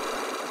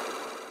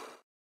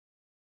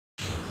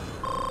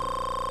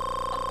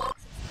now.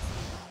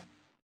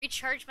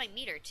 Recharge my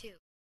meter, too.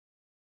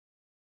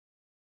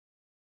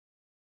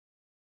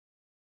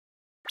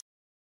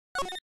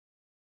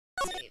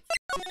 Save.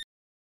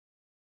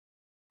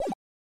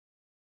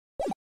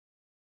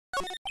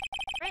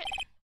 Right.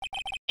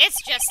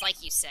 It's just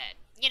like you said.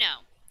 You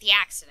know, the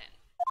accident.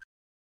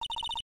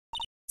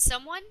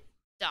 Someone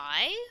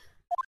die?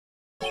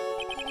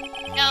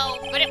 No,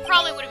 but it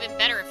probably would have been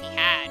better if he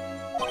had.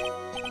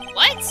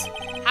 What?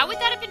 How would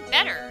that have been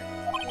better?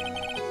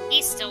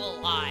 He's still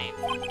alive.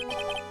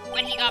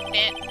 When he got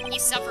bit, he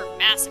suffered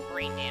massive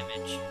brain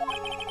damage.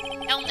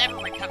 He'll never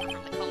recover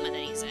from the coma that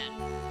he's in.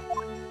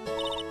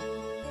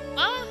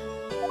 Huh?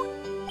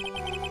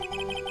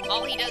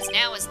 All he does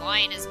now is lie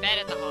in his bed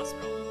at the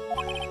hospital.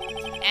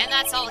 And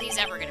that's all he's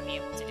ever gonna be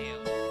able to do.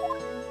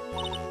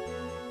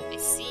 I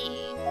see.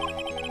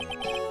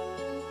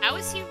 How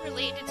is he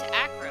related to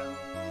Acro?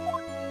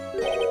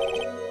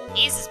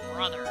 He's his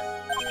brother.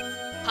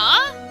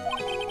 Huh?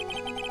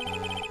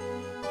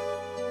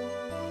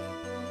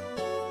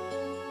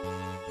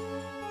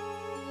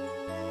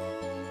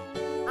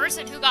 The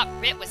person who got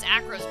bit was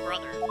Acro's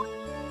brother.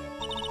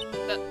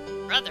 But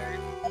brother?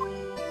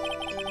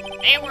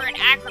 They were an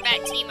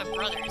acrobat team of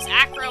brothers,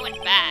 Acro and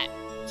Bat.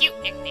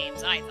 Cute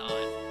nicknames, I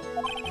thought.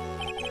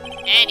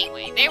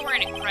 Anyway, they were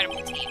an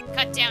incredible team,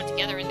 cut down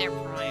together in their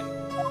prime.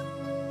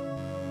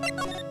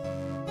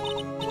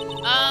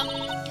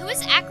 Who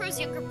is Acro's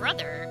younger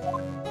brother?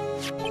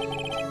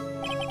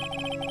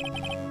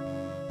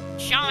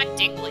 Sean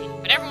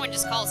Dingling, but everyone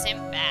just calls him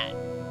Bat.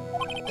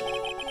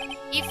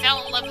 He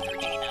fell in love with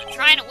Regina.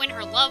 Trying to win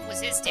her love was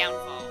his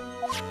downfall.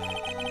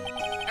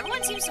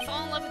 Everyone seems to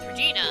fall in love with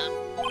Regina.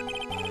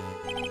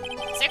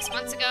 6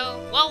 months ago,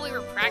 while we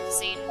were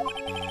practicing,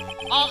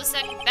 all of a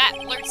sudden,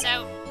 Bat blurts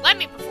out, "Let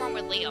me perform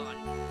with Leon."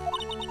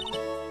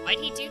 Why'd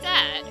he do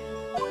that?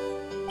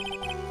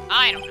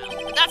 I don't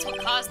know, but that's what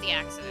caused the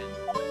accident.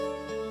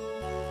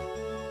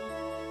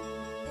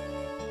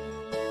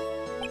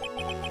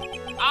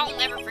 I'll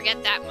never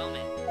forget that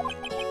moment.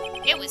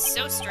 It was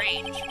so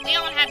strange.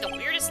 Leon had the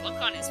weirdest look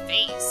on his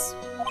face.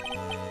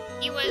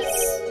 He was...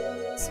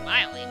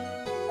 smiling.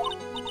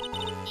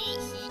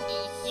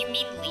 You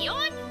mean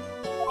Leon?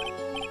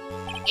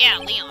 Yeah,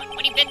 Leon.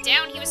 When he bit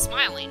down, he was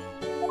smiling.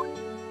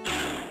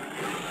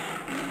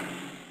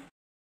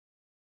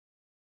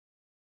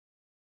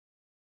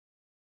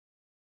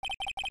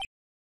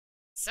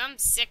 Some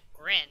sick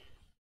grin.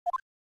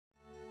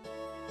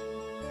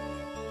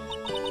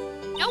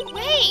 No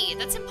way!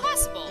 That's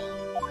impossible!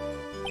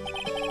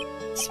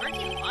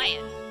 Smirking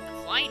lion. The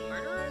flying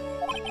murderer?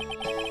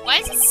 Why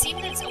does it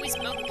seem that it's always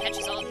Mo who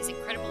catches all of these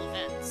incredible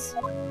events?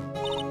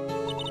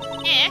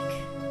 Nick?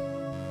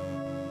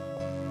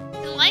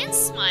 Can the lion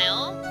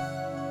smile?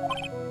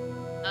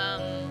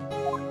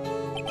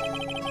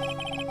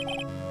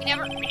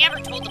 We never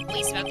told the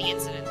police about the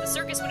incident. The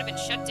circus would have been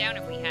shut down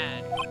if we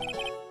had.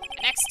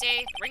 The next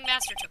day, the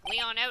ringmaster took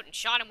Leon out and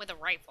shot him with a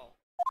rifle.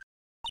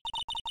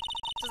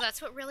 So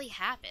that's what really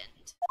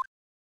happened.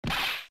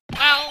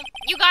 Well,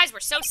 you guys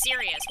were so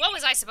serious. What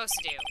was I supposed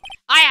to do?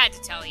 I had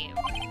to tell you.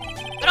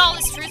 But all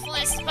this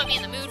truthfulness has put me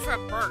in the mood for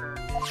a burger.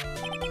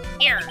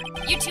 Here,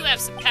 you two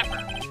have some pepper.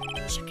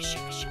 Shaka,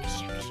 shaka, shaka, shaka,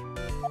 shaka.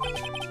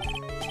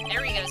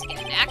 There he goes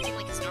again, acting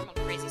like his normal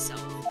crazy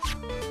self.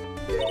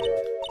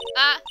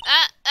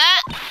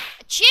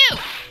 Achoo!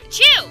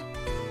 Achoo!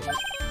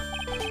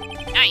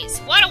 Nice,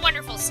 what a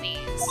wonderful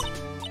sneeze.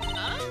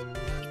 Huh?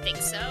 You think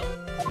so?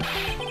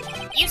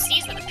 You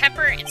sneeze with a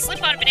pepper and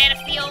slip on a banana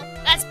peel?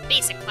 That's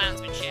basic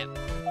clownsmanship.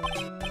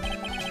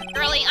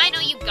 Girlie, I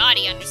know you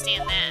gaudy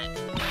understand that.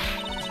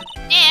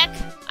 Nick,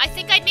 I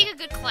think I'd make a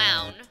good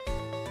clown.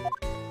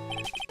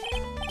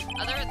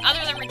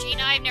 Other than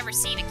Regina, I've never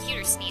seen a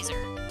cuter sneezer.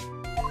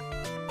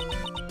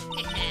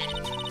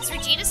 Does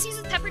Regina sneeze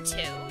with pepper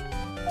too?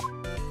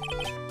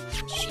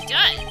 She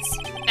does.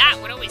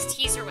 Bat would always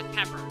tease her with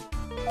pepper.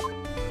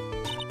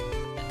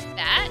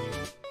 That?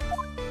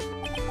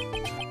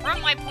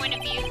 From my point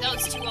of view,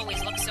 those two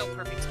always look so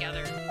perfect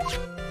together.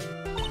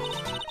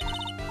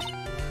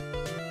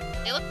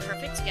 They look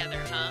perfect together,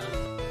 huh?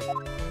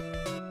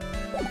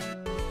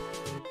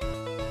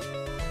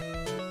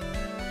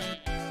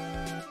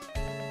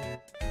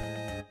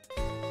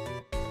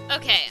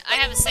 Okay, I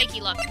have a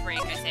psyche lock to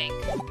break, I think.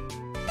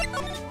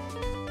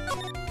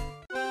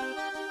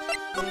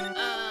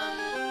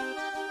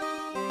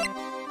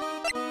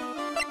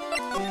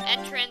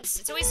 Entrance.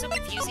 It's always so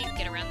confusing to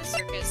get around the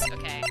circus.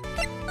 Okay.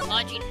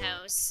 Lodging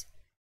house.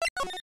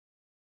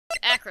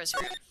 Acro's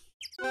room.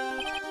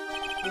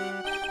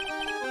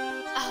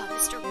 Oh,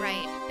 Mr.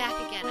 Wright. Back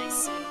again, I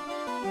see.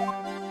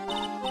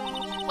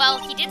 Well,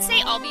 he did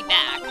say I'll be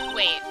back.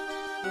 Wait.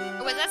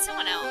 Or was that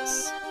someone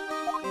else?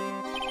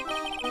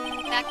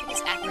 Back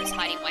because Acro's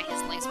hiding why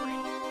his legs were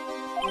in.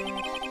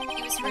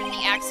 He was hurt in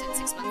the accident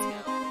 6 months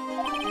ago.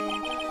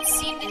 It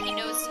seemed that he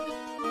knows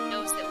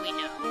that we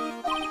know.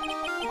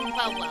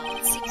 Well,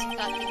 it seems you've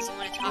got things you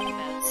want to talk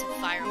about, so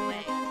fire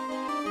away.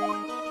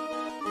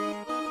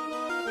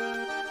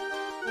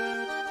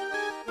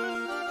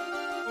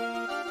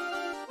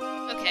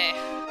 Okay.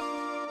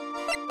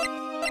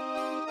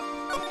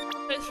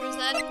 First was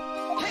that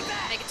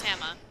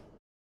Megatama.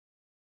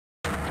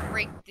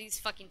 Break these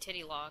fucking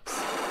titty locks.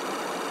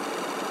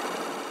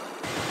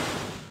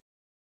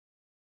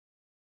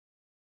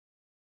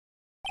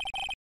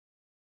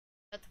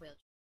 At the wheelchair.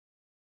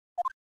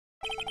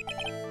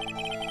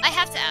 I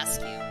have to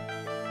ask you,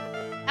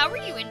 how were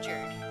you injured?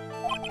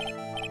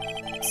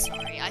 I'm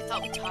sorry, I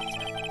thought we talked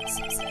about this.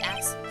 It's an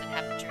accident that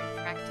happened during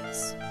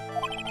practice.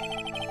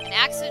 An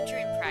accident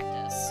during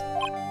practice?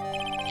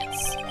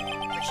 Yes.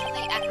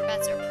 Fortunately,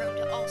 acrobats are prone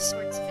to all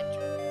sorts of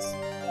injuries.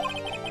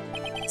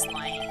 He's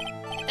lying.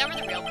 If that were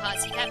the real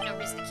cause, he'd have no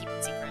reason to keep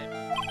it secret.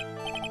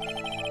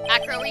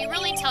 Acro, were you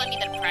really telling me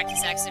that a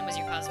practice accident was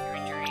your cause of your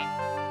injury?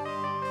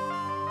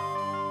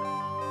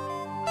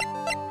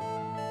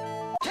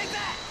 Take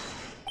that!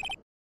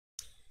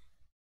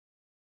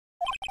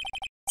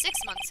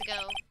 6 months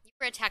ago, you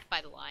were attacked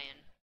by the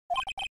lion.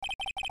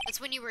 That's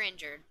when you were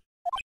injured.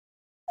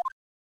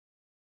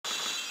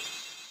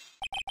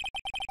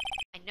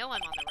 I know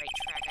I'm on the right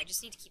track, I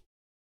just need to keep...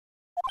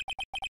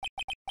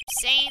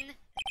 You're saying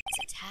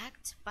it's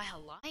attacked by a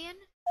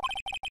lion?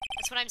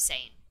 That's what I'm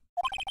saying.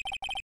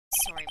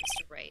 Sorry,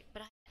 Mr. Wright,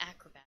 but I'm an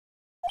acrobat.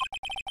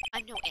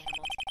 I'm no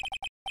animal.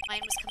 If a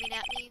lion was coming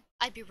at me,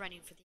 I'd be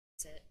running for the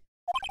exit.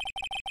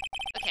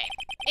 Okay,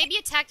 maybe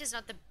attacked is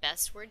not the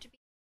best word to be.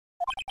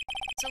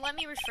 So let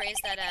me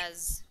rephrase that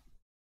as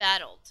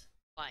battled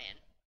lion.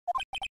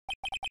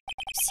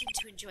 You seem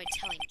to enjoy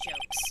telling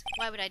jokes.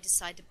 Why would I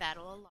decide to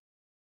battle a lion?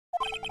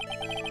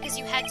 Because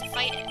you had to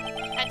fight it.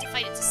 You had to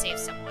fight it to save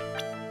someone.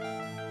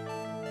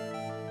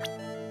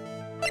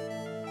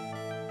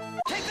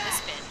 Take This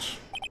that! bitch.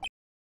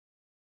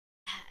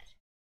 Bad.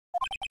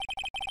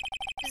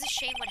 It's a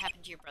shame what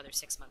happened to your brother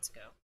 6 months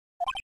ago.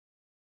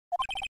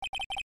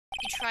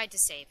 You tried to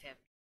save him,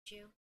 didn't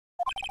you?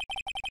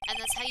 And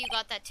that's how you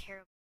got that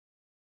terrible...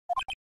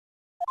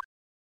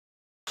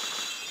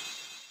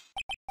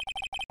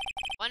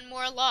 One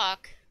more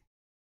lock.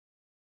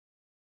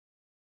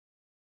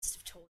 Must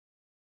have told you.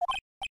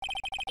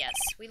 Yes,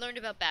 we learned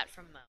about Bat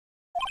from Mo.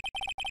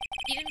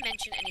 He didn't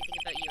mention anything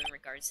about you in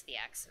regards to the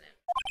accident.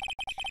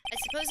 I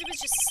suppose it was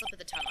just a slip of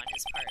the tongue on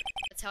his part.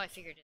 That's how I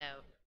figured it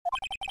out.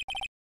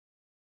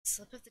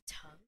 Slip of the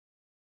tongue?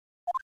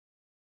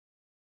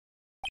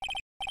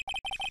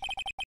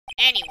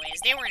 Anyways,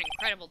 they were an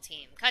incredible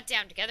team. Cut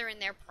down together in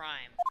their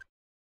prime.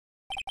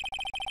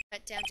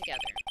 Cut down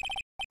together.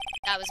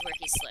 That was where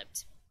he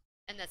slipped.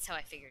 And that's how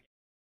I figured it.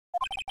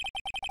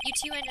 You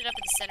two ended up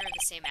at the center of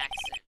the same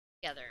accident.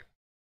 Together.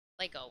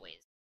 Like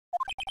always.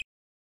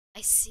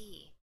 I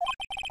see.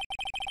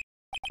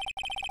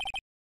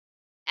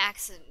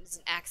 Accident is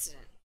an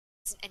accident.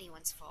 It isn't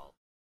anyone's fault.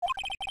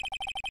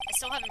 I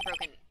still haven't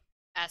broken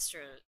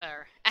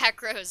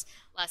Acro's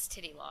last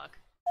titty lock.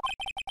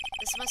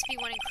 This must be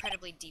one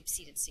incredibly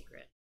deep-seated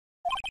secret.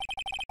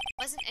 It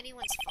wasn't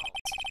anyone's fault.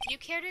 Do you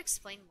care to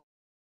explain more?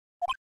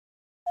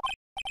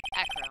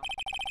 Acro,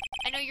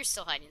 I know you're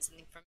still hiding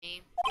something from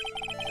me.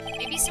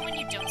 Maybe someone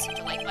you don't seem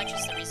to like much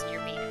is the reason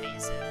you're being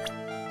evasive.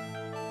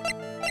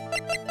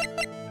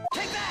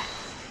 Take that!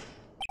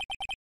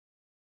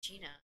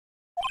 Gina.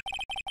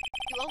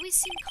 You always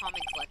seem calm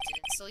and collected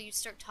until you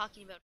start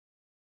talking about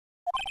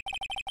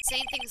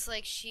saying things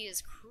like she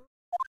is cruel.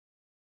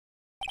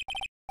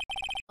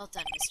 Well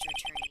done, Mr.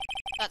 Attorney.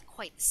 Got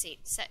quite the same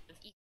set of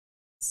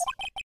equals.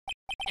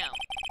 No.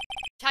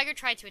 Tiger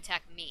tried to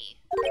attack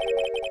me.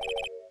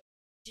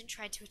 He didn't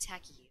try to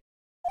attack you.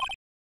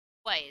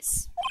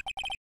 Twice.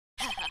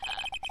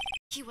 Hahaha.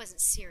 He wasn't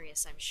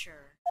serious, I'm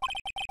sure.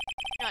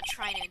 You're not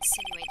trying to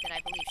insinuate that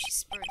I believe she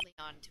spurred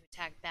Leon to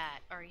attack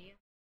Bat, are you?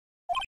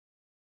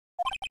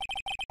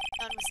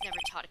 Leon was never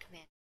taught a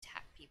command to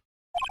attack people.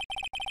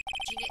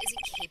 Regina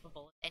isn't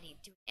capable of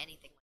doing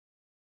anything like that.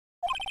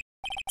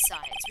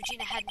 Besides,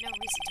 Regina had no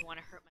reason to want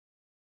to hurt my...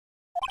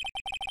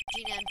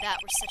 Regina and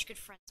Bat were such good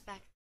friends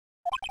back then.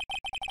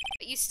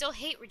 But you still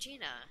hate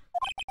Regina.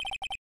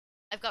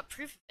 I've got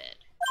proof of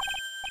it.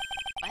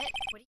 What?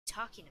 What are you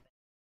talking about?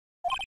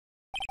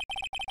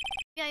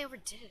 Maybe I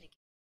overdid it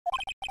again.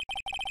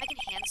 If I can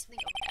hand something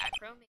over to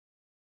Acro, maybe...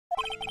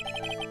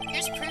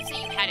 Here's proof that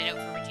you had it out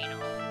for Regina.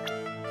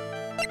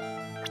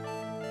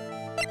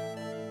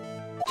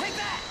 Take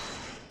that!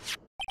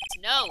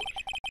 No!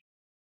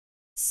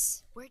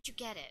 Where'd you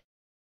get it?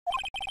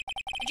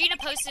 Regina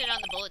posted it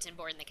on the bulletin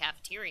board in the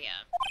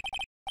cafeteria.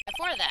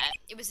 Before that,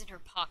 it was in her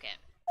pocket.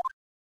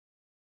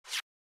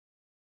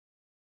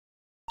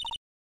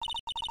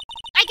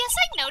 I guess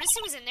I noticed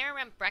it was in there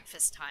around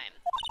breakfast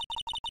time.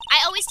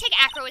 I always take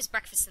Acro as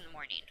breakfast in the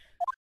morning.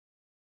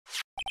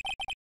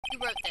 You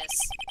wrote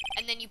this,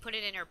 and then you put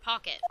it in her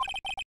pocket.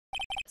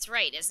 That's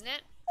right, isn't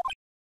it?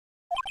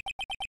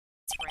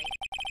 That's right.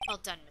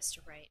 Well done, Mr.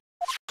 Wright.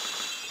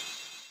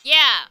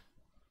 Yeah!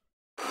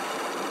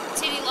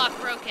 Titty lock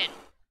broken.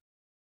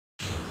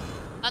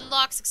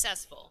 Unlock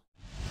successful.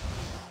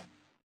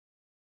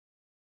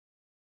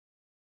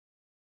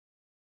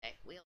 Okay,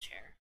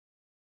 wheelchair.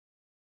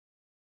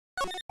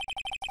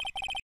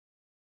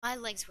 My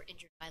legs were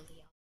injured by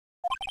Leon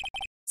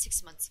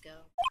 6 months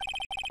ago.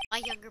 My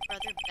younger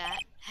brother,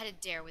 Bat, had a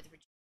dare with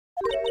Regina.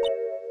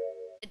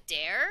 A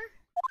dare?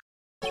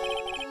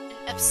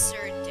 An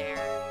absurd dare.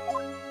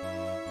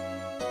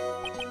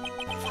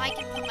 If I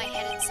can put my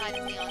head inside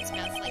of Leon's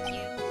mouth like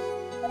you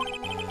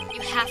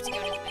have to go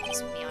to the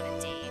movies with me on a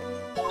date.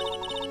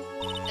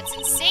 That's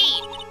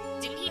insane!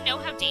 Didn't he know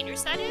how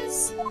dangerous that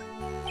is?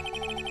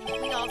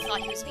 We all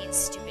thought he was being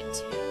stupid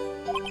too.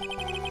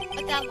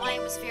 But that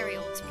lion was very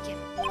old to begin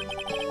with,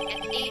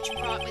 and age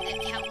brought with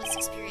it countless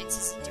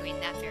experiences in doing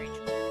that very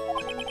job.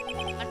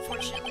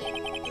 Unfortunately,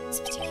 this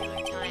particular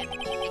time,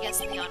 I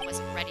guess Leon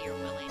wasn't ready or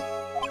willing.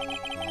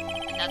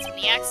 And that's when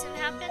the accident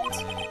happened?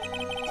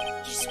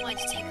 He just wanted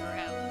to take her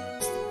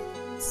out to the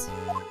movies.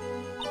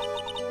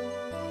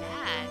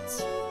 That.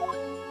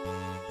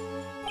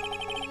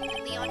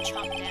 When Leon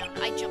chomped down,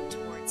 I jumped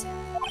towards him.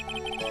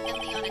 Then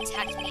Leon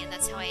attacked me, and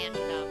that's how I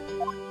ended up.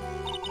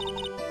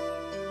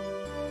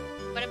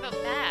 What about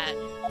Bat?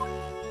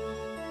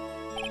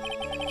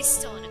 He's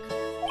still in a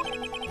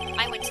coma.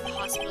 I went to the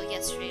hospital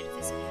yesterday to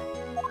visit him.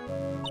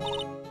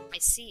 I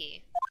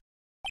see.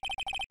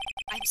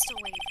 I'm still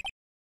waiting for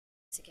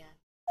this again.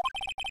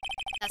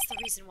 That's the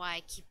reason why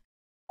I keep...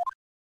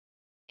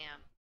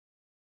 Damn.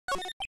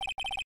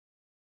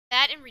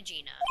 Bat and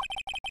Regina.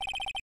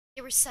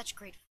 They were such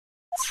great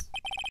friends.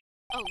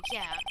 Oh,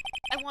 yeah.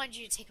 I wanted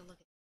you to take a look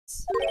at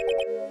this.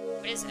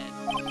 What is it?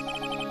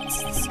 This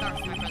is the scarf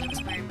my brother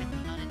was wearing when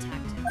Leon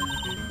attacked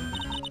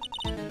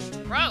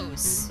him.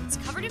 Gross. It's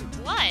covered in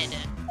blood.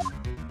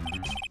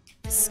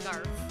 This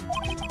scarf.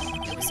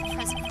 It was a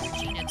present from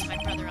Regina to my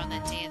brother on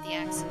that day of the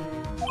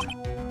accident.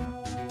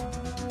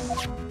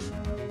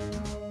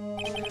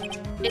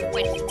 And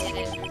when he did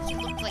it, he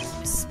looked like he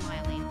was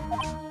smiling.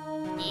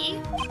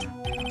 Me?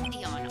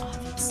 Leon,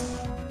 obviously.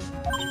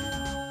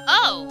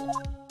 Oh!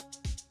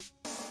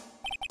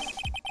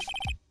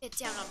 Get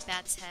down on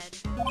Bat's head.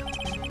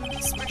 The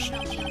expression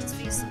on Leon's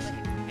face looked like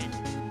a grin.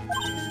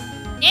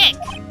 Nick!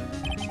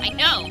 I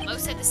know, Mo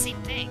said the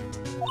same thing.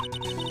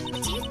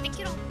 What do you think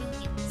it all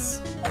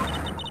means?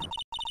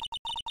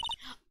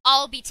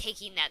 I'll be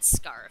taking that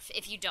scarf,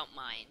 if you don't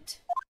mind.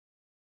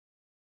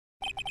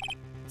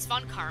 It's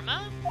Von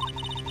Karma?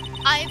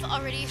 I've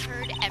already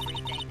heard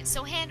everything,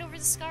 so hand over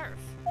the scarf.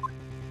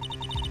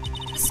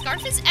 The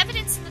scarf is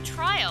evidence in the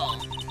trial.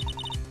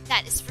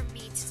 That is for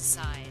me to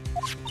decide.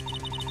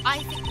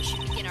 I think we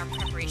should begin our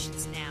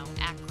preparations now,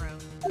 Acro.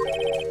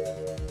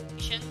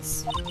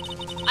 Preparations?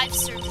 I've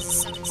served as a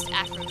summons to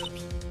Acro to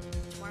appear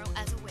tomorrow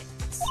as a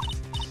witness.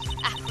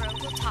 Acro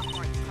will talk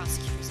more at the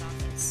prosecutor's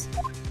office.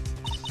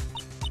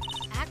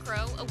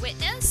 Acro, a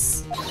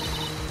witness?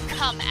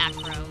 Come,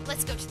 Acro,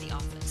 let's go to the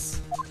office.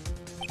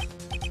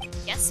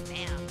 Yes,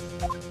 ma'am.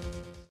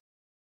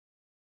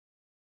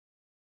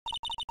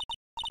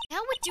 Now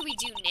what do we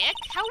do, Nick?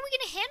 How are we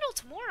gonna handle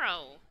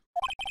tomorrow?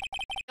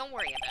 Don't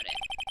worry about it.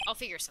 I'll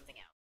figure something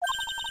out.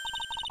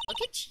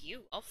 Look at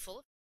you, all full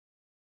of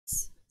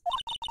things.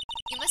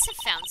 You must have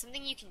found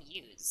something you can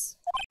use.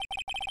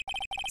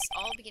 It's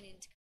all beginning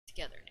to come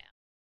together now.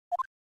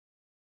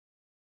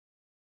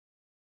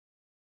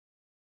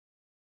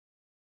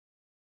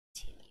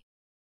 Continue.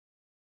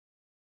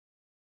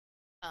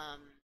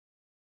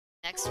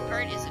 Next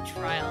part is a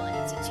trial, and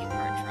it's a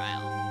 2-part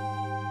trial.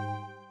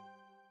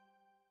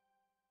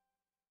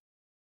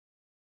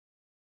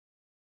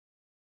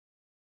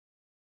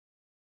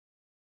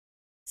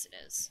 Yes, it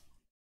is.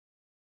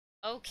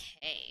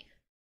 Okay.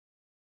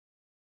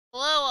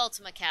 Hello,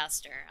 Ultima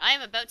Caster. I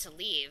am about to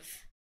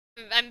leave.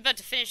 I'm about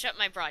to finish up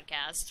my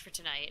broadcast for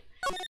tonight.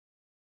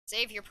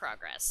 Save your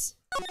progress.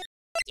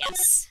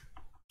 Yes.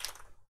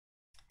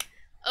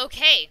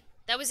 Okay,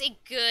 that was a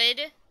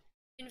good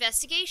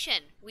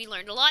investigation. We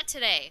learned a lot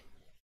today.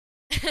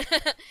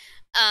 The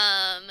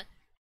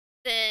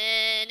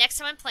next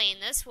time I'm playing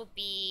this will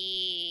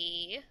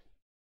be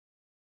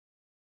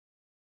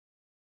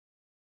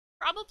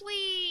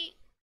probably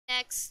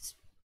next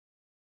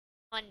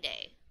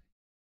Monday.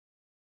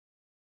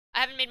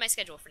 I haven't made my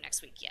schedule for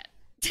next week yet.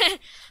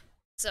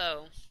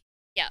 So,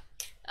 yeah.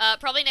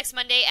 Probably next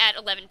Monday at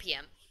 11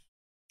 p.m.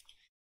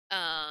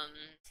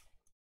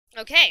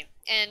 Okay,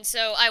 and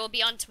so I will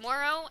be on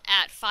tomorrow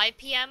at 5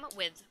 p.m.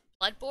 with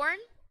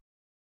Bloodborne,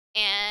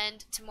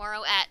 and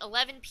tomorrow at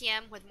 11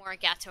 p.m. with more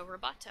Gato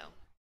Roboto,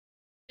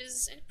 which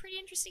is a pretty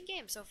interesting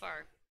game so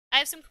far. I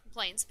have some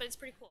complaints, but it's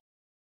pretty cool.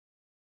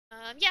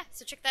 Yeah,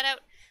 so check that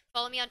out.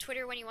 Follow me on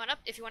Twitter when you want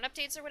if you want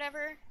updates or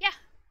whatever. Yeah.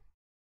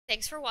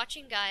 Thanks for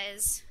watching,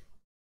 guys.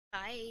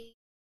 Bye.